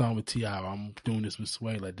 I got a song with T.I., I'm doing this with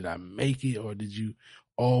Sway, like did I make it, or did you,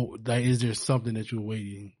 is there something that you're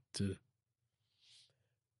waiting to?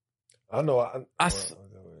 I know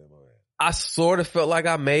I sort of felt like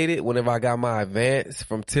I made it whenever I got my advance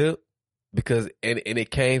from Tip, because and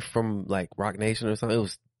it came from like Rock Nation or something. It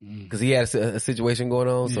was because he had a situation going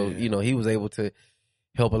on, so he was able to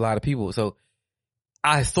help a lot of people. So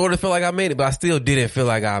I sort of felt like I made it, but I still didn't feel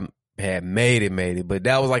like I had made it. But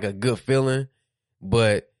that was like a good feeling.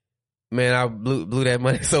 But man, I blew that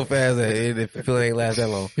money so fast that the feeling ain't last that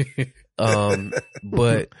long.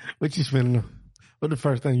 But what you spending on? What the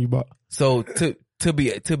first thing you bought? So to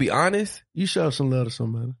be honest, you showed some love to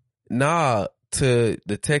somebody. Nah, to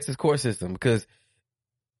the Texas court system, because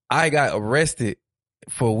I got arrested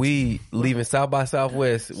for weed leaving South by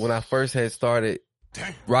Southwest when I first had started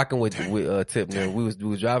rocking with Tip. We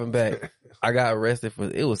was driving back. I got arrested for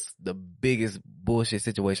it was the biggest bullshit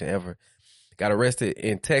situation ever. Got arrested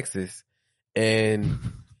in Texas, and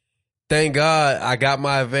thank God I got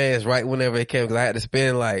my advance right whenever it came, because I had to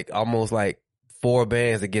spend like almost like 4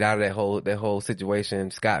 bands to get out of that whole situation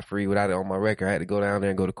scot free without it on my record. I had to go down there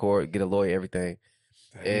and go to court, get a lawyer, everything.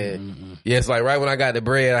 And it's like right when I got the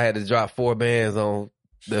bread, I had to drop 4 bands on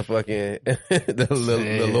the fucking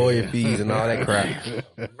the lawyer fees and all that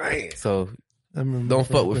crap. Man, so don't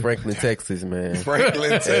fuck with Franklin, Texas, man.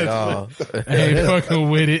 Franklin, Texas. I ain't fucking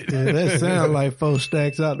with it. Yeah, that sounds like 4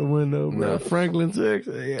 stacks out the window, bro. No. Franklin,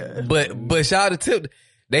 Texas. Yeah. But shout out to Tip.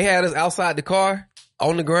 They had us outside the car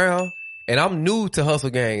on the ground, And I'm new to Hustle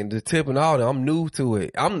Gang, the tip and all that. I'm new to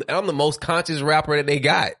it. I'm the most conscious rapper that they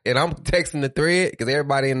got. And I'm texting the thread because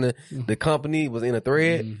everybody in the company was in a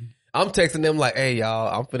thread. Mm-hmm. I'm texting them like, hey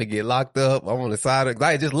y'all, I'm finna get locked up. I'm on the side of,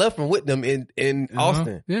 I just left from with them in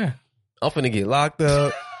Austin. Yeah. I'm finna get locked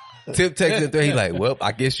up. Tip texting the thread. He like, well,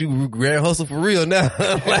 I guess you Grand Hustle for real now.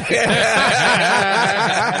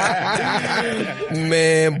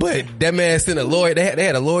 Man, but that man sent a lawyer. They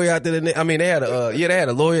had a lawyer out there. They had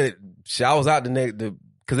a lawyer. I was out the next,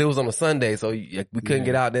 cause it was on a Sunday, so we couldn't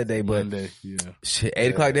get out that day, but Monday, shit,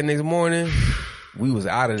 8 o'clock that next morning, we was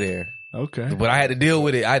out of there. Okay. But I had to deal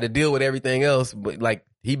with it. I had to deal with everything else, but like,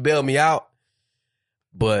 he bailed me out,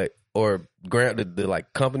 or grant the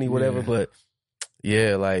like company, whatever, but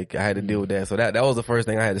yeah, like I had to deal with that. So that was the first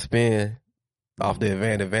thing I had to spend off the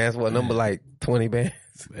advance. What number? Like 20 bands.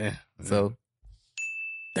 Man. So.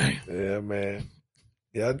 Damn. Yeah, man.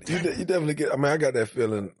 Yeah, you definitely get, I mean, I got that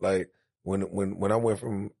feeling like when I went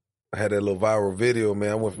from, I had that little viral video,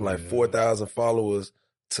 man, I went from like 4,000 followers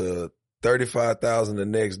to 35,000 the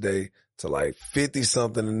next day to like 50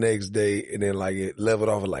 something the next day. And then like it leveled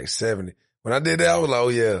off at like 70. When I did that, I was like, oh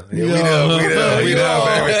yeah, we there, baby.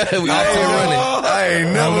 I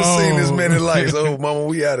ain't never seen this many likes. Oh, mama,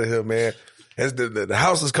 we out of here, man. That's the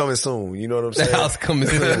house is coming soon. You know what I'm saying? The house coming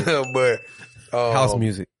soon. But, house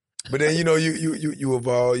music. But then, you know, you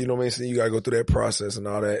evolve, you know what I'm saying? You gotta go through that process and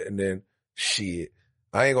all that. And then shit,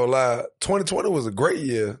 I ain't gonna lie. 2020 was a great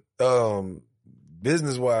year.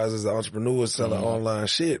 Business wise, as an entrepreneur selling online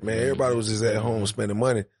shit, man, everybody was just at home spending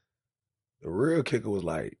money. The real kicker was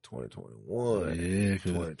like 2021. Yeah.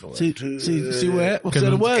 2022. See what happened?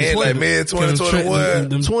 It was. And like mid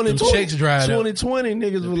 2021. 2020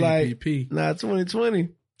 niggas were like, nah, 2020.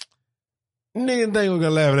 Niggas think we're gonna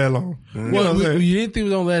last that long. You know what I'm saying? You didn't think it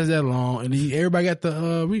was gonna last that long, and everybody got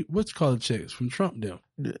the what's called checks from Trump. Them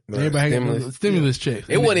everybody got the stimulus checks.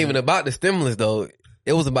 It wasn't even about the stimulus though.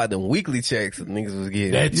 It was about them weekly checks that niggas was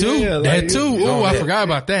getting. That too. That too. Oh, I forgot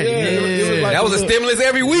about that. Yeah. That was a stimulus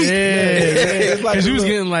every week. Yeah. Cause you was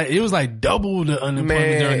getting like, it was like double the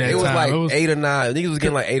unemployment during that time. It was like $8 or $9. Niggas was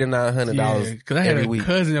getting like $800 or $900 cause I had a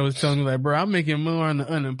cousin that was telling me like, bro, I'm making more on the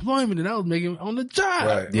unemployment than I was making on the job.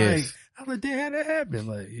 Right. Like, yes. I was like, damn, how'd that happen?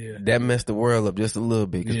 Like, that messed the world up just a little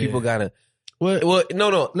bit. Cause people gotta, well,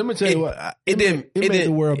 no. Let me tell you what. It made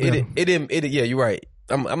the world better. Yeah, you're right.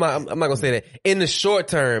 I'm not gonna say that. In the short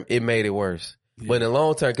term, it made it worse. But in the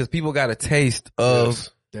long term, cause people got a taste of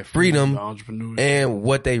that freedom and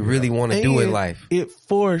what they really want to do in life. It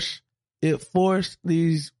forced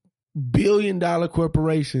these billion-dollar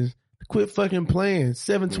corporations to quit fucking playing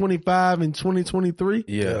 725 in 2023.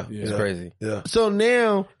 Yeah. It's crazy. Yeah. So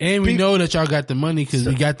now, and we know that y'all got the money because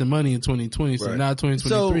we got the money in 2020. So now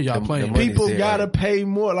 2023, y'all playing. People gotta pay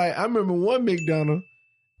more. Like I remember one McDonald's.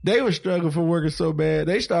 They were struggling for working so bad,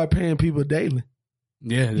 they started paying people daily.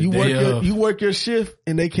 Yeah. You work your shift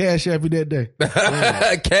and they cash out you that day.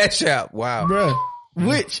 Cash out. Wow. Bruh.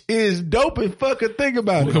 Which is dope and fucking think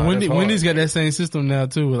about it. Wendy's got that same system now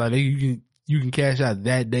too. Like you can cash out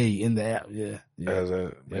that day in the app. Yeah.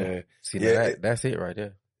 Man. See, that's it right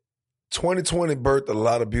there. 2020 birthed a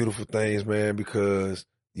lot of beautiful things, man, because,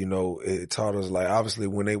 you know, it taught us like, obviously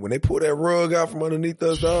when they pull that rug out from underneath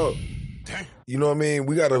us, dog. You know what I mean?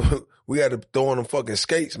 We gotta throw on them fucking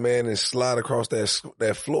skates, man, and slide across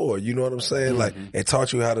that floor. You know what I'm saying? Like, it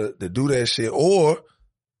taught you how to do that shit, or,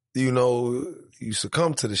 you know, you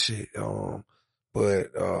succumb to the shit.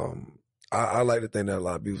 I like to think that a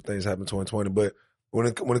lot of beautiful things happen in 2020. But when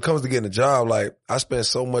it comes to getting a job, like, I spent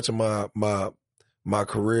so much of my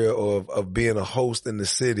career of being a host in the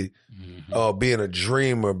city, being a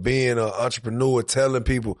dreamer, being an entrepreneur, telling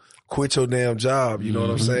people, quit your damn job. You know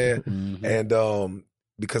what I'm saying? And,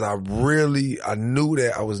 because I knew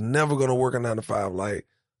that I was never going to work a 9-to-5 like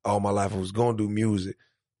all my life. I was going to do music,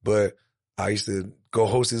 but I used to go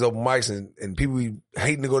host these open mics and people be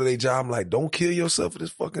hating to go to their job. I'm like, don't kill yourself for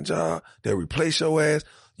this fucking job. They'll replace your ass.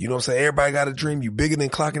 You know what I'm saying? Everybody got a dream. You bigger than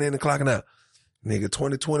clocking in and clocking out. Nigga,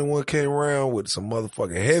 2021 came around with some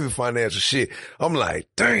motherfucking heavy financial shit. I'm like,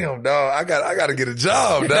 damn, dog, I gotta get a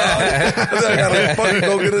job, dog. I gotta fucking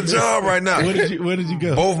go get a job right now. Where did you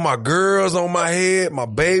go? Both my girls on my head, my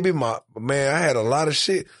baby, man, I had a lot of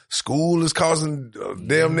shit. School is costing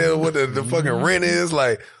damn near what the fucking rent is.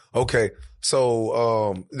 Like, okay.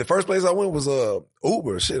 So, the first place I went was,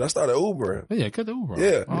 Uber. Shit, I started Ubering. Yeah, cut the Uber.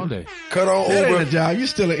 Yeah. All day. Cut on that Uber. Ain't a job. You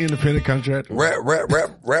still an independent contractor.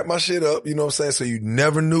 Wrap my shit up, you know what I'm saying? So you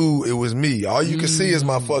never knew it was me. All you can see is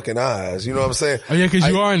my fucking eyes. You know what I'm saying? Oh yeah, cause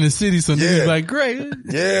you are in the city, so niggas like, great.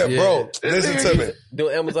 Yeah, bro. Listen to me. Do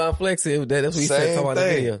Amazon Flex it. That's what you said talking about the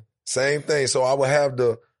video. Same thing. So I would have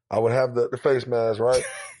I would have the face mask, right?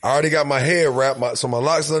 I already got my head wrapped, so my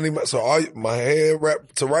locks underneath my head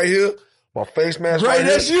wrapped to right here. My face mask right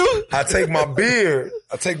that's here. you? I take my beard,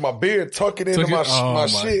 tuck it into my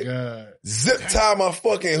shit, zip tie my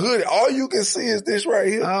fucking hoodie. All you can see is this right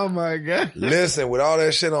here. Oh my God. Listen, with all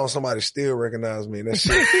that shit on, somebody still recognize me. And that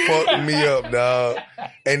shit fucked me up, dog.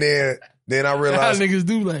 And then I realized how niggas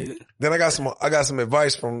do like that. Then I got some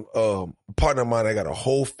advice from a partner of mine that got a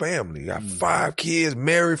whole family, got 5 kids,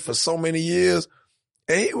 married for so many years.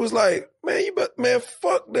 And he was like, man,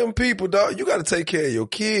 fuck them people, dog. You got to take care of your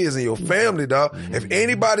kids and your family, dog. If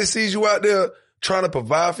anybody sees you out there trying to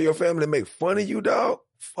provide for your family and make fun of you, dog,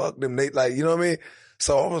 fuck them. They like, you know what I mean?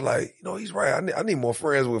 So I was like, he's right. I need more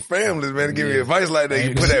friends with families, man, to give me advice like that.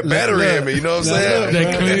 You put that battery in me, you know what I'm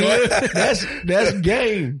saying? That's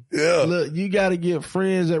game. Yeah. Look, you got to get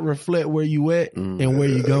friends that reflect where you at and where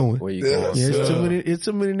you going. Where you going? Yeah, it's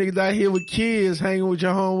too many niggas out here with kids hanging with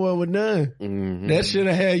your homeboy with none. That should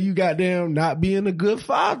have had you goddamn not being a good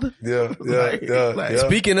father. Yeah.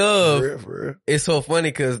 Speaking of, for real. it's so funny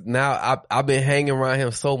because now I've been hanging around him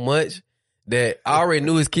so much that I already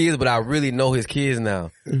knew his kids, but I really know his kids now.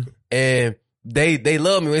 And they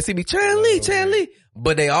love me when they see me, Translee.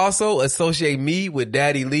 But they also associate me with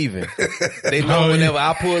daddy leaving. They know whenever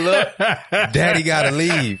I pull up, daddy gotta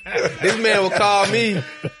leave. This man will call me.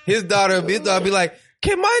 His daughter be like,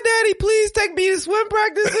 can my daddy please take me to swim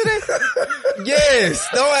practice today? Yes.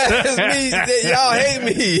 Don't ask me. Y'all hate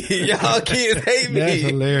me. Y'all kids hate me. That's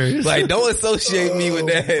hilarious. Like, don't associate me with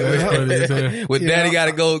that. With daddy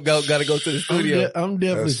gotta go to the studio. I'm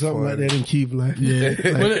definitely something like that in Keith life.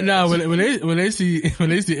 Yeah. When they see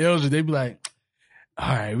Eldridge, they be like, all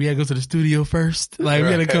right, we gotta go to the studio first. Like, we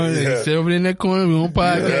gotta come and sit over in that corner. We on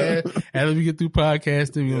podcast. After we get through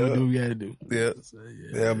podcasting, we gonna do what we gotta do. Yeah. So,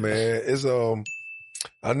 yeah, man. It's,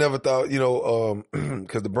 I never thought,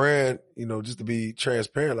 cause the brand, just to be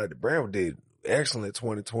transparent, like the brand did excellent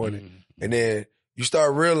 2020. And then you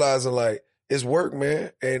start realizing like it's work,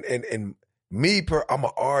 man. And me, I'm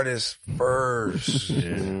an artist first.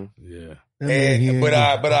 Yeah.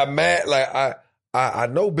 But I'm mad. Like I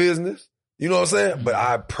know business, you know what I'm saying? But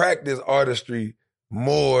I practice artistry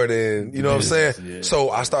more than, you know what I'm saying? Yeah. So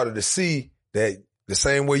I started to see that the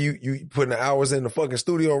same way you putting the hours in the fucking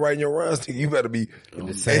studio writing your rhymes, you better be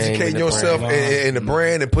educating yourself in the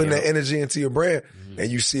brand and putting that energy into your brand. And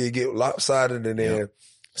you see it get lopsided and then,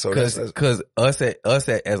 so cause us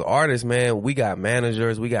as artists, man, we got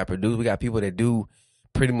managers, we got producers, we got people that do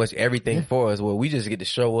pretty much everything for us. Well, we just get to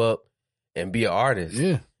show up and be an artist.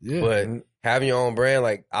 Yeah. But having your own brand,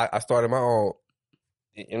 like I started my own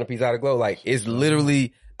Inner Peace Out of Glow. Like it's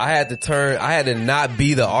literally, I had to not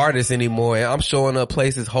be the artist anymore. And I'm showing up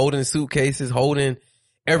places, holding suitcases, holding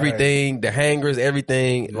everything, the hangers,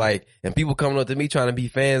 everything. Like, and people coming up to me trying to be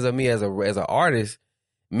fans of me as an artist.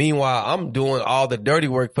 Meanwhile, I'm doing all the dirty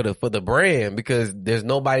work for the brand because there's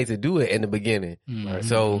nobody to do it in the beginning. Right?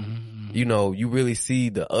 So, you really see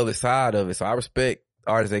the other side of it. So I respect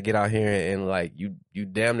artists that get out here and like, you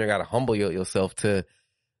damn near gotta humble yourself to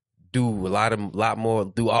do a lot more,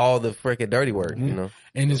 do all the freaking dirty work, And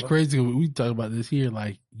it's crazy. We talk about this here.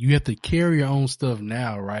 Like, you have to carry your own stuff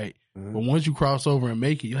now, right? But once you cross over and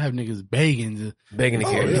make it, you'll have niggas begging to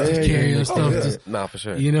carry your stuff. Nah, for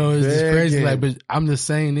sure. It's just crazy. Like, but I'm the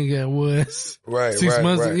same nigga I was 6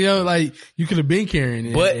 months ago. Like, you could have been carrying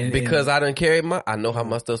it. But because I done carried I know how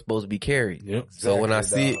my stuff's supposed to be carried. Yep. So when I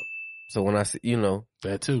see it,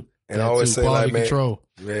 that too. And I always say like,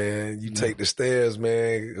 man, you take the stairs,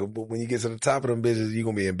 man. When you get to the top of them bitches, you're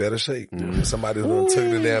going to be in better shape. Somebody who done took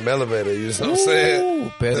the damn elevator, you know what I'm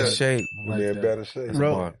saying? Better shape. Be in better shape.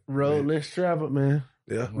 Road, let's travel, man.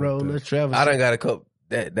 Yeah. Road, let's travel. I done got a couple.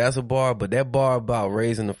 That's a bar, but that bar about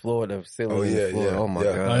raising the floor, the ceiling, the floor. Oh my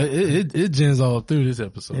God. It gens all through this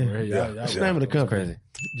episode, right? What's the name of the company?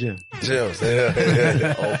 Crazy. Gems.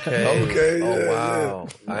 Okay. Oh wow.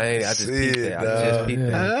 I just peeped that. I just peeped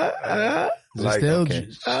that.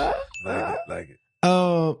 Like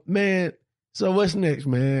it. Man. So what's next,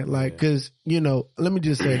 man? Like, cause, let me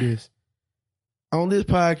just say this. On this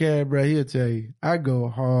podcast, bro, he'll tell you, I go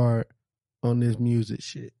hard on this music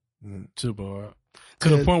shit. Super hard. To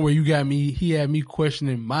the point where he had me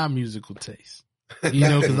questioning my musical taste.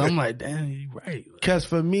 Cause I'm like, damn, you right. Cause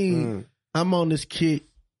for me, I'm on this kick.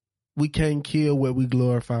 We can't kill what we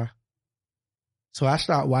glorify. So I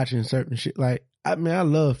start watching certain shit. Like, I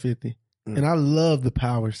love 50 and I love the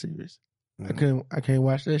Power series. I can't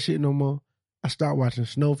watch that shit no more. I start watching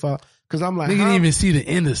Snowfall because I'm like, nigga didn't even see the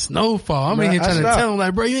end of Snowfall. I'm in here trying to tell him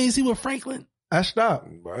like, bro, you ain't see what Franklin. I stopped.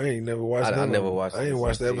 I ain't never watched. I never watched. I ain't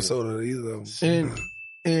watched the episode of either of them.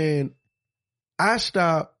 And I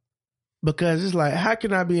stopped Because it's like, how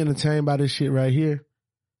can I be entertained by this shit right here?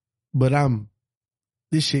 But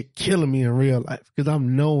this shit killing me in real life. Because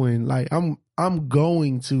I'm knowing, like, I'm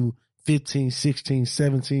going to 15, 16,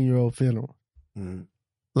 17-year-old funeral. Mm-hmm.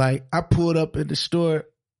 Like, I pulled up at the store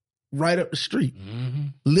right up the street. Mm-hmm.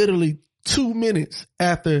 Literally 2 minutes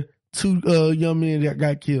after two young men that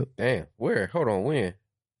got killed. Damn. Where? Hold on. When?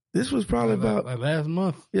 This was probably about like last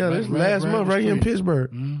month. Yeah, this last month right here in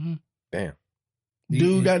Pittsburgh. Mm-hmm. Damn.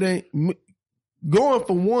 Dude got that going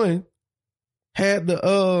for one, had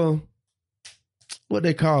the what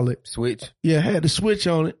they call it? Switch. Yeah, had the switch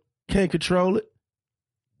on it. Can't control it.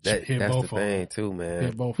 That's the thing too, man.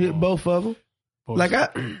 Hit both of them. Like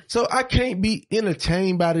I can't be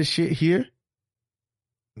entertained by this shit here.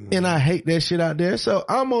 And I hate that shit out there. So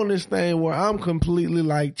I'm on this thing where I'm completely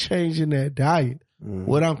like changing that diet,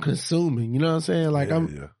 what I'm consuming. You know what I'm saying? Like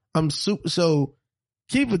I'm super. So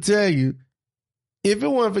Keith will tell you, if it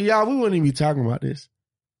wasn't for y'all, we wouldn't even be talking about this.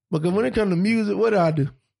 Because when it comes to music, what do I do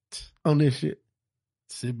on this shit?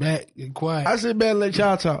 Sit back and quiet. I sit back and let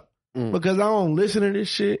y'all talk. Because I don't listen to this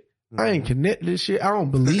shit. I ain't connected to this shit. I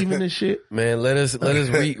don't believe in this shit. Man, let us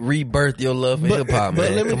rebirth your love for hip hop,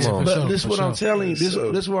 man. This is what I'm telling you. This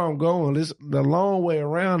is where I'm going. This the long way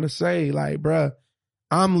around to say, like, bruh,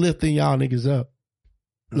 I'm lifting y'all niggas up.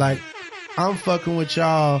 Like, I'm fucking with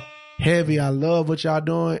y'all heavy. I love what y'all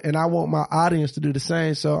doing, and I want my audience to do the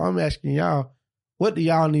same. So I'm asking y'all, what do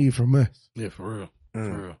y'all need from us? Yeah, for real. For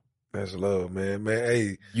real. That's love, man. Man,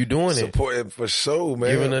 hey, you doing supporting for sure,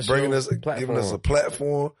 man. Giving us a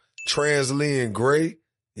platform. Translee and Gray,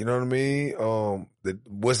 you know what I mean?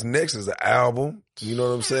 What's next is an album. You know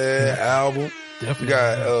what I'm saying? Album. Definitely.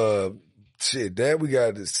 We got we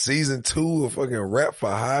got the season 2 of fucking Rap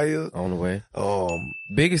for Hire on the way.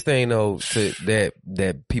 Biggest thing though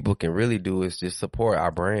that people can really do is just support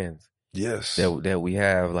our brands. Yes. That we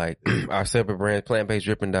have, like our separate brands,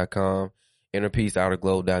 plantbaseddripping.com,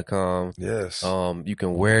 innerpeaceouterglow.com. Yes. You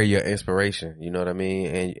can wear your inspiration, you know what I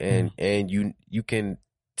mean? And you can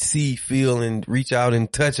see, feel, and reach out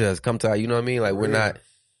and touch us. Come to, you know what I mean? Like, we're not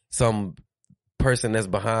some person that's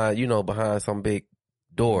behind some big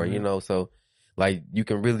door, you know? So, like, you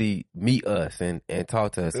can really meet us and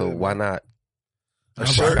talk to us. So why not? I'll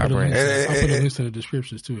put a link in the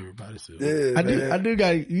descriptions too, everybody. So. I do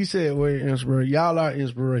got, you said we're inspiration. Y'all are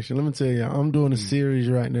inspiration. Let me tell you, I'm doing a series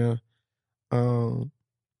right now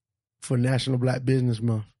for National Black Business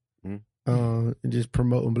Month. And just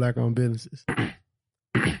promoting black-owned businesses.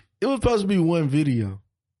 It was supposed to be one video,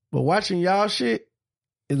 but watching y'all shit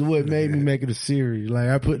is what made me make it a series. Like,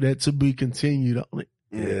 I put that to be continued on it.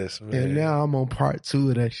 Yes, man. And now I'm on part 2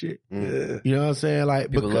 of that shit. Yeah. You know what I'm saying?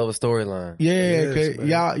 Like, people love a storyline. Yeah, cause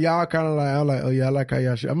y'all kind of like, I'm like, oh yeah, I like how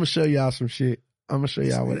y'all shit. I'm gonna show y'all some shit. I'm gonna show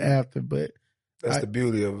y'all what after, but that's the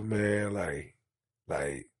beauty of it, man.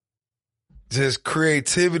 Like just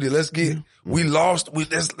creativity. Let's get,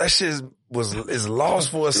 that shit is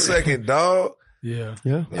lost for a second, dog. Yeah.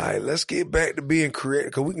 Like, let's get back to being creative,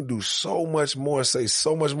 because we can do so much more and say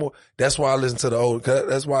so much more. That's why I listen to the old,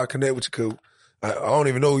 that's why I connect with you, cause I don't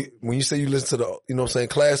even know, when you say you listen to the, you know what I'm saying,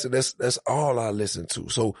 classic, that's all I listen to.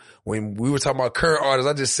 So when we were talking about current artists,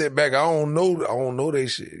 I just sit back, I don't know they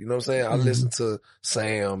shit. You know what I'm saying? I listen to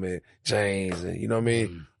Sam and James and, you know what I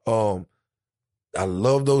mean? I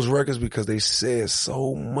love those records because they said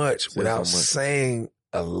so much without saying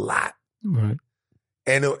a lot. Right.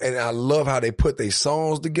 And I love how they put their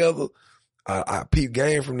songs together. I peep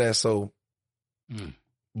game from that. So,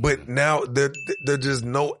 but now there's just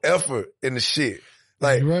no effort in the shit.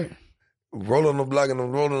 Like, rolling the block and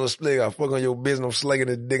I'm rolling the stick. I fuck on your business. I'm slinging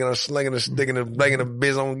the dick and I'm slinging the stick and I'm blanking the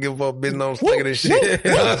biz. I don't give a fuck business. I'm slinging this shit.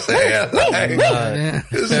 You know what I'm saying? Like,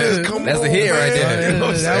 that's a hit right there. You know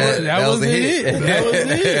what I'm saying? That was it. That was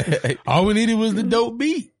it. All we needed was the dope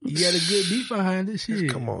beat. You got a good beat behind this shit.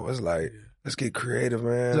 Come on. It's like, let's get creative,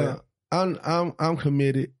 man. So, I'm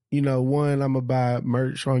committed. You know, one, I'm gonna buy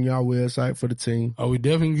merch on y'all website for the team. Oh, we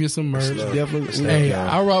definitely get some merch. Definitely. Hey,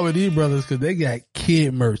 I rock with these brothers because they got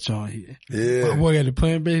kid merch on here. Yeah. My boy got the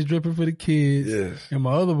plant-based dripping for the kids. Yes. And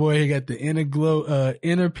my other boy, he got the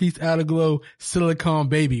inner peace, outer glow silicone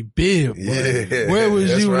baby bib. Yeah. Where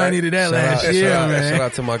was you when I needed that last year, man? Shout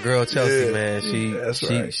out to my girl Chelsea, man.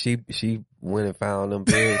 She went and found them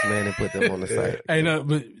bibs, man, and put them on the site. Hey, no,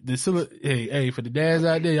 but the for the dads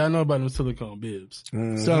out there, y'all know about them silicone bibs.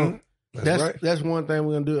 So that's one thing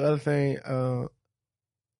we're gonna do. The other thing,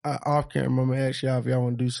 off camera, I'm gonna ask y'all if y'all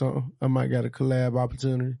want to do something. I might got a collab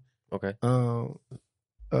opportunity. Okay.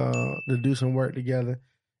 To do some work together,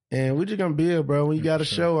 and we're just gonna build, bro. When you got a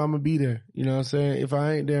show, I'm gonna be there. You know what I'm saying? If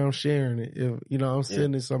I ain't there, I'm sharing it. If I'm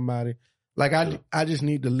sending somebody, Like I just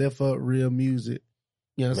need to lift up real music.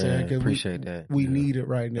 You know what I'm saying? 'Cause appreciate that. We need it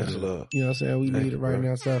right now. That's love. You know what I'm saying? We need it right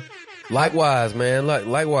now. So Likewise, man.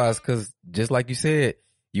 Likewise, because just like you said,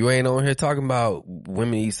 you ain't on here talking about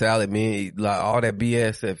women eat salad, men eat, like all that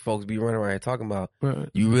BS that folks be running around here talking about. Right.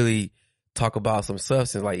 You really talk about some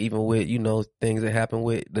substance, like even with, you know, things that happen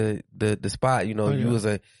with the spot. You know, you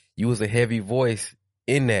was a heavy voice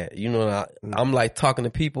in that. You know, I'm like talking to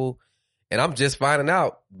people, and I'm just finding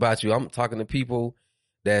out about you. I'm talking to people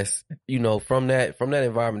that's, you know, from that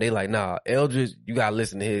environment. They like, nah, Eldridge, you gotta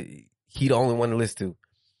listen to him. He the only one to listen to.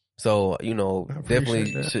 So, you know,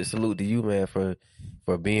 definitely should salute to you, man, for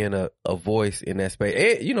being a voice in that space.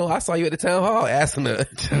 And, you know, I saw you at the town hall asking the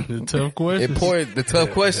tough questions. The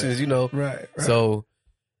tough questions, you know. Right. So,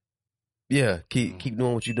 yeah, keep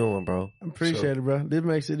doing what you're doing, bro. I appreciate it, bro. This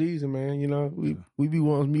makes it easy, man. You know, we be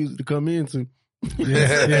wanting music to come into.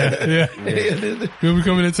 Yeah. We'll be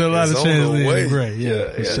coming into a lot of Translee and Gray.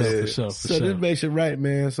 Yeah, for sure. So this makes it right,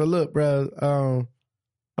 man. So look, bro,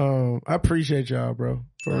 I appreciate y'all, bro.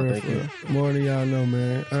 For real. More than y'all know,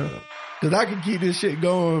 man. Cause I can keep this shit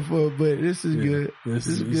going but this is good. This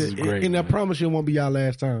is good. Great, and I promise you it won't be y'all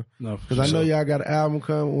last time. No, cause I know y'all got an album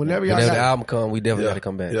coming. Whenever the album come, we definitely got to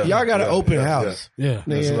come back. Y'all got an open house. Yeah.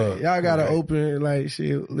 Y'all got to open, like,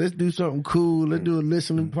 shit, let's do something cool. Let's do a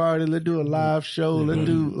listening party. Let's do a live show. Let's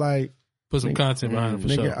do, like, put some content behind it for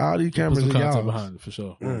sure. All these cameras are y'all. Behind it for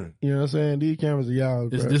sure. You know what I'm saying? These cameras are y'all.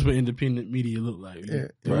 This is what independent media look like. Yeah.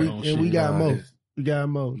 And we got more. We got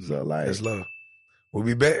more. So, like, that's love. We'll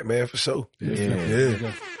be back, man, for sure.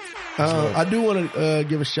 Yeah. I do want to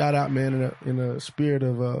give a shout out, man, in the spirit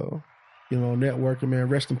of you know, networking, man.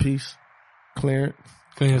 Rest in peace, Clarence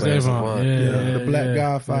Avon. The Black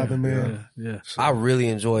Godfather, man. Yeah. I really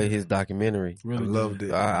enjoyed his documentary. Really I loved it.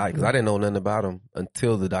 Because I didn't know nothing about him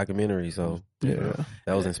until the documentary, so that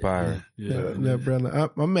was inspiring. Yeah, brother.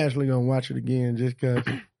 I'm actually gonna watch it again just cause.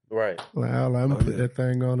 Right. Like, I'm gonna put that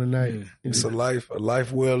thing on tonight. Yeah. It's a life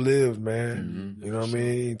well lived, man. You know what I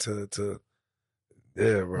mean?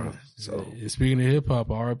 Yeah, bro. So speaking of hip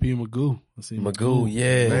hop, R.I.P. Magoo. Magoo,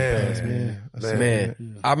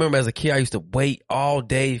 man. I remember as a kid, I used to wait all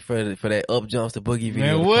day for that Up Jumps the Boogie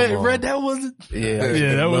video. Man, what? Bro, that was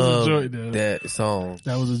that was a joint. Though. That song.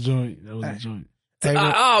 That was a joint.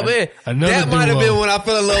 Man, that might have been when I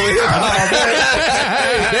fell in love with hip hop.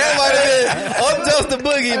 That might have been Up Jumps the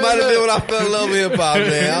Boogie. Might have been when I fell in love with hip hop,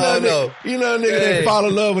 man. I don't know. You know, nigga that fall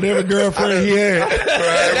in love with every girlfriend he had.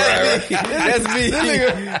 Right. That's me. This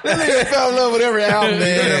nigga fell in love with every album,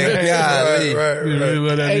 man.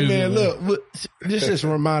 Right. Hey, man, look, this is a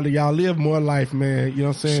reminder, y'all live more life, man. You know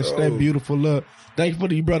what I'm saying? Stay beautiful. Look, thank you for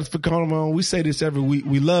these brothers for coming on. We say this every week.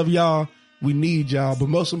 We love y'all. We need y'all, but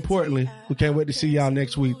most importantly, we can't wait to see y'all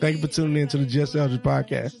next week. Thank you for tuning in to the Just Eldridge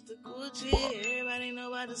podcast. Everybody know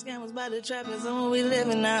about the scammers, about the trappers, and what we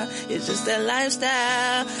living now. It's just that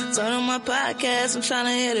lifestyle. Turn on my podcast, I'm trying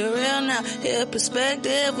to hit it real now. Hear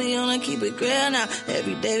perspective, we wanna keep it real now.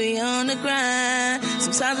 Every day we on the grind.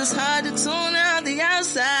 Sometimes it's hard to tune out the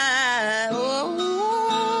outside.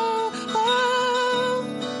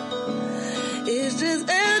 It's just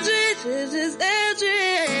Eldridge, it's just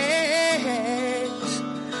Eldridge.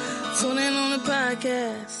 Tune in on the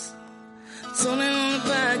podcast. Tune in on the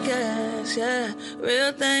podcast, yeah.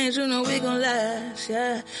 Real things, you know we gon' last,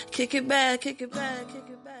 yeah. Kick it back, kick it back, kick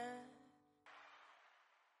it back.